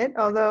they commit,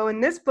 although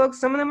in this book,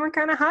 some of them are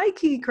kind of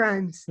high-key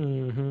crimes.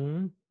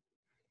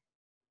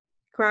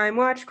 Crime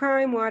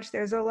Watch,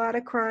 there's a lot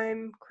of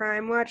crime.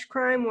 Crime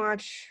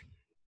Watch.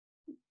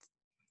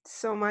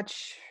 So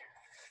much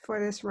for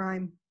this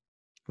rhyme.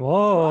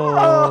 Whoa!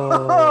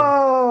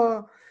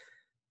 Oh!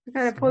 I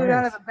kind of pulled it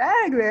out of the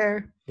bag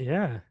there.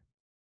 Yeah.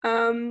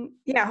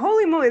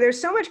 Holy moly, there's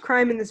so much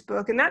crime in this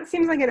book, and that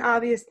seems like an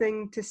obvious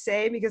thing to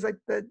say because like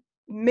the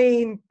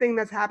main thing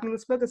that's happening in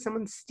this book is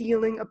someone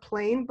stealing a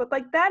plane, but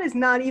like that is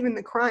not even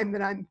the crime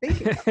that I'm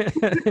thinking of.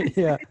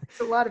 Yeah. It's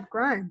a lot of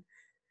crime.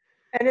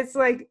 And it's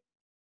like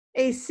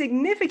a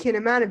significant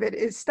amount of it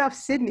is stuff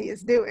Sydney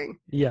is doing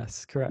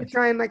Yes, to correct.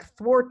 try and like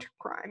thwart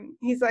crime.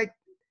 He's like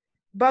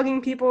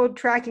bugging people,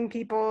 tracking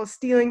people,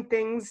 stealing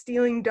things,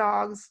 stealing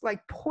dogs, like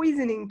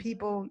poisoning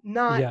people,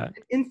 not Yeah. an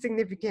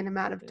insignificant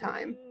amount of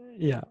time.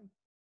 Yeah.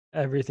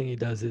 Everything he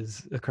does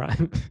is a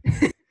crime.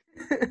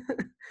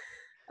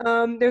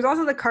 There's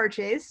also the car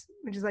chase,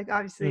 which is like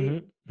obviously Hmm.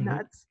 Hmm.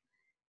 nuts.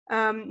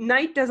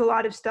 Knight does a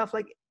lot of stuff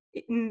like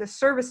in the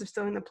service of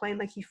stealing the plane,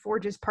 like he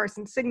forges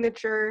Parsons'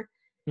 signature.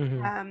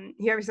 Hmm.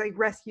 He obviously like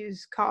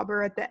rescues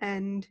Cobber at the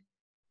end.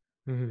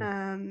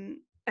 Hmm.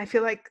 I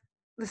feel like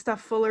the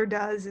stuff Fuller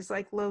does is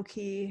like low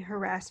key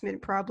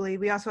harassment, probably.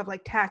 We also have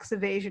like tax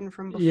evasion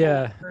from before.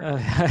 Yeah, I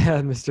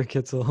had Mr.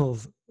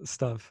 Kitzel's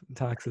stuff,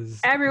 taxes,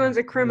 Everyone's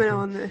a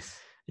criminal everything. in this.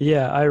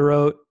 Yeah, I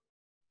wrote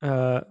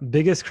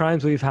biggest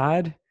crimes we've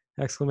had,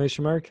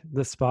 exclamation mark,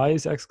 the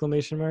spies,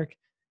 exclamation mark,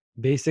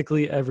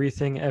 basically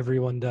everything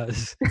everyone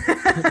does.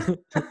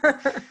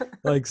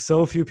 Like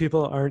so few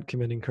people aren't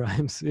committing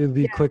crimes. It would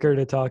be Yeah, quicker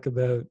to talk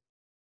about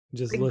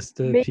just like list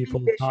of maybe people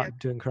Bishop. not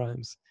doing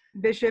crimes.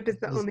 Bishop is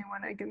the Just only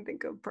one I can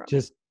think of, probably.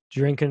 just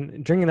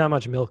drinking that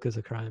much milk is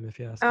a crime if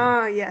you ask me.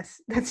 Oh,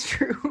 yes, that's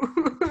true.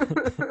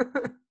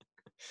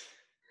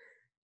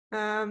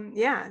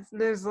 Yeah,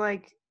 there's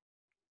like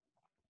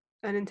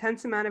an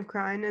intense amount of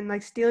crime and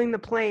like stealing the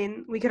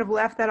plane. We could have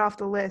left that off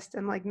the list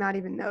and like not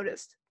even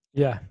noticed.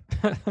 Yeah.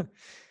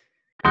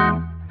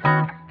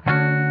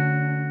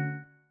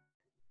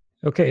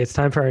 Okay, it's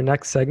time for our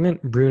next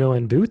segment, Bruno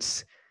and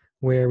Boots,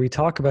 where we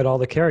talk about all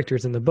the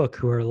characters in the book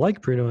who are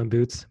like Bruno and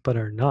Boots, but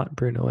are not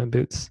Bruno and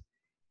Boots.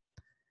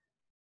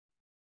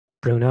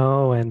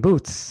 Bruno and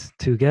Boots,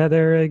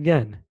 together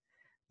again.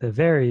 The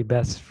very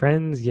best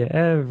friends you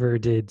ever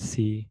did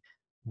see.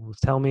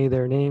 Tell me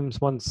their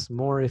names once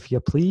more, if you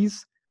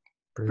please.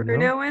 Bruno.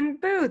 Bruno and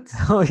Boots.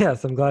 Oh,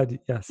 yes, I'm glad.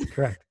 Yes,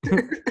 correct.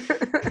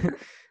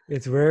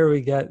 It's rare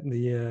we get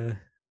the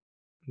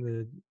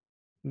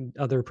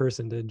other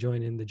person to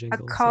join in the A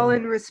jingle. call So,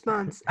 in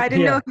response. I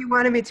didn't know yeah, if you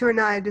wanted me to or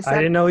not. I I decided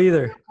didn't know to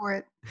either. go for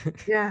it.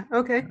 Yeah,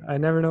 okay. I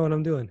never know what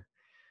I'm doing.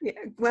 Yeah,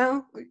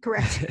 well,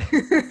 correct.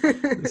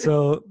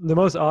 So the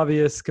most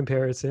obvious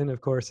comparison,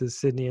 of course, is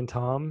Sydney and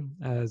Tom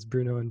as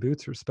Bruno and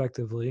Boots,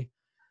 respectively.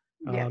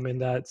 Yes. In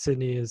that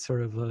Sydney is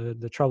sort of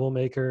the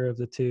troublemaker of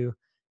the two,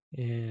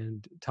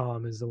 and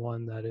Tom is the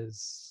one that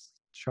is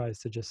tries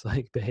to just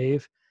like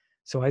behave.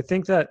 So I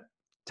think that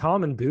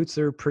Tom and Boots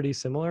are pretty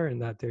similar in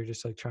that they're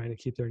just like trying to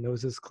keep their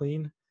noses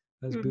clean,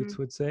 as Hmm. Boots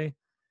would say.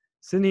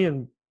 Sydney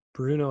and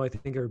Bruno, I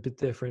think, are a bit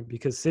different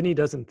because Sydney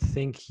doesn't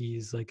think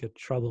he's like a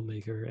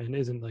troublemaker and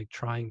isn't like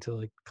trying to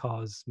like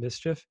cause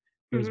mischief,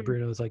 whereas Hmm.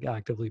 Bruno is like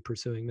actively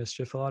pursuing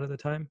mischief a lot of the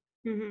time.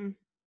 Hmm.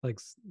 Like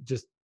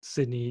just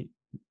Sydney,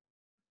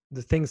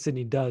 the things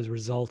Sydney does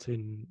result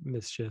in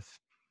mischief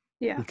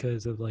Yeah.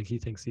 because of like he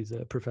thinks he's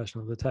a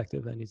professional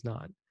detective and he's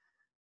not.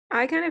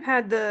 I kind of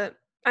had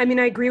I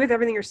mean, I agree with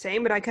everything you're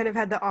saying, but I kind of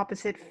had the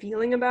opposite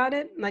feeling about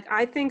it. Like,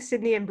 I think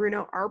Sydney and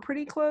Bruno are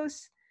pretty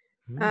close,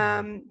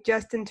 Hmm.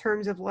 just in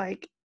terms of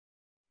like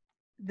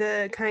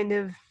the kind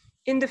of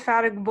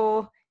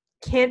indefatigable,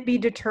 can't be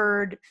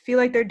deterred, feel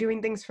like they're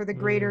doing things for the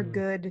greater Mm.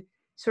 good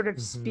sort of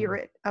Hmm.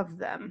 spirit of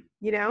them,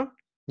 you know?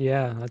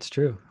 Yeah, that's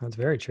true. That's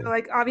very So, true.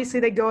 like, obviously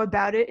they go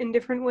about it in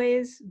different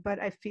ways, but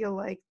I feel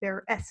like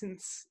their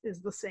essence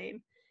is the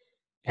same.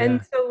 And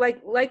Yeah. so,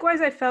 like, likewise,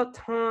 I felt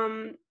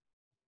Tom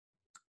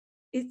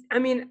I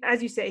mean,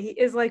 as you say, he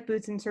is like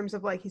Boots in terms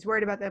of like he's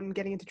worried about them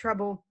getting into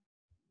trouble,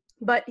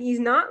 but he's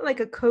not like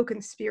a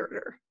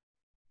co-conspirator.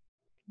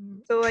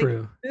 So like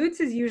True. Boots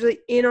is usually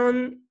in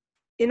on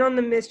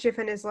the mischief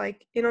and is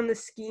like in on the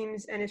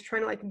schemes and is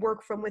trying to like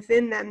work from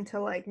within them to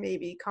like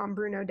maybe calm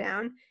Bruno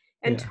down.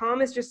 And Yeah.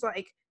 Tom is just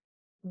like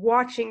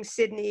watching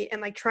Sydney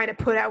and like trying to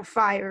put out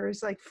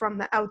fires like from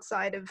the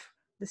outside of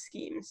the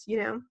schemes, you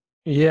know?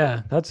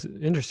 Yeah, that's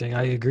interesting.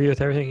 I agree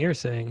with everything you're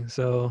saying.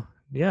 So,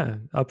 yeah,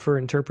 up for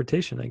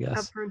interpretation, I Up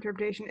guess. for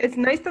interpretation. It's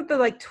nice that the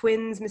like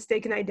twins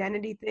mistaken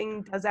identity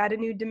thing does add a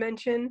new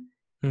dimension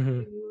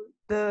Hmm. to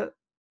the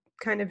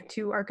kind of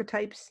two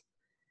archetypes.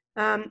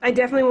 I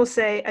definitely will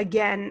say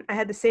again, I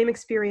had the same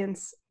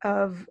experience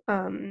of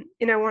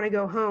in I Want to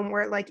Go Home,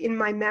 where like in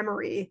my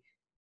memory,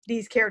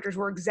 these characters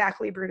were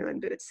exactly Bruno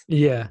and Boots.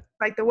 Yeah.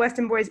 Like the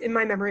Weston boys in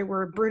my memory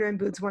were Bruno and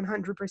Boots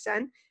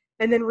 100%.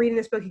 And then reading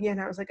this book again,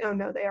 I was like, oh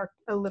no, they are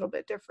a little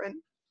bit different.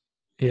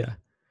 Yeah.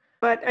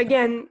 But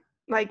again,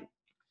 like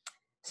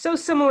so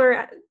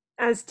similar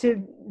as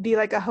to be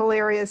like a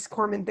hilarious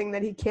Korman thing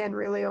that he can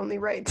really only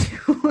write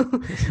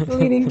to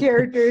leading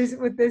characters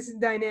with this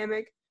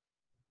dynamic.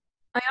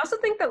 I also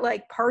think that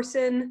like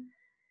Parson,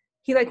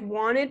 he like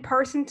wanted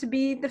Parson to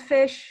be the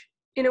fish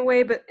in a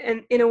way, but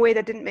and in a way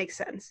that didn't make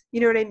sense.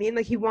 You know what I mean?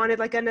 Like he wanted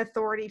like an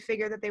authority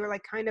figure that they were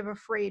like kind of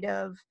afraid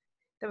of,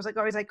 that was like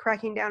always like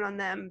cracking down on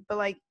them. But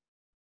like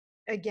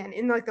again,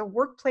 in like the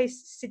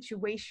workplace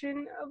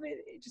situation of it,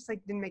 it just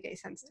like didn't make any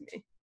sense to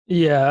me.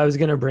 Yeah, I was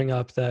gonna bring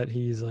up that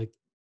he's like,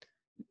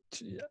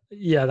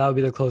 yeah, that would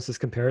be the closest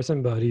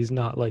comparison, but he's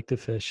not like the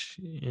fish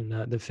in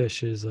that the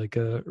fish is like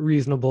a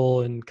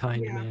reasonable and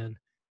kind Yeah. man.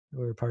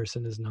 where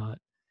Parson is not.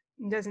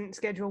 Doesn't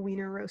schedule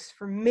wiener roasts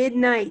for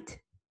midnight.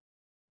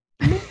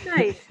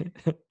 Midnight.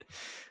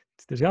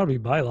 There's got to be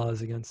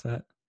bylaws against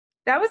that.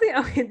 That was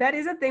okay, that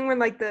is a thing when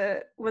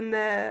the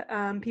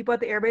people at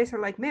the airbase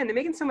are like, man, they're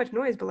making so much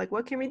noise, but like,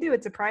 what can we do?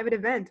 It's a private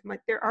event. I'm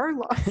like, there are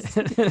laws.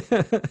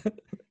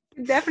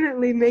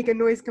 Definitely make a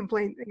noise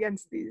complaint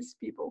against these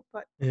people.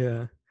 But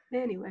Yeah.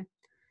 anyway,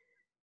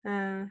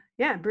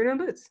 yeah, Bruno and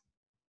Boots.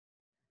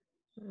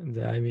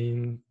 I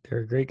mean,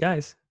 they're great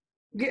guys.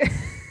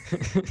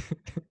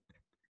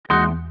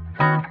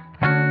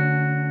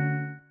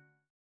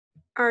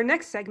 Our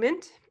next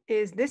segment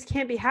is This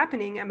Can't Be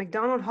Happening at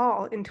McDonald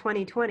Hall in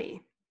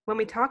 2020, when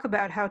we talk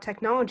about how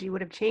technology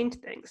would have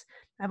changed things.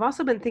 I've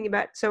also been thinking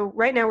about, so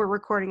right now we're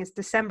recording, it's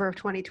December of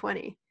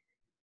 2020.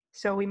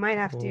 So we might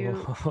have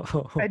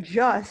to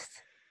adjust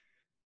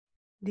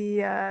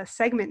the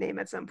segment name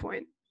at some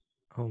point.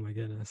 Oh my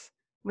goodness.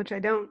 Which I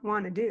don't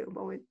want to do,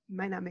 but it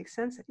might not make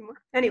sense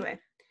anymore. Anyway,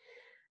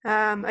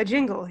 a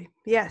jingle.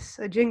 Yes,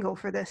 a jingle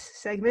for this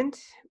segment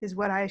is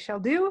what I shall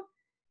do.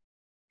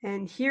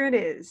 And here it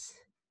is.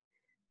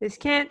 This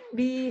can't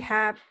be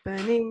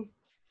happening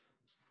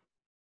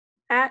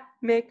at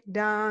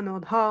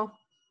McDonald Hall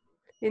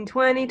in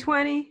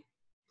 2020,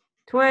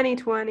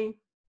 2020,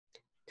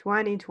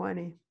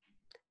 2020.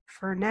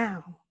 For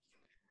now.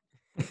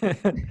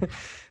 The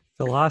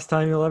last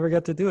time you'll ever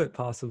get to do it,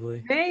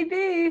 possibly.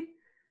 Maybe.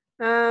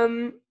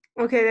 Okay,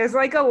 there's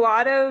like a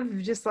lot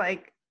of just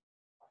like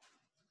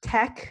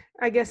tech,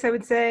 I guess I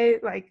would say,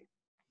 like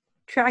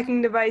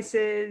tracking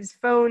devices,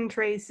 phone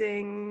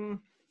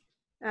tracing,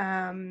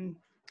 the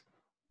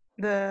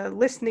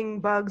listening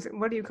bugs.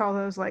 What do you call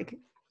those? Like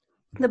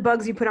the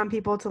bugs you put on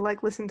people to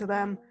like listen to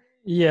them.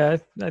 Yeah,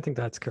 I think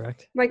that's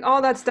correct. Like all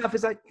that stuff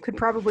is like could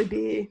probably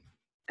be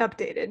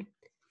updated.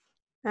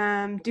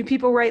 Do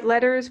people write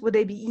letters? Would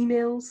they be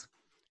emails?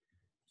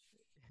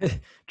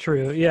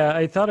 True. Yeah,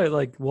 I thought it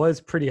like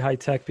was pretty high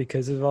tech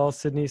because of all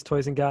Sydney's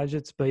toys and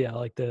gadgets, but yeah,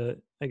 like the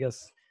I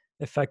guess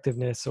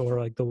effectiveness or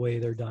like the way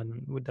they're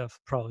done would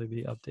probably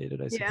be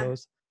updated, I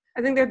suppose.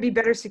 I think there'd be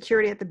better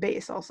security at the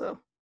base also.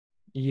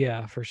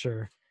 Yeah, for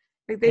sure.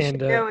 Like they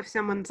should know if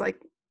someone's like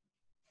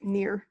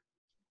near.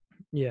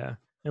 Yeah.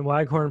 And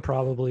Waghorn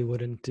probably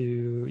wouldn't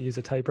use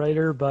a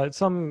typewriter,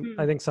 but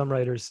I think some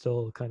writers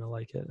still kind of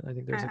like it. I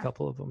think there's a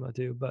couple of them that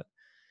do, but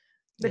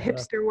the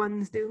hipster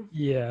ones do.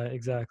 Yeah,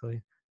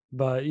 exactly.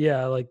 But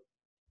yeah, like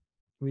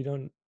we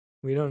don't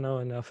know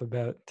enough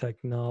about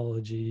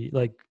technology,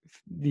 like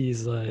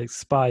these like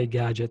spy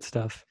gadget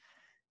stuff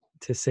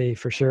to say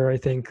for sure. I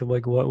think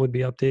like what would be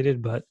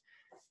updated, but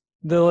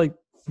the like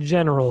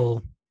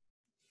general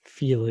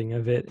feeling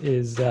of it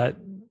is that,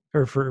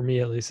 or for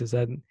me at least, is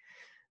that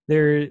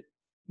their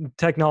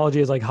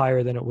technology is like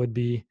higher than it would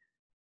be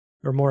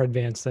or more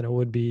advanced than it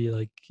would be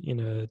like in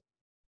a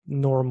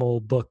normal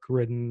book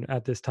written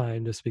at this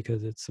time, just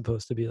because it's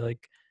supposed to be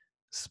like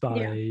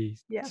spy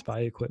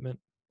equipment.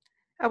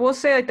 I will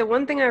say like the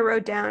one thing I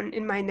wrote down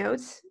in my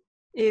notes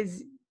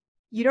is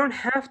you don't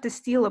have to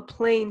steal a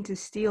plane to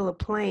steal a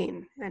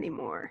plane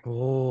anymore.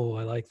 Oh,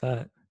 I like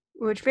that.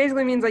 Which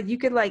basically means like you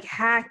could like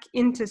hack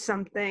into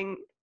something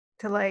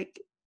to like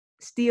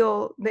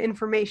steal the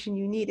information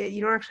you needed.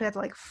 You don't actually have to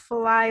like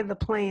fly the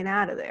plane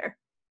out of there.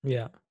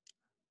 Yeah.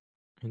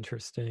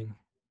 Interesting.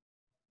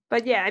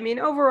 But yeah, I mean,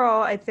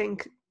 overall, I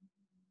think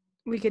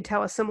we could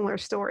tell a similar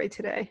story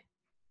today.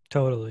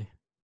 Totally.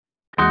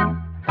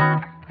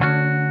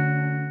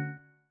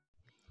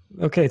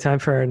 Okay, time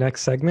for our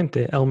next segment,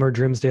 the Elmer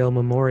Drimsdale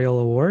Memorial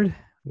Award,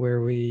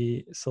 where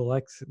we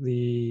select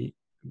the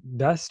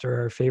best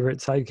or our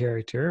favorite side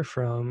character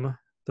from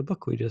the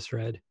book we just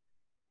read.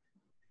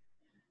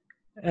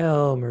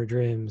 Elmer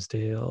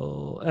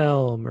Drimsdale,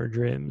 Elmer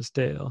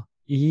Drimsdale.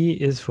 E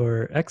is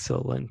for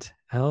excellent.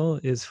 L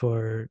is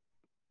for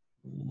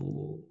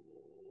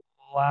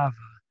lava.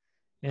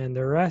 And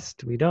the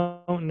rest we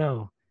don't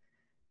know.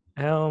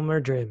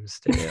 Elmer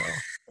Drimsdale.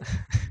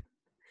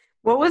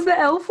 What was the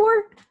L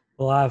for?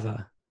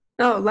 Lava.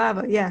 Oh,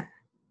 lava, yeah.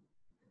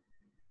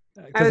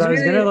 Because I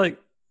was gonna like,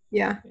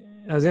 yeah,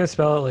 I was gonna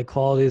spell it like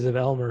qualities of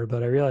Elmer,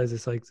 but I realized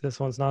it's like this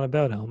one's not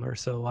about Elmer,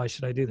 so why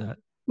should I do that?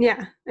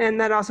 Yeah,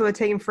 and that also would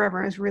take him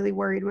forever. I was really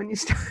worried when you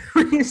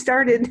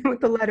started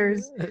with the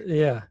letters.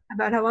 Yeah,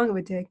 about how long it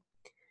would take.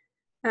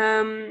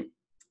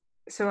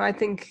 So I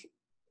think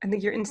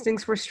your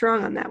instincts were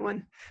strong on that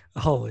one.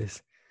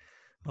 Always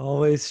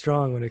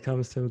strong when it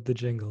comes to the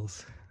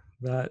jingles.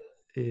 That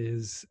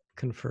is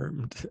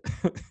confirmed.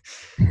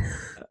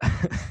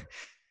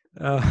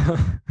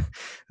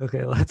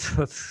 Okay,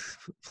 let's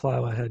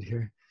plow ahead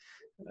here.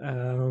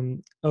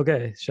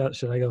 Okay,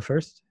 should I go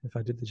first if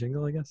I did the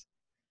jingle, I guess?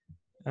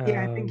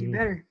 Yeah, I think you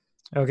better.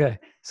 Okay,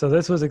 so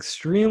this was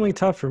extremely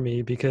tough for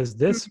me because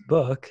this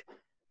book,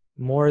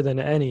 more than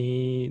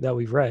any that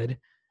we've read,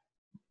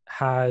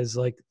 has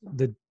like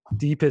the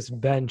deepest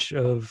bench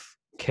of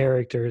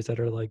characters that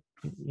are like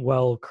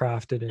well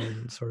crafted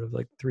and sort of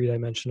like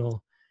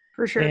three-dimensional.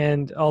 For sure.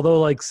 And although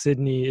like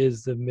Sydney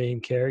is the main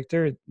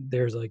character,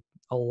 there's like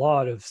a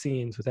lot of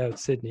scenes without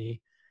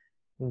Sydney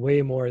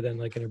way more than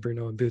like in a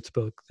Bruno and Boots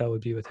book that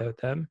would be without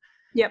them.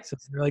 Yep. So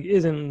there like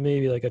isn't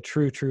maybe like a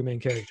true main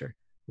character,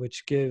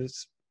 which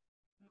gives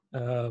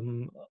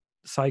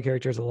side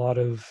characters a lot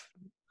of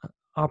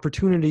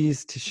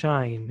opportunities to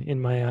shine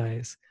in my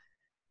eyes.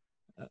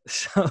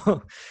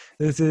 So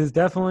this is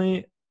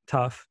definitely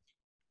tough.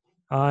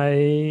 My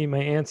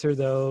answer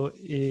though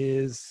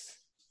is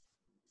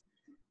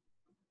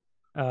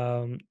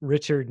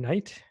Richard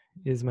Knight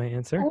is my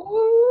answer.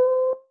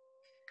 Ooh.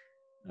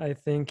 I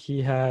think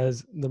he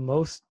has the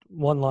most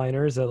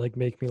one-liners that like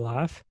make me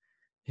laugh.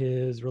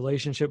 His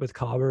relationship with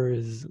Cobber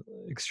is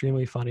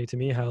extremely funny to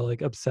me, how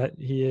like upset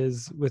he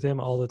is with him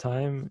all the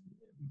time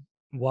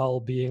while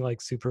being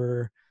like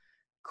super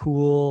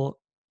cool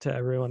to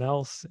everyone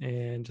else,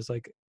 and just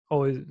like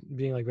always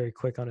being like very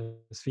quick on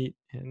his feet,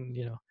 and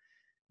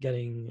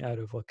getting out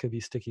of what could be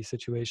sticky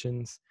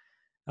situations.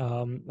 I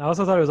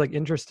also thought it was like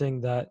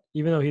interesting that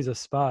even though he's a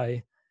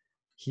spy,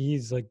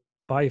 he's like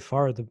by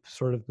far the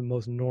sort of the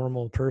most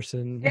normal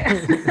person Yeah.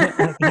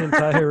 at the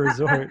entire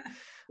resort.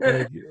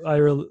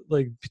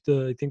 Like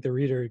I think the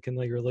reader can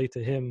like relate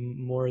to him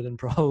more than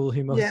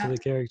probably most of Yeah. the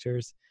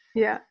characters.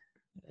 Yeah.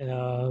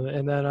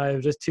 And then I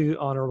have just two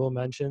honorable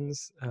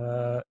mentions.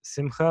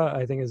 Simcha,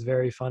 I think, is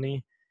very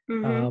funny,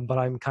 Mm-hmm. but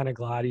I'm kind of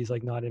glad he's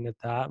like not in it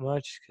that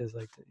much, because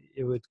like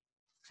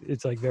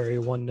it's like very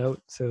one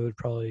note, so it would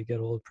probably get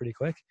old pretty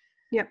quick.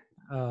 Yep.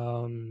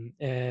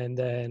 And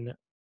then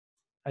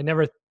I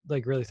never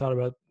like really thought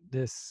about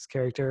this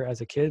character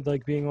as a kid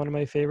like being one of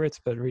my favorites,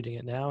 but reading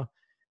it now,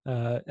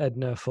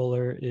 Edna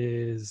Fuller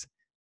is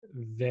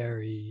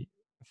very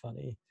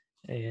funny,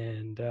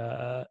 and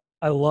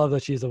I love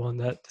that she's the one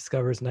that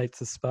discovers Knight's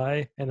the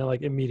spy, and then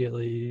like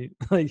immediately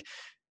like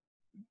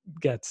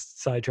gets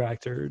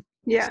sidetracked or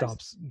Yes.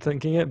 stops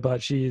thinking it.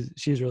 But she's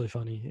really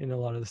funny in a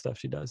lot of the stuff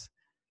she does.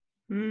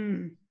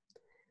 Mm.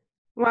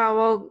 Wow.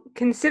 Well,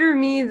 consider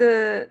me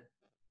the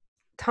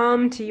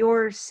Tom to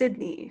your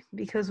Sydney,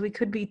 because we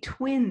could be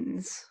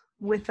twins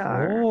with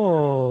our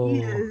Oh,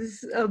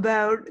 ideas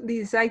about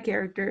these side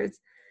characters.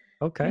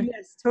 okay.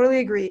 Yes, totally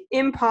agree.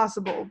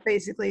 Impossible,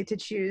 basically, to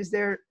choose.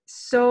 There are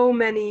so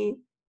many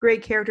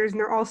great characters, and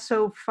they're all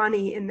so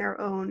funny in their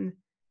own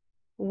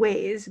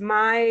ways.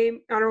 My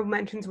honorable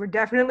mentions were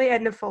definitely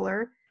Edna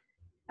Fuller.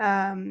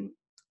 Um,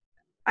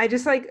 I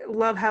just like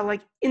love how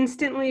like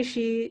instantly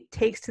she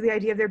takes to the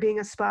idea of there being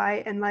a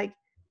spy, and like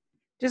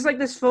just like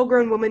this full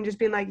grown woman just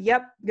being like,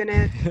 yep,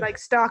 gonna like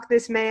stalk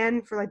this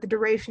man for like the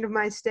duration of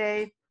my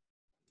stay.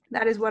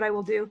 That is what I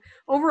will do.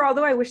 Overall,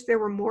 though, I wish there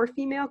were more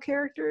female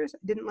characters. I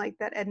didn't like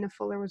that Edna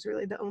Fuller was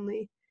really the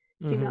only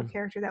female Hmm.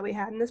 character that we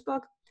had in this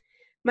book.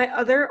 My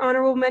other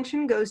honorable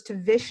mention goes to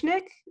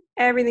Vishnik.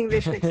 Everything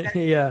Vishnik said is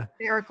Yeah.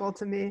 hysterical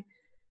to me.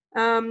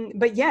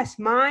 But yes,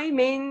 my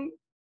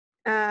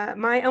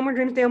Elmer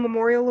Grimsdale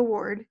Memorial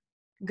Award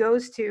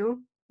goes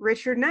to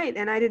Richard Knight,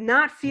 and I did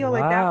not feel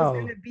like that was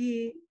going Wow. to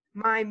be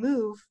my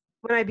move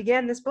when I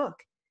began this book.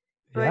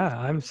 But Yeah,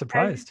 I'm as you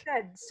surprised.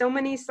 said, so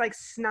many like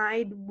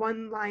snide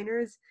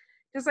one-liners,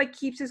 just like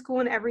keeps his cool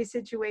in every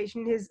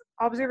situation. His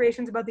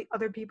observations about the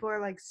other people are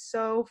like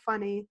so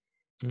funny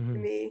to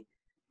Hmm. me.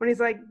 When he's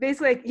like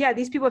basically like, yeah,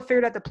 these people have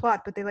figured out the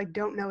plot, but they like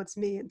don't know it's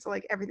me, and so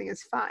like everything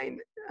is fine.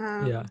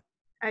 Yeah,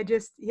 I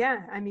just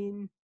I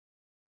mean,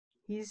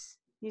 he's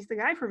the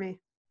guy for me.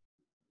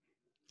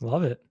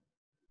 love it.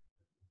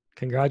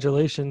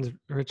 Congratulations,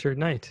 Richard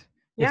Knight.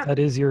 If Yeah. that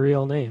is your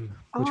real name,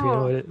 Oh,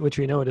 which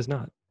we know it is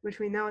not. which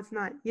we know it's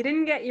not. You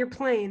didn't get your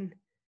plane,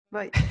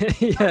 but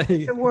Yeah,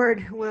 this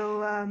award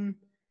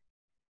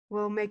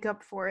will make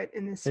up for it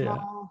in a yeah.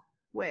 small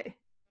way.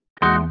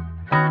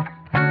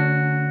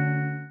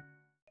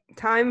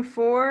 Time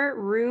for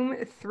room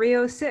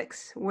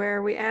 306,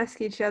 where we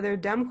ask each other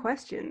dumb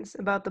questions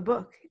about the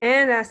book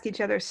and ask each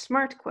other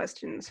smart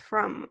questions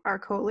from our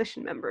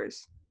coalition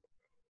members.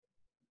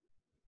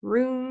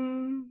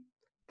 Room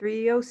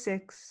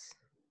 306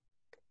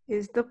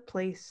 is the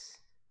place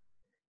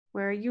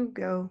where you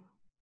go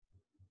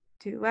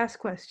to ask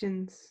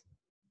questions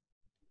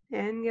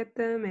and get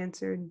them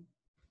answered.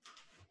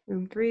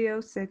 Room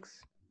 306.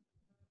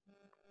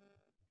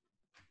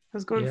 I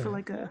was going for Yeah.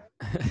 like a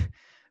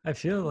I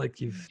feel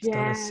like you've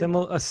done jazz.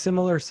 a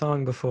similar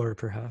song before,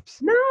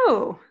 perhaps.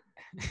 No,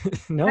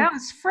 No? that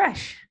was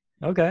fresh.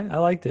 Okay, I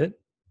liked it.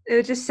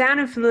 It just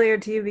sounded familiar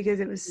to you because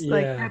it was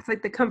like Yeah, that's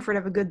like the comfort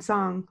of a good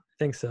song. I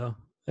think so.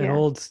 Yeah,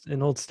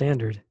 An old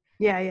standard.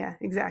 yeah,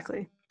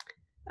 exactly.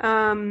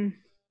 Um,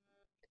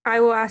 I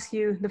will ask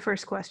you the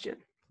first question.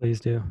 Please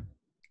do.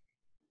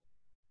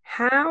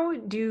 How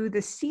do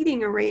the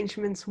seating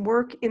arrangements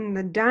work in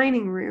the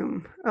dining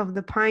room of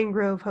the Pine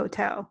Grove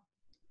Hotel?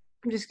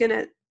 I'm just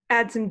gonna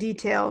add some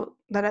detail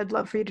that I'd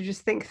love for you to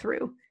just think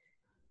through.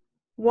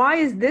 Why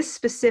is this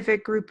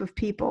specific group of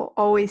people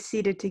always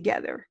seated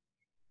together?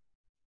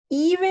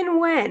 Even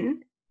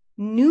when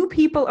new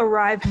people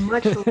arrive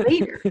much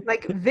later,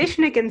 like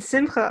Vishnik and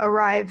Simcha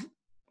arrive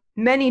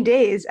many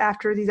days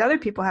after these other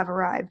people have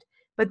arrived,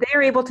 but they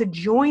are able to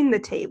join the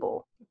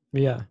table.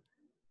 Yeah.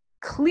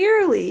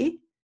 Clearly,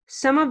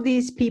 some of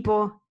these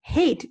people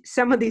hate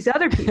some of these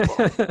other people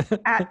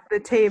at the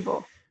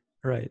table.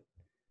 Right.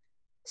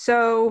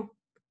 So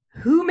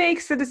who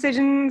makes the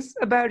decisions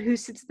about who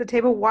sits at the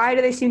table? Why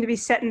do they seem to be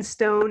set in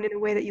stone in a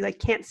way that you like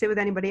can't sit with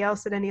anybody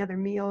else at any other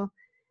meal?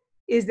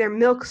 Is there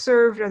milk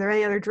served? Are there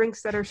any other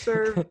drinks that are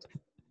served?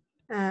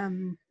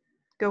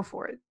 Go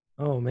for it.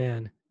 Oh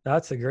man,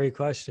 that's a great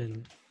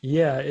question.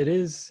 Yeah, it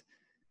is.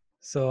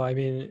 So I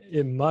mean,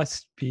 it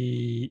must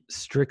be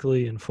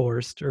strictly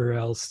enforced, or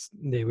else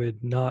they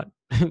would not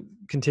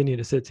continue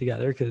to sit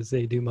together because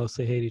they do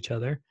mostly hate each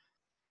other.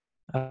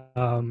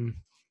 Um,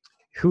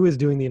 who is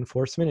doing the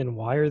enforcement and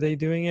why are they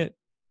doing it?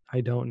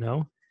 I don't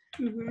know.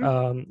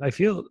 Mm-hmm. I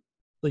feel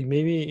like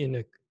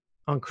maybe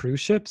on cruise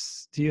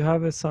ships, do you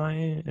have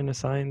an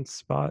assigned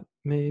spot,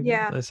 maybe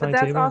Yeah, but assigned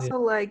that's table? Yeah. also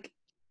like,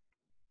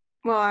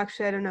 well,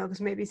 actually, I don't know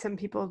because maybe some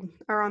people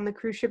are on the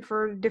cruise ship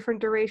for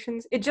different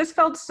durations. It just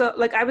felt so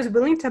like I was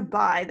willing to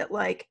buy that,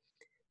 like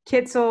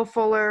Kitzel,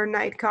 Fuller,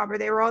 Nightcobber,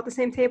 they were all at the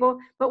same table.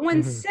 But when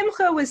Hmm.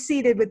 Simcha was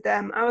seated with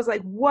them, I was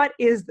like, what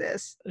is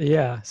this?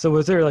 Yeah. So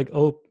was there like,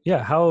 oh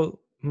yeah, how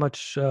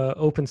much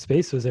open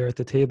space was there at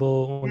the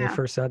table when they Yeah,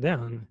 first sat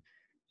down?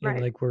 And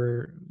right. like,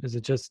 is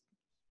it just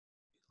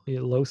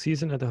low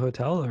season at the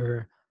hotel,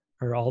 or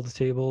are all the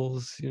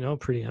tables,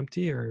 pretty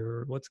empty,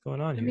 or what's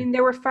going on I here? mean,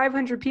 there were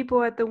 500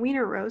 people at the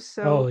Wiener Roast,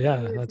 so Oh yeah,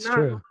 maybe it's that's not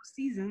low true.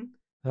 season.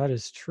 That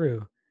is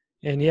true.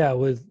 And yeah,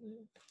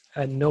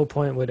 at no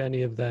point would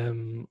any of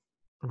them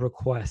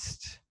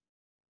request,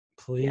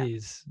 Yeah,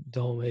 please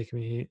don't make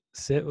me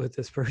sit with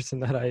this person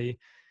that I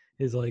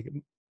is like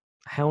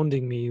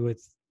hounding me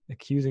with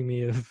accusing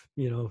me of,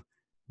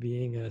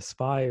 being a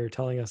spy or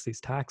telling us these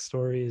tax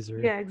stories.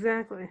 Or yeah,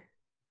 exactly.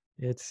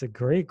 it's a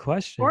great Or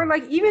question.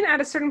 like even at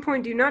a certain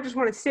point, do you not just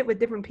want to sit with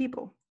different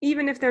people,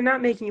 even if they're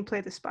not making you play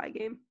the spy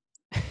game?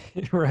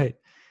 Right.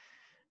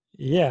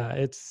 Yeah,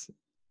 it's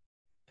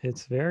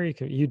very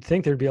you'd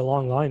think there'd be a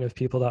long line of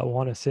people that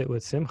want to sit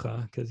with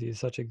Simcha because he's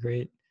such a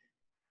great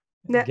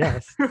Yeah.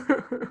 guest.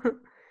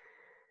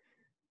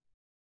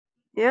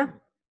 Yeah.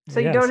 So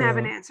you Yeah, don't have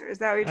an so answer. Is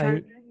that what you're trying I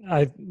to say?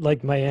 I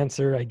like my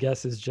answer, I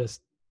guess, is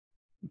just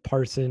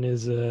Parson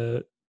is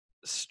a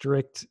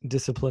strict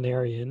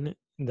disciplinarian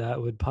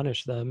that would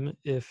punish them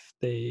if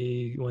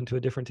they went to a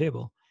different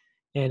table.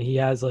 And he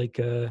has like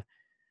a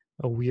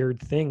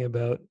weird thing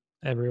about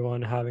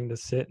everyone having to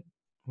sit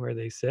where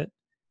they sit.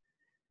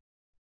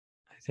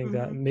 I think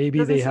that maybe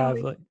Doesn't they seem have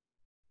like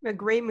like a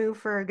great move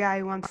for a guy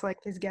who wants like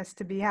his guests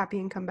to be happy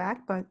and come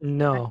back, but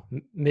no,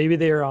 maybe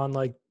they are on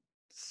like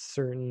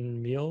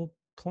certain meal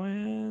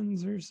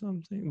plans or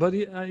something. But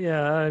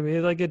yeah, I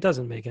mean, like it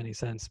doesn't make any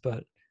sense.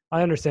 But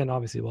I understand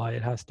obviously why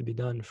it has to be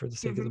done for the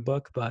sake of the hmm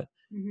book. But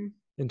hmm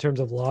in terms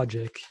of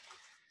logic,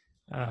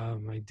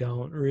 I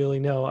don't really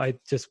know. I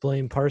just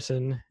blame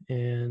Parson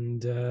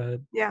and yeah.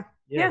 yeah,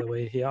 Yeah. the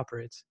way he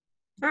operates.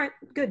 All right.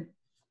 Good.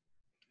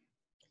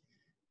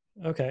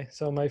 Okay,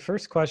 so my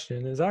first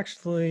question is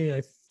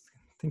actually,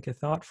 think, a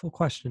thoughtful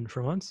question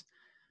for once.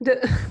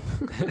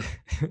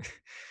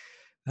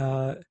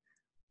 uh,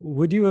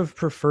 would you have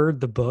preferred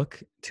the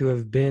book to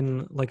have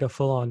been like a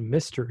full-on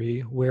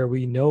mystery where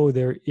we know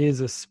there is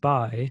a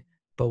spy,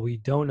 but we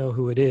don't know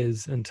who it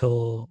is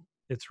until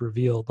it's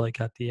revealed, like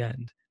at the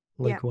end?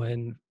 Yeah. Like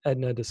when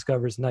Edna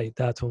discovers Night,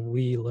 that's when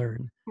we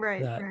learn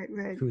Right. that Right.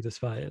 Right. who the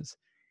spy is.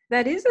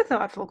 That is a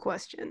thoughtful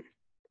question.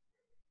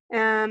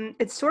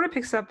 It sort of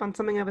picks up on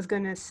something I was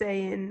going to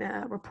say in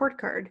report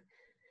card,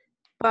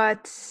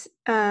 but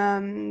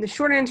the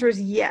short answer is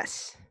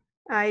yes.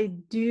 I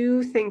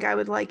do think I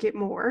would like it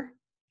more,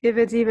 if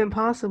it's even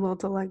possible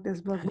to like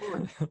this book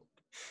more,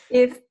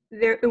 if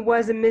there it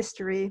was a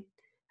mystery.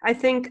 I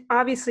think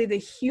obviously the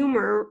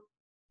humor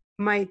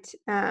might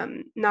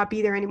not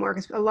be there anymore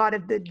because a lot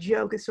of the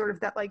joke is sort of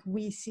that like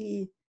we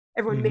see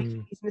everyone making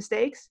Hmm. these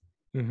mistakes.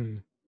 Hmm.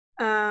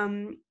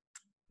 Um,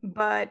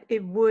 but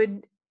it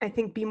would, I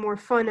think, be more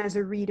fun as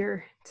a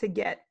reader to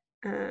get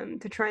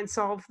to try and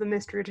solve the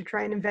mystery, to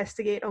try and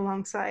investigate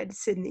alongside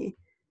Sydney,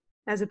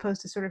 as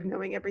opposed to sort of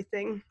knowing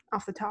everything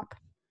off the top.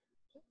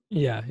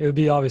 Yeah, it would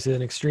be obviously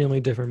an extremely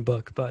different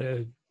book, but it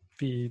would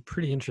be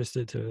pretty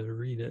interested to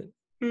read it.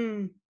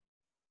 Mm.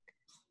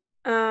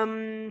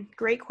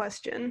 Great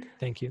question.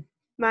 Thank you.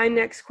 My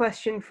next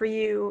question for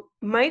you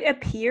might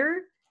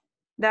appear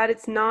that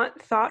it's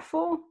not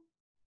thoughtful,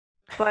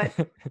 but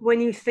when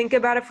you think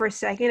about it for a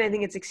second, I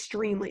think it's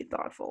extremely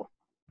thoughtful,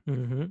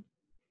 Hmm.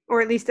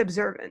 or at least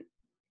observant.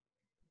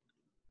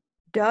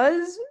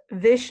 Does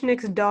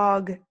Vishnik's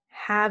dog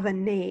have a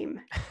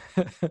name?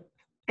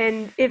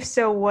 And if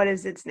so, what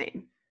is its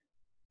name?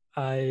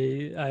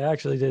 I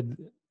actually did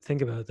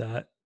think about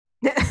that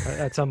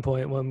at some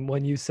point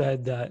when you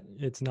said that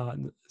it's not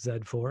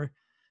Z4.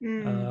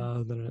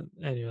 mm.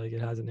 And you're like,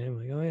 it has a name.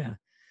 I'm like, oh yeah.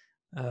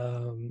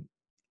 Um,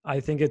 I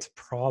think it's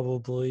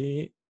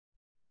probably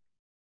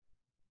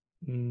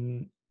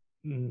mm,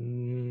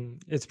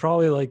 it's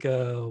probably like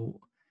a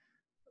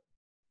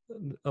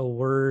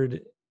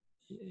word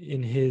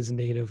in his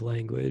native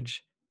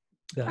language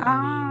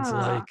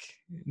Ah,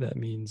 that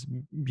means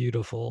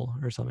beautiful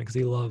or something because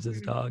he loves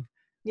his mhm. dog, or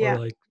Yeah.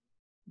 like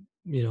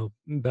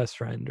best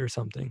friend or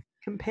something.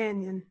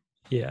 Companion.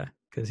 Yeah,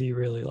 because he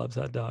really loves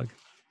that dog.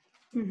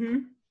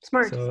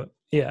 Smart. So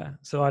yeah,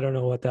 so I don't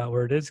know what that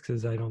word is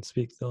because I don't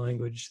speak the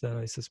language that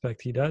I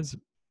suspect he does.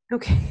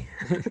 Okay.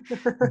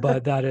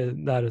 But that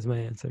is my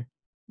answer.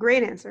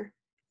 Great answer.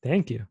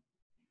 Thank you.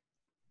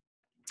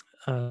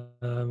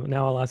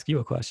 Now I'll ask you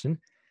a question.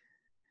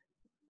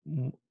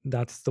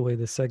 That's the way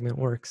this segment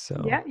works.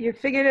 So Yeah, you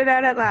figured it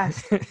out at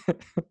last.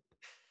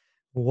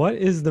 what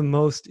is the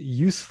most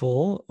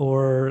useful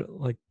or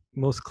like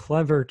most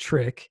clever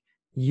trick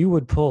you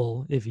would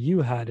pull if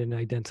you had an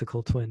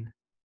identical twin?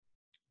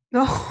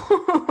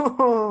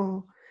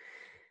 Oh,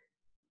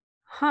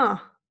 huh.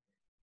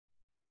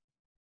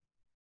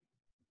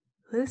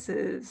 This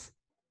is,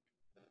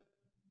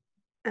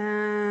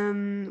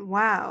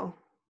 wow.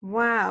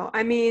 Wow.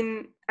 I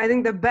mean, I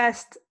think the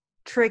best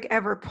trick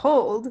ever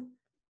pulled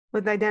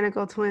with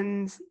identical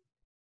twins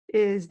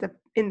is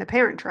in the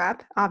Parent Trap,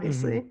 Mm-hmm.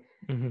 obviously.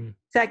 Mm-hmm.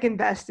 Second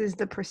best is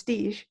the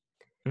Prestige.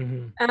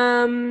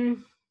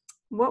 Mm-hmm.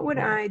 What would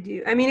Yeah. I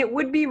do? I mean, it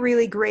would be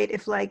really great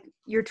if like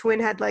your twin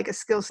had like a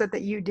skill set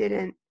that you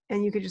didn't,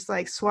 and you could just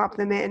like swap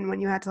them in when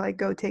you had to like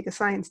go take a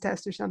science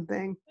test or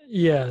something.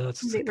 Yeah,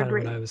 that's They were kind of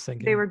what great. I was They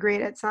thinking. were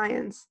great at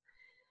science.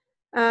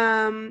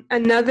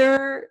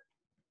 Another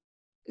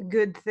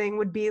good thing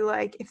would be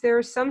like if there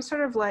was some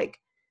sort of like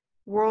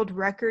world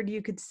record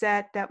you could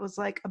set that was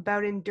like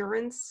about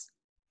endurance,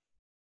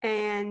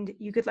 and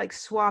you could like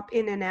swap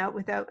in and out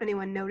without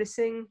anyone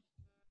noticing,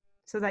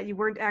 so that you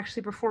weren't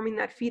actually performing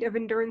that feat of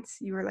endurance.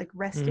 You were like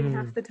resting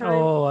half the time.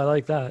 Oh, I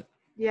like that.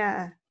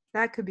 Yeah,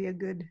 that could be a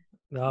good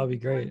That would be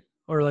one. great.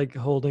 Or like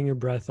holding your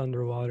breath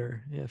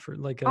underwater. Yeah, for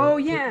like Oh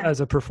yeah.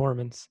 as a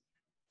performance.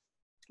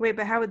 Wait,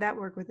 but how would that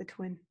work with a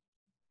twin?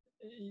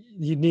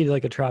 You'd need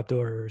like a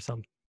trapdoor or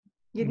some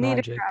You'd need a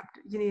magic, trap.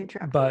 You need a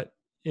trapdoor. but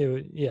it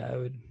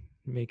would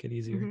make it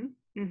easier.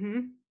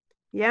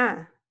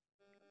 Yeah.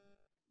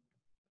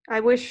 I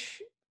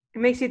wish it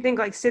makes you think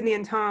like Sydney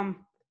and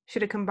Tom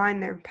should have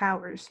combined their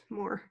powers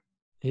more.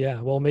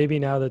 Yeah, well, maybe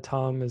now that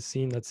Tom has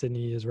seen that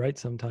Sydney is right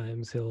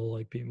sometimes, he'll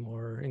like be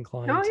more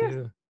inclined Oh yeah,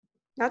 to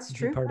that's be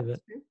true. part of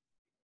That's it.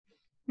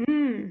 true.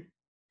 Hmm.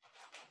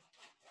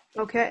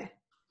 Okay.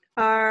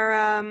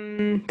 Our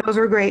those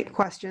were great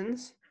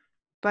questions.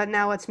 But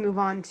now let's move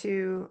on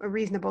to a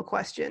reasonable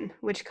question,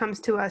 which comes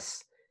to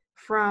us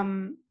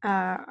from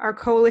our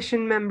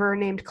coalition member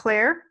named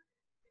Claire.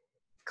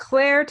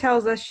 Claire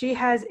tells us she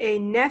has a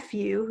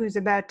nephew who's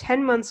about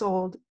 10 months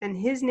old, and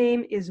his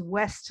name is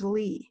West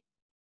Lee,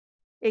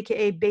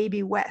 aka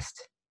Baby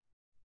West.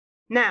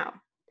 Now,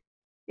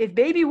 if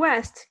Baby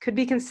West could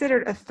be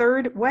considered a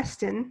third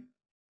Weston,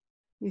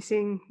 you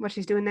seeing what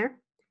she's doing there?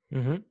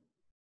 Mm-hmm.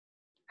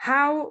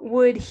 How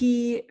would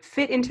he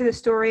fit into the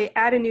story,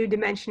 add a new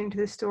dimension into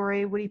the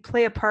story? Would he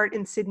play a part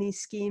in Sydney's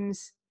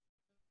schemes?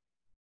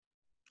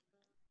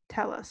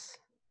 Tell us.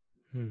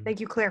 Thank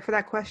you, Claire, for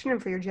that question and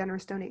for your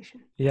generous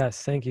donation.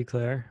 Yes, thank you,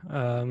 Claire.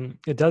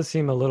 It does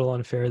seem a little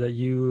unfair that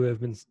you have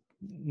been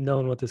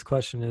known what this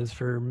question is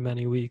for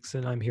many weeks,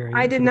 and I'm hearing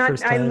I it did for the not,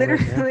 first I time right now.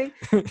 literally,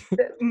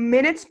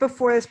 minutes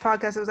before this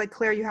podcast, I was like,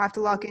 Claire, you have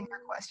to lock in your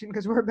question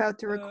because we're about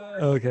to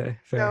record. Okay,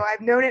 So fair. I've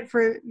known it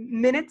for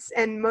minutes,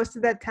 and most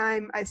of that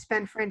time I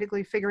spent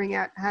frantically figuring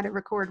out how to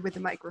record with a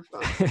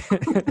microphone.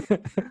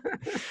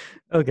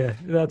 Okay,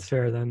 that's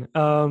fair then.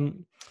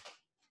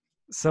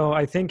 So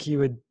I think he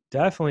would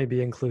definitely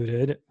be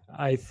included.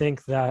 I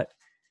think that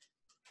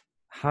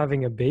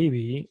having a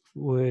baby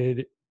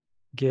would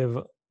give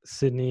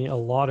Sydney a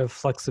lot of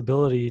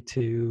flexibility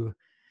to,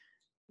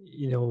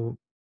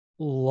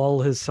 lull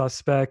his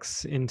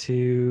suspects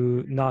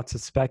into not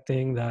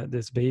suspecting that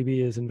this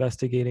baby is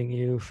investigating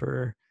you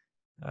for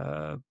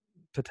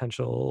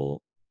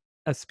potential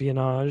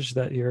espionage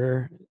that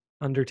you're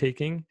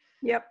undertaking.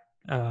 Yep.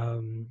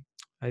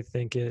 I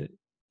think it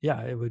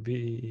would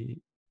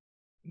be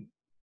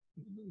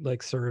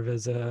like serve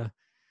as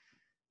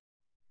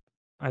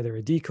either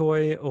a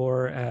decoy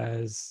or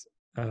as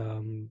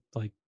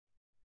like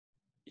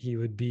he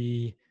would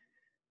be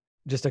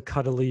just a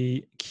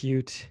cuddly,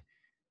 cute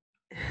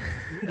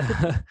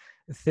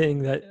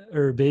thing that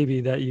or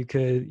baby that you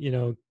could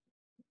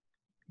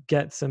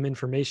get some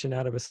information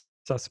out of a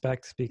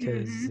suspect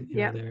because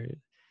Yep.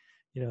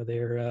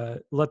 they're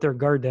let their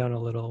guard down a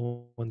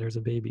little when there's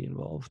a baby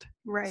involved.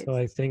 Right. So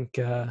I think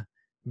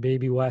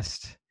Baby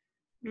West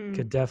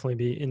could Mm. definitely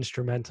be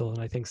instrumental, and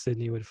I think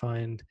Sydney would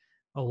find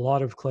a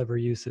lot of clever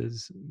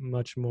uses,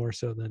 much more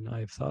so than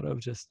I've thought of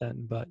just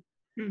then. But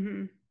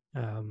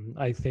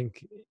I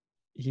think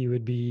he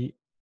would be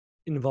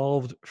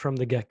involved from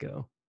the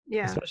get-go,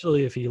 Yeah.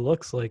 especially if he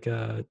looks like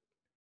a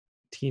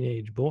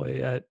teenage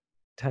boy at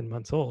 10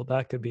 months old.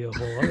 That could be a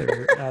whole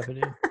other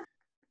avenue.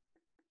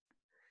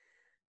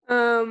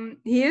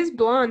 He is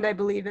blonde, I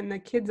believe, and the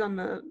kids in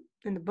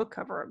the book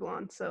cover are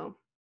blonde. So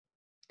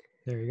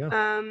There you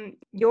go.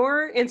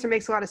 your answer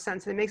makes a lot of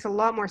sense. It makes a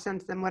lot more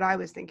sense than what I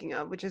was thinking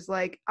of, which is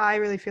like I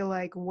really feel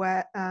like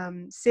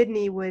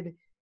Sydney would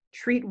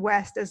treat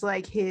West as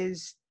like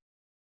his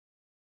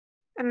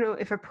I don't know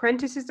if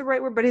apprentice is the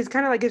right word, but he's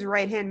kind of like his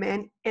right hand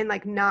man, and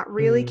like not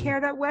really Mm,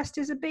 care that West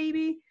is a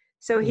baby.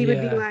 So he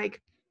would be yeah.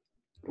 like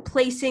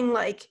placing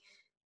like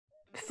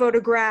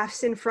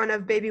photographs in front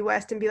of baby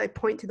West and be like,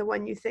 point to the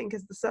one you think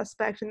is the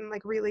suspect, and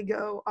like really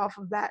go off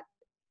of that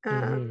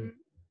Hmm.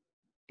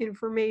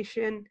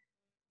 information.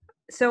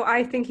 So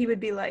I think he would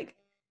be like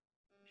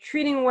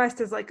treating West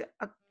as like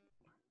a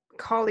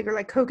colleague or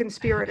like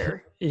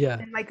co-conspirator, Yeah.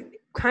 and like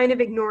kind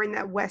of ignoring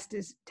that West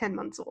is 10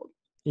 months old.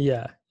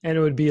 Yeah. And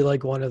it would be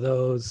like one of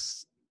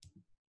those,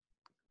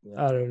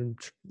 I don't know,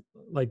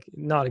 like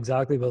not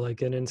exactly, but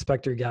like an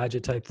Inspector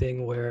Gadget type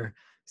thing where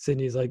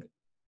Sydney's like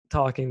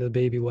talking to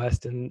baby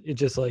West, and it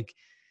just like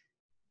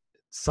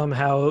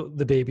somehow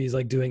the baby's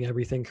like doing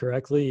everything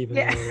correctly, even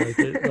Yeah. though like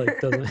it like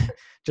doesn't,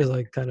 just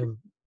like kind of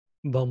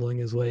bumbling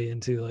his way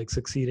into like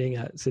succeeding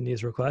at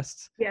Sydney's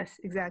requests. Yes,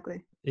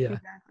 exactly. Yeah.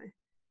 Exactly.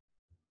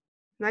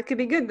 That could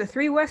be good. The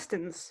three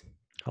Westons.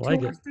 I Two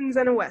like it. Westons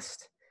and a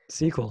West.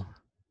 Sequel.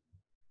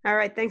 All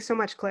right. Thanks so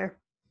much, Claire.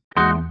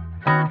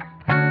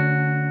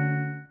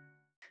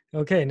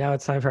 Okay, now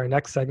it's time for our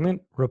next segment,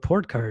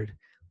 Report Card,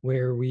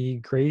 where we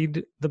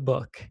grade the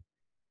book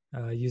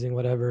using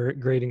whatever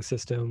grading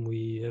system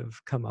we have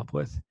come up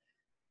with.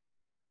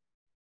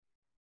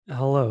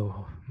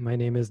 Hello, my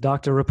name is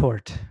Dr.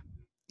 Report.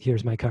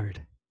 Here's my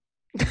card.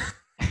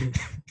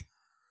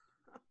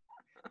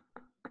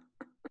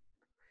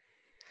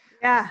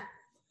 Yeah.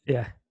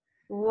 Yeah,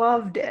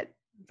 Loved it.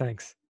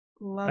 thanks.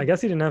 I Loved guess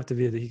it. he didn't have to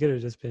be, he could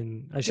have just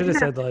been, I He should have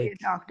didn't have said to be a like,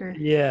 doctor.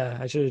 yeah,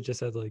 I should have just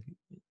said like,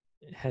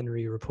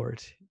 Henry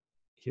Report.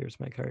 Here's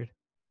my card.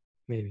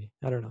 Maybe.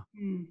 I don't know.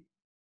 Mm.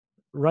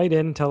 Write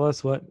in, tell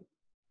us what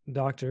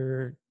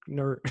Dr.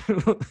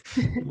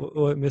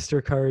 what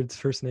Mr. Card's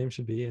first name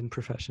should be and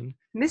profession.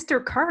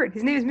 Mr. Card.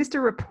 His name is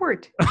Mr.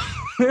 Report.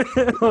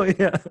 Oh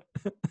yeah.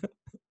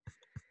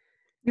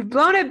 You've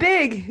blown it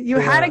big. You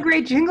had a Yeah.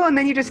 great jingle and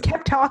then you just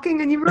kept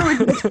talking and you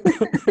ruined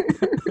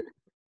it.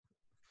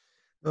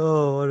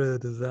 Oh, what a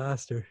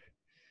disaster.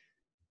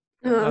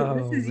 This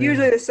Oh is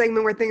usually man. the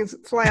segment where things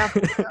fly off the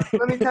rails.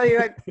 Let me tell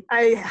you,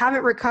 I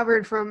haven't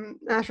recovered from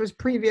Asher's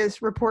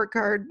previous report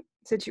card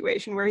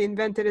situation where he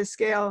invented a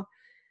scale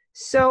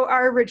so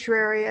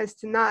arbitrary as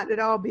to not at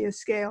all be a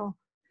scale.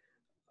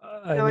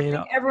 I So I mean,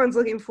 think everyone's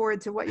looking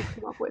forward to what you've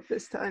come up with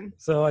this time.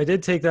 so I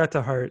did take that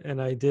to heart,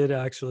 and I did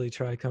actually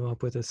try come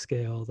up with a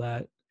scale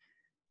that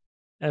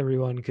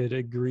everyone could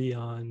agree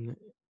on.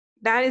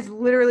 That is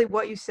literally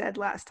what you said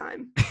last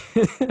time.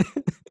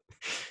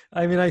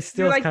 I mean, I You're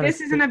still like, kind of,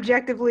 this is an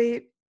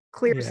objectively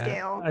clear yeah,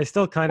 scale. I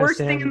still kind of Worst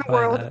thing in stand the by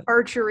world, that.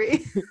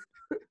 archery.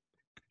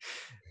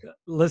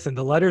 Listen,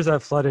 the letters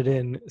that flooded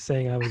in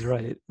saying I was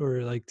right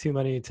were like too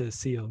many to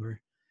see over.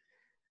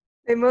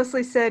 They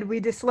mostly said, we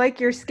dislike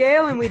your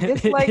scale and we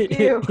dislike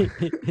you.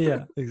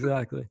 Yeah,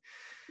 exactly.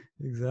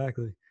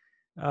 Exactly.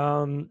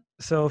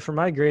 So for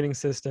my grading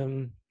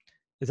system,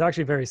 it's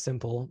actually very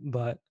simple,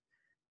 but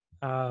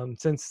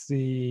since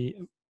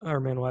our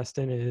Man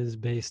Weston is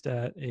based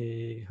at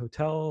a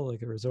hotel,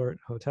 like a resort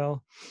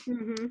hotel,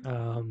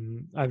 Mm-hmm.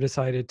 I've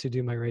decided to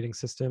do my rating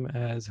system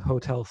as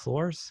hotel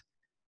floors,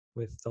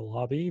 with the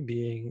lobby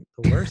being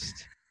the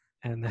worst.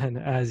 And then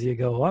as you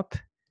go up,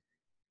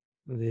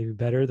 the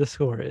better the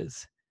score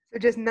is. So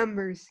just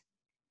numbers.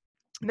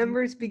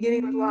 Numbers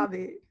beginning with Mm,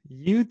 lobby.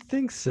 You'd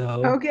think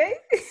so, Okay.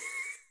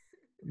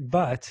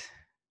 but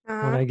when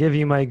Uh-huh. I give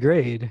you my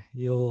grade,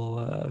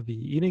 you'll be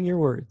eating your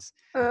words.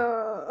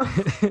 Uh,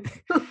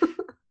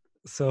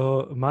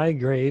 So my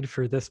grade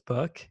for this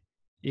book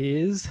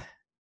is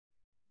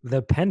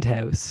The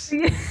Penthouse.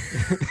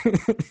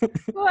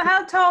 well,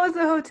 how tall is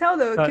the hotel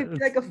though? It could be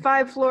It's like a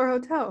 5-floor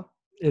hotel.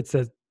 it's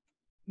a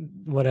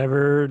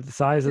whatever the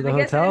size of And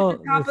the I guess it is the hotel,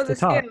 top it's of the the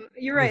scale. top.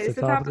 You're right. It's the It's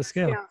the top top of of the the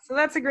scale. scale. So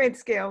that's a great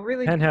scale.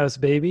 Really. Penthouse,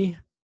 baby.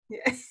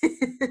 Yeah.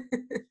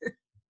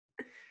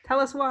 Tell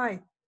us why.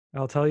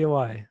 I'll tell you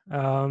why.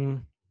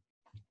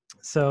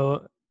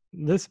 So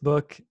this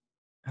book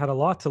had a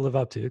lot to live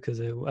up to because,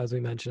 as we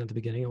mentioned at the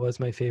beginning, it was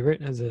my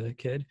favorite as a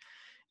kid,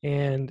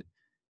 and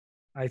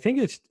I think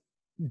it's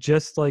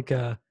just like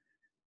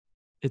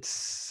it's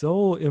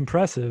so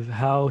impressive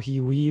how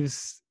he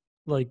weaves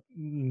like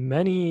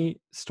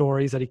many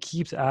stories that he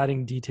keeps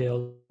adding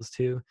details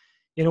to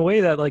in a way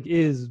that like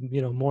is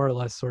more or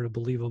less sort of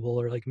believable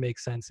or like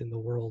makes sense in the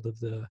world of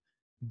the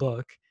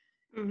book,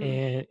 Mm-hmm.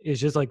 and it's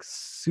just like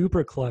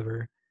super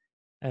clever.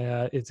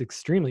 It's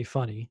extremely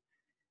funny.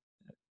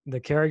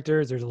 The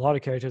characters, there's a lot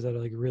of characters that are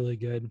like really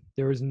good.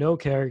 There was no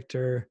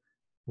character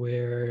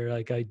where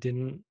like I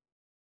didn't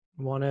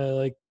want to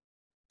like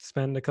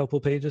spend a couple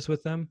pages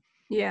with them.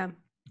 Yeah.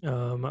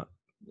 um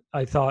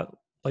I thought,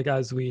 like,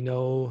 as we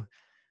know,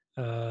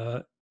 uh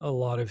a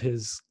lot of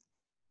his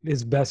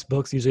best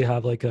books usually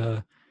have like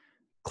a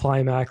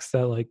climax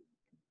that like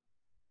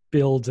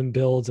builds and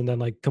builds, and then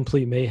like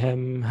complete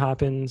mayhem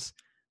happens.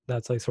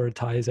 That's like sort of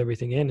ties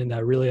everything in, and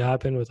that really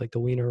happened with like the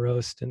Wiener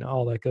roast and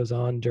all that goes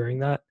on during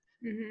that.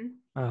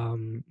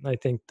 Mm-hmm. I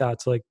think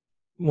that's like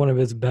one of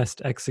his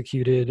best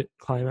executed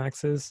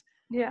climaxes.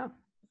 Yeah.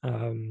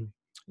 um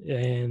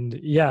and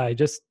yeah, I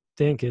just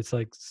think it's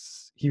like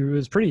he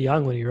was pretty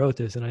young when he wrote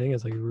this, and I think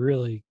it's like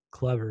really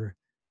clever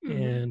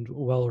Mm-hmm. and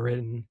well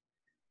written,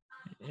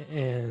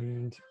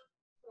 and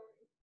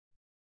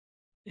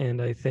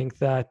I think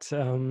that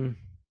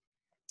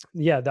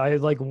yeah, I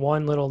had like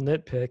one little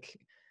nitpick,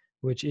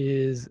 which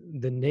is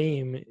the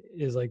name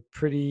is like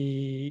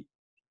pretty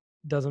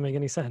doesn't make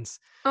any sense.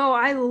 Oh,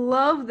 I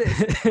love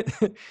this.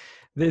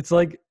 It's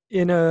like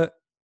in a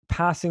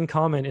passing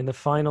comment in the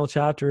final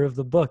chapter of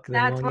the book,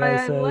 then That's one guy why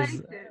I says, liked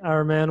it.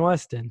 "Our Man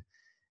Weston."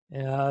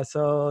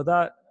 So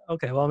that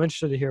okay. Well, I'm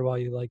interested to hear why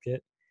you like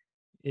it.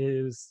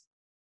 Is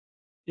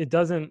it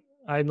doesn't?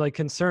 I'm like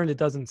concerned it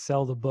doesn't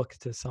sell the book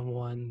to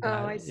someone Oh,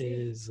 that I see.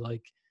 is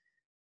like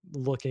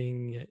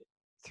looking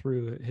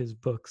through his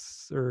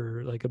books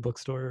or like a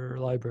bookstore or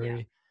Yeah.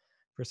 library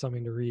for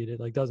something to read. It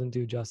like doesn't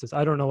do justice.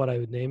 I don't know what I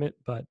would name it,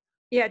 but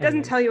Yeah, it doesn't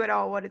anyway, tell you at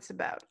all what it's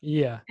about.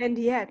 yeah. And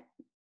yet,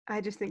 I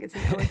just think it's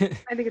an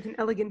I think it's an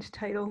elegant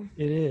title.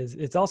 It is.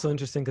 It's also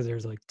interesting because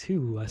there's like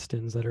two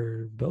Westons that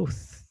are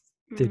both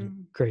did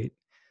Mm. great.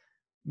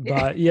 Yeah,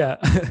 But yeah,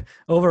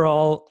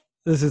 overall,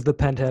 this is the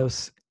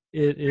Penthouse.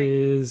 It great.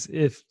 is,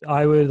 if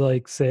I would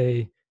like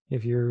say,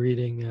 if you're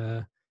reading,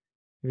 if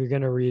you're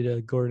going to read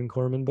a Gordon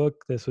Korman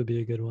book, this would be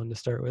a good one to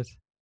start with.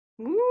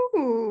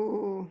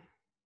 Ooh,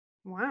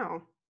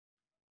 wow.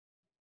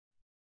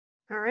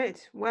 All right.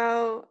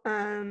 Well,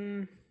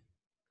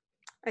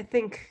 I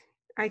think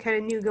I kind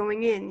of knew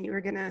going in you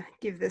were gonna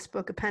give this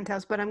book a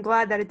penthouse, but I'm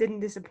glad that it didn't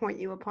disappoint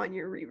you upon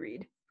your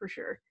reread for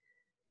sure.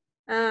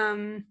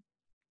 Um,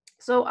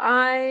 so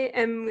I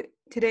am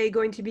today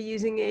going to be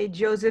using a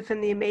Joseph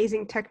and the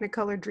Amazing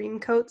Technicolor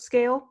Dreamcoat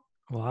scale.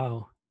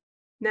 Wow.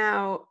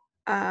 Now,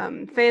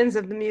 fans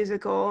of the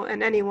musical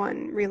and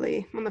anyone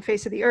really on the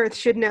face of the earth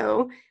should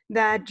know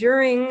that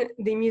during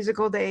the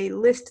musical they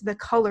list the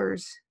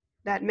colors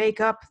that make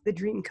up the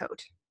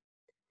Dreamcoat.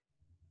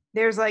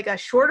 There's like a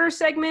shorter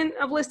segment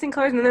of listing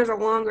colors and then there's a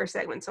longer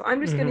segment. So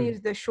I'm just going to Hmm.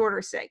 use the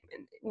shorter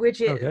segment, which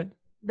is Okay.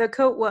 the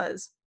coat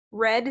was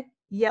red,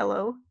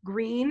 yellow,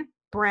 green,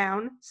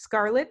 brown,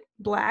 scarlet,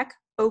 black,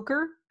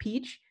 ochre,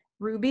 peach,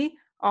 ruby,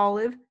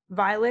 olive,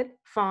 violet,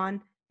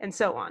 fawn, and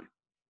so on.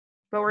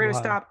 But we're going to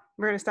Wow. stop.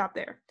 We're going to stop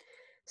there.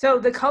 So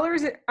the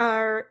colors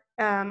are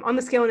on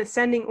the scale in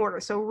ascending order.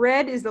 So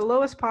red is the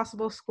lowest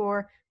possible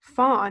score.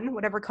 Fawn,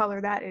 whatever color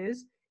that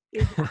is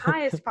the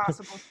highest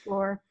possible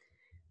score.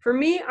 For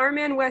me, Our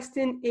Man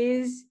Weston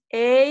is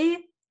a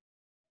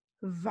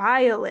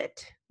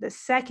violet, the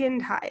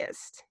second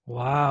highest.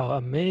 Wow.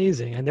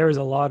 Amazing. And there was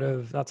a lot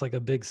of, that's like a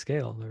big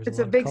scale. There was a It's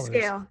a lot of big colors.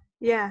 scale.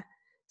 Yeah.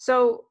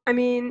 So, I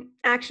mean,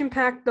 action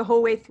packed the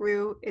whole way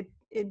through.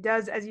 It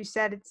does, as you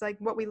said, it's like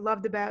what we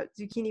loved about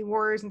Zucchini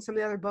Warriors and some of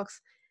the other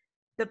books.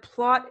 The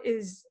plot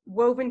is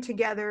woven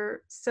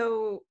together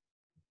so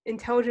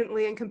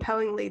intelligently and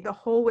compellingly the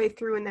whole way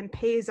through and then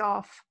pays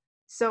off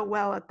so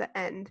well at the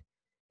end.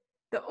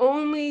 The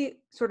only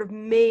sort of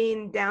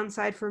main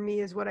downside for me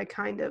is what I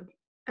kind of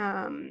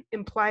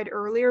implied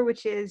earlier,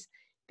 which is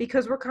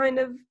because we're kind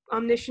of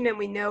omniscient and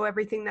we know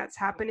everything that's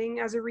happening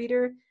as a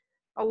reader,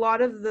 a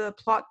lot of the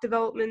plot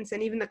developments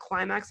and even the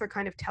climax are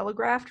kind of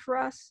telegraphed for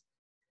us.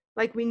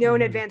 Like we know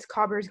in Hmm. advance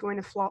Cobber is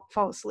going to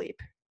fall asleep,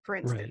 for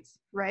Right. instance,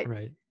 right?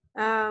 Right.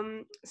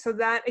 So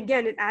that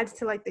again, it adds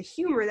to like the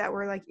humor that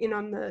we're like in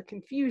on the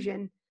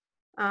confusion.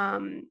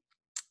 Um,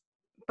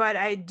 but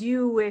I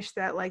do wish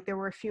that like there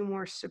were a few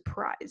more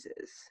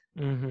surprises.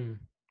 Hmm.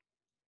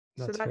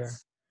 So That's fair.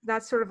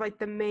 that's sort of like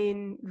the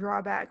main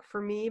drawback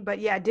for me. But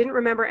yeah, didn't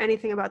remember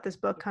anything about this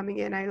book coming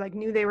in. I like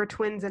knew they were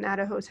twins and at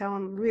a hotel,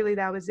 and really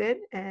that was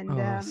it. And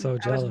Oh, so I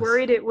was jealous.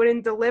 worried it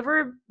wouldn't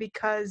deliver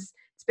because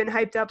it's been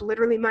hyped up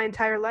literally my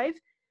entire life.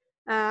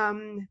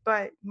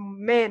 But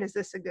man, is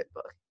this a good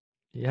book?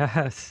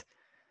 Yes.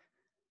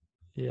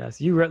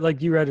 Yes. You read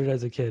it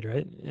as a kid,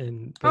 right?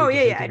 And but Oh you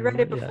yeah, just like yeah, I'd didn't read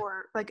remember. it Yeah.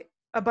 before, like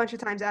a bunch of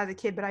times as a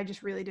kid, but I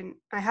just really didn't.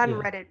 I hadn't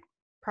Yeah. read it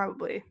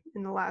probably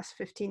in the last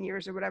 15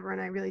 years or whatever,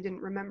 and I really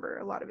didn't remember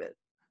a lot of it.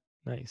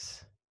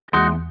 Nice.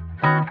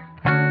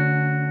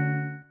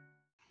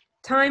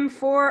 Time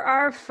for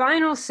our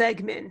final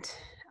segment.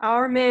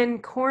 Our man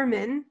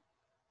Korman.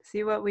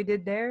 See what we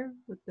did there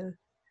with the.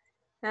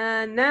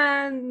 And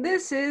then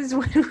this is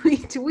when we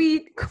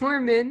tweet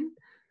Korman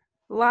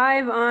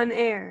live on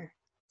air.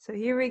 So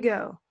here we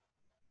go.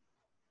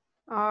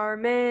 Our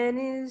man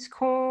is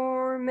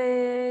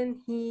Korman.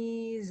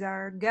 He's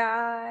our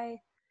guy.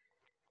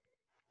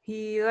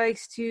 He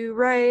likes to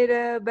write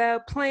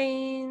about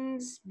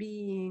planes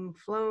being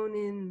flown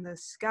in the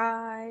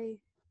sky.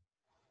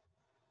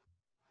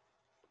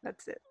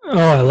 That's it. Oh,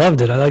 I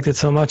loved it. I liked it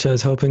so much. I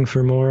was hoping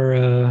for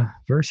more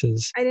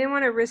verses. I didn't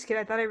want to risk it.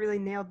 I thought I really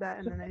nailed that,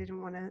 and then I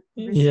didn't want to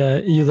risk. Yeah,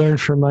 you learned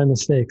from my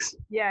mistakes.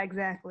 Yeah,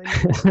 exactly.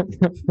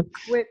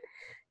 Quit,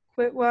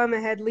 quit while I'm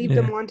ahead. Leave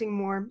them Yeah, wanting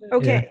more. yeah.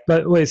 Okay.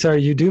 But wait,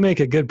 sorry, you do make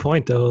a good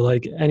point though.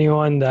 Like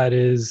anyone that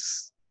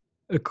is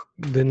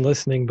been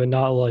listening but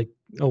not like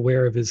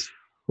aware of his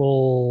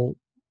full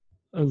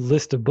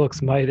list of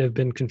books might have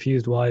been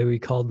confused why we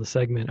called the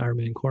segment Our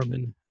Man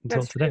Corman until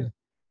That's today. true.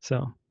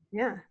 So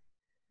Yeah.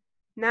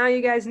 now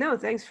you guys know.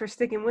 Thanks for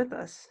sticking with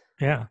us.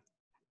 Yeah,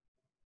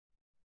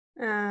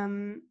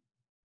 Um,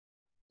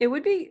 it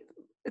would be.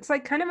 It's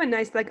like kind of a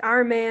nice, like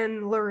our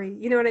man Lurie.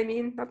 You know what I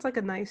mean? That's like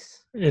a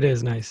nice. it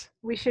is nice.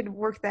 We should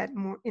work that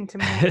more into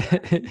more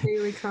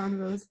daily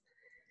convos.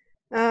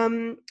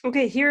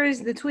 Okay, here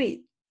is the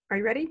tweet. Are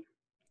you ready?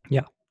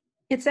 Yeah.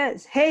 It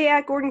says, "Hey,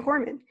 at Gordon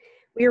Korman,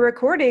 we are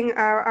recording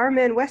our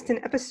Man Weston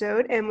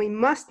episode, and we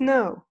must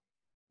know: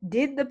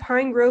 did the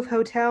Pine Grove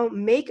Hotel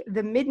make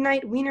the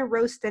Midnight Wiener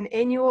Roast an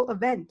annual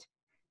event?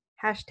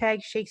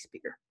 Hashtag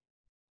Shakespeare."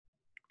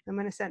 I'm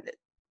gonna send it.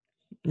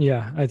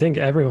 Yeah, I think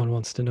everyone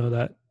wants to know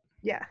that.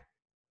 Yeah.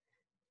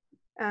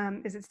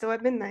 Is it still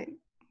at midnight?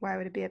 Why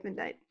would it be at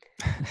midnight?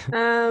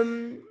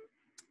 Um,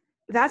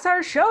 that's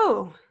our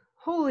show.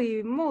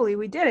 Holy moly,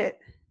 we did it.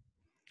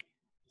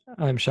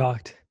 I'm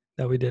shocked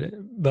that we did it,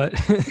 but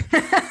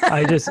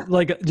I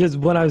just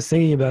when I was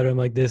thinking about it, I'm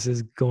like, this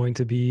is going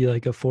to be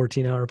like a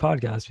 14-hour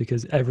podcast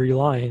because every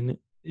line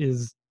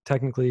is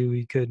technically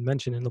we could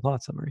mention in the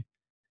plot summary.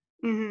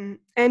 Mm-hmm.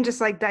 And just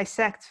like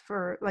dissect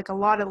for like a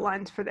lot of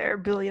lines for their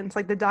billions.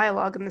 Like the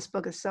dialogue in this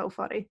book is so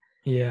funny.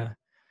 Yeah.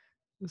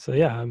 So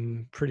yeah,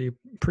 I'm pretty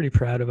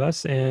proud of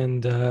us,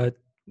 and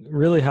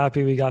really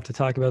happy we got to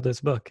talk about this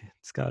book.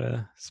 It's got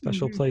a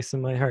special place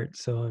in my heart.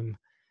 So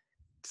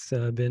it's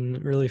been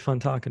really fun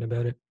talking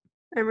about it.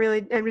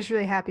 I'm just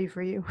really happy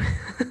for you.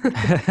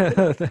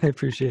 I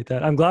appreciate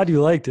that. I'm glad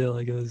you liked it.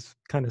 Like, I was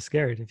kind of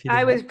scared if you I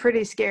didn't. was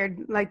pretty scared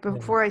like Yeah.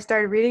 before I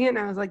started reading it, and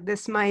I was like,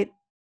 this might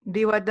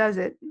be what does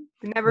it.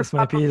 It never This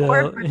might flopped be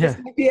before, the but this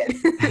might be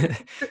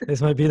it.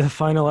 this might be the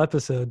final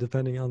episode,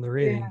 depending on the Yeah.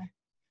 rating.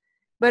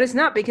 But it's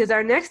not, because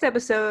our next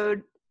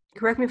episode,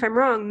 correct me if I'm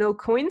wrong, no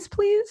coins,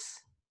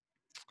 please.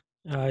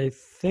 I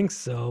think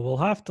so. We'll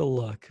have to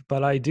look,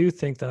 but I do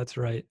think that's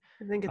right.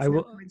 I think I it's no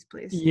will. coins,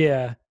 please.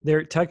 Yeah,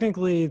 they're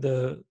technically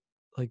the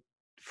like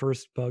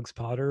first Bugs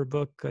Potter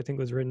book. I think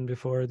was written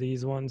before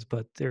these ones,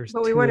 but there's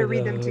But we two want to of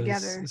read them those.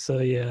 together. So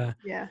yeah.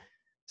 Yeah.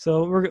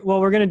 So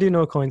we're gonna do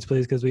no coins,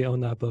 please, because we own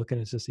that book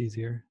and it's just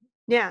easier.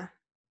 Yeah.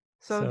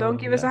 So don't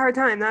So give us a yeah, hard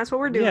time. That's what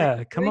we're doing.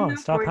 yeah. Come Doing on, no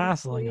stop coins,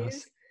 hassling us.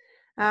 please.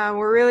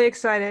 We're really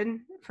excited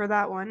for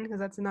that one because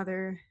that's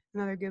another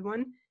good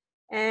one.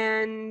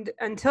 And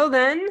until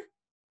then,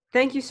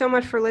 thank you so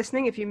much for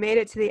listening. If you made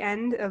it to the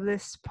end of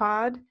this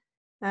pod,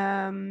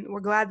 we're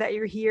glad that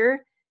you're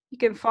here. You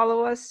can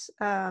follow us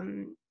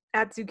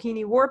at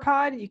Zucchini War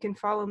Pod. You can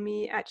follow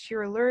me at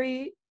Shira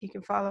Lurie. You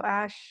can follow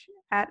Ash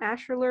at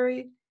Asher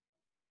Lurie.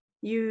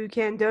 You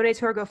can donate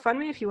to our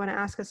GoFundMe if you want to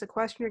ask us a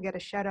question or get a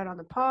shout out on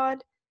the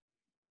pod.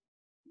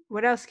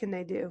 What else can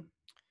they do?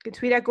 You can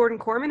tweet at Gordon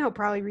Korman. He'll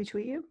probably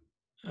retweet you.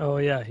 Oh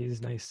yeah,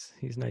 he's nice.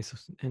 He's nice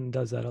and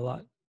does that a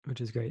lot, which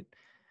is great.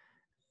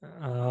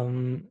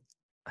 Um,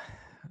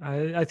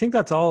 I think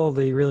that's all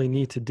they really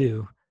need to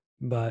do,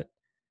 but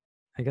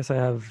I guess I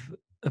have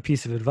a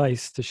piece of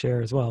advice to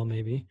share as well,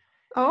 maybe.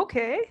 Oh,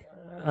 okay.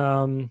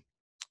 Um,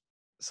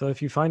 so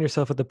if you find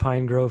yourself at the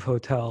Pine Grove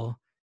Hotel,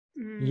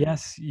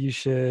 yes, you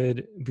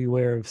should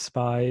beware of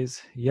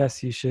spies.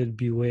 Yes, you should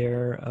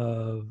beware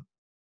of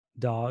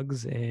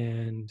dogs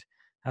and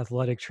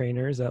athletic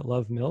trainers that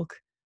love milk.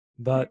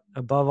 But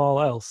above all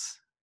else,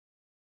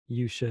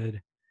 you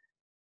should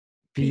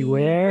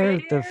beware the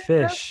Beware the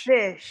fish.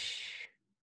 fish.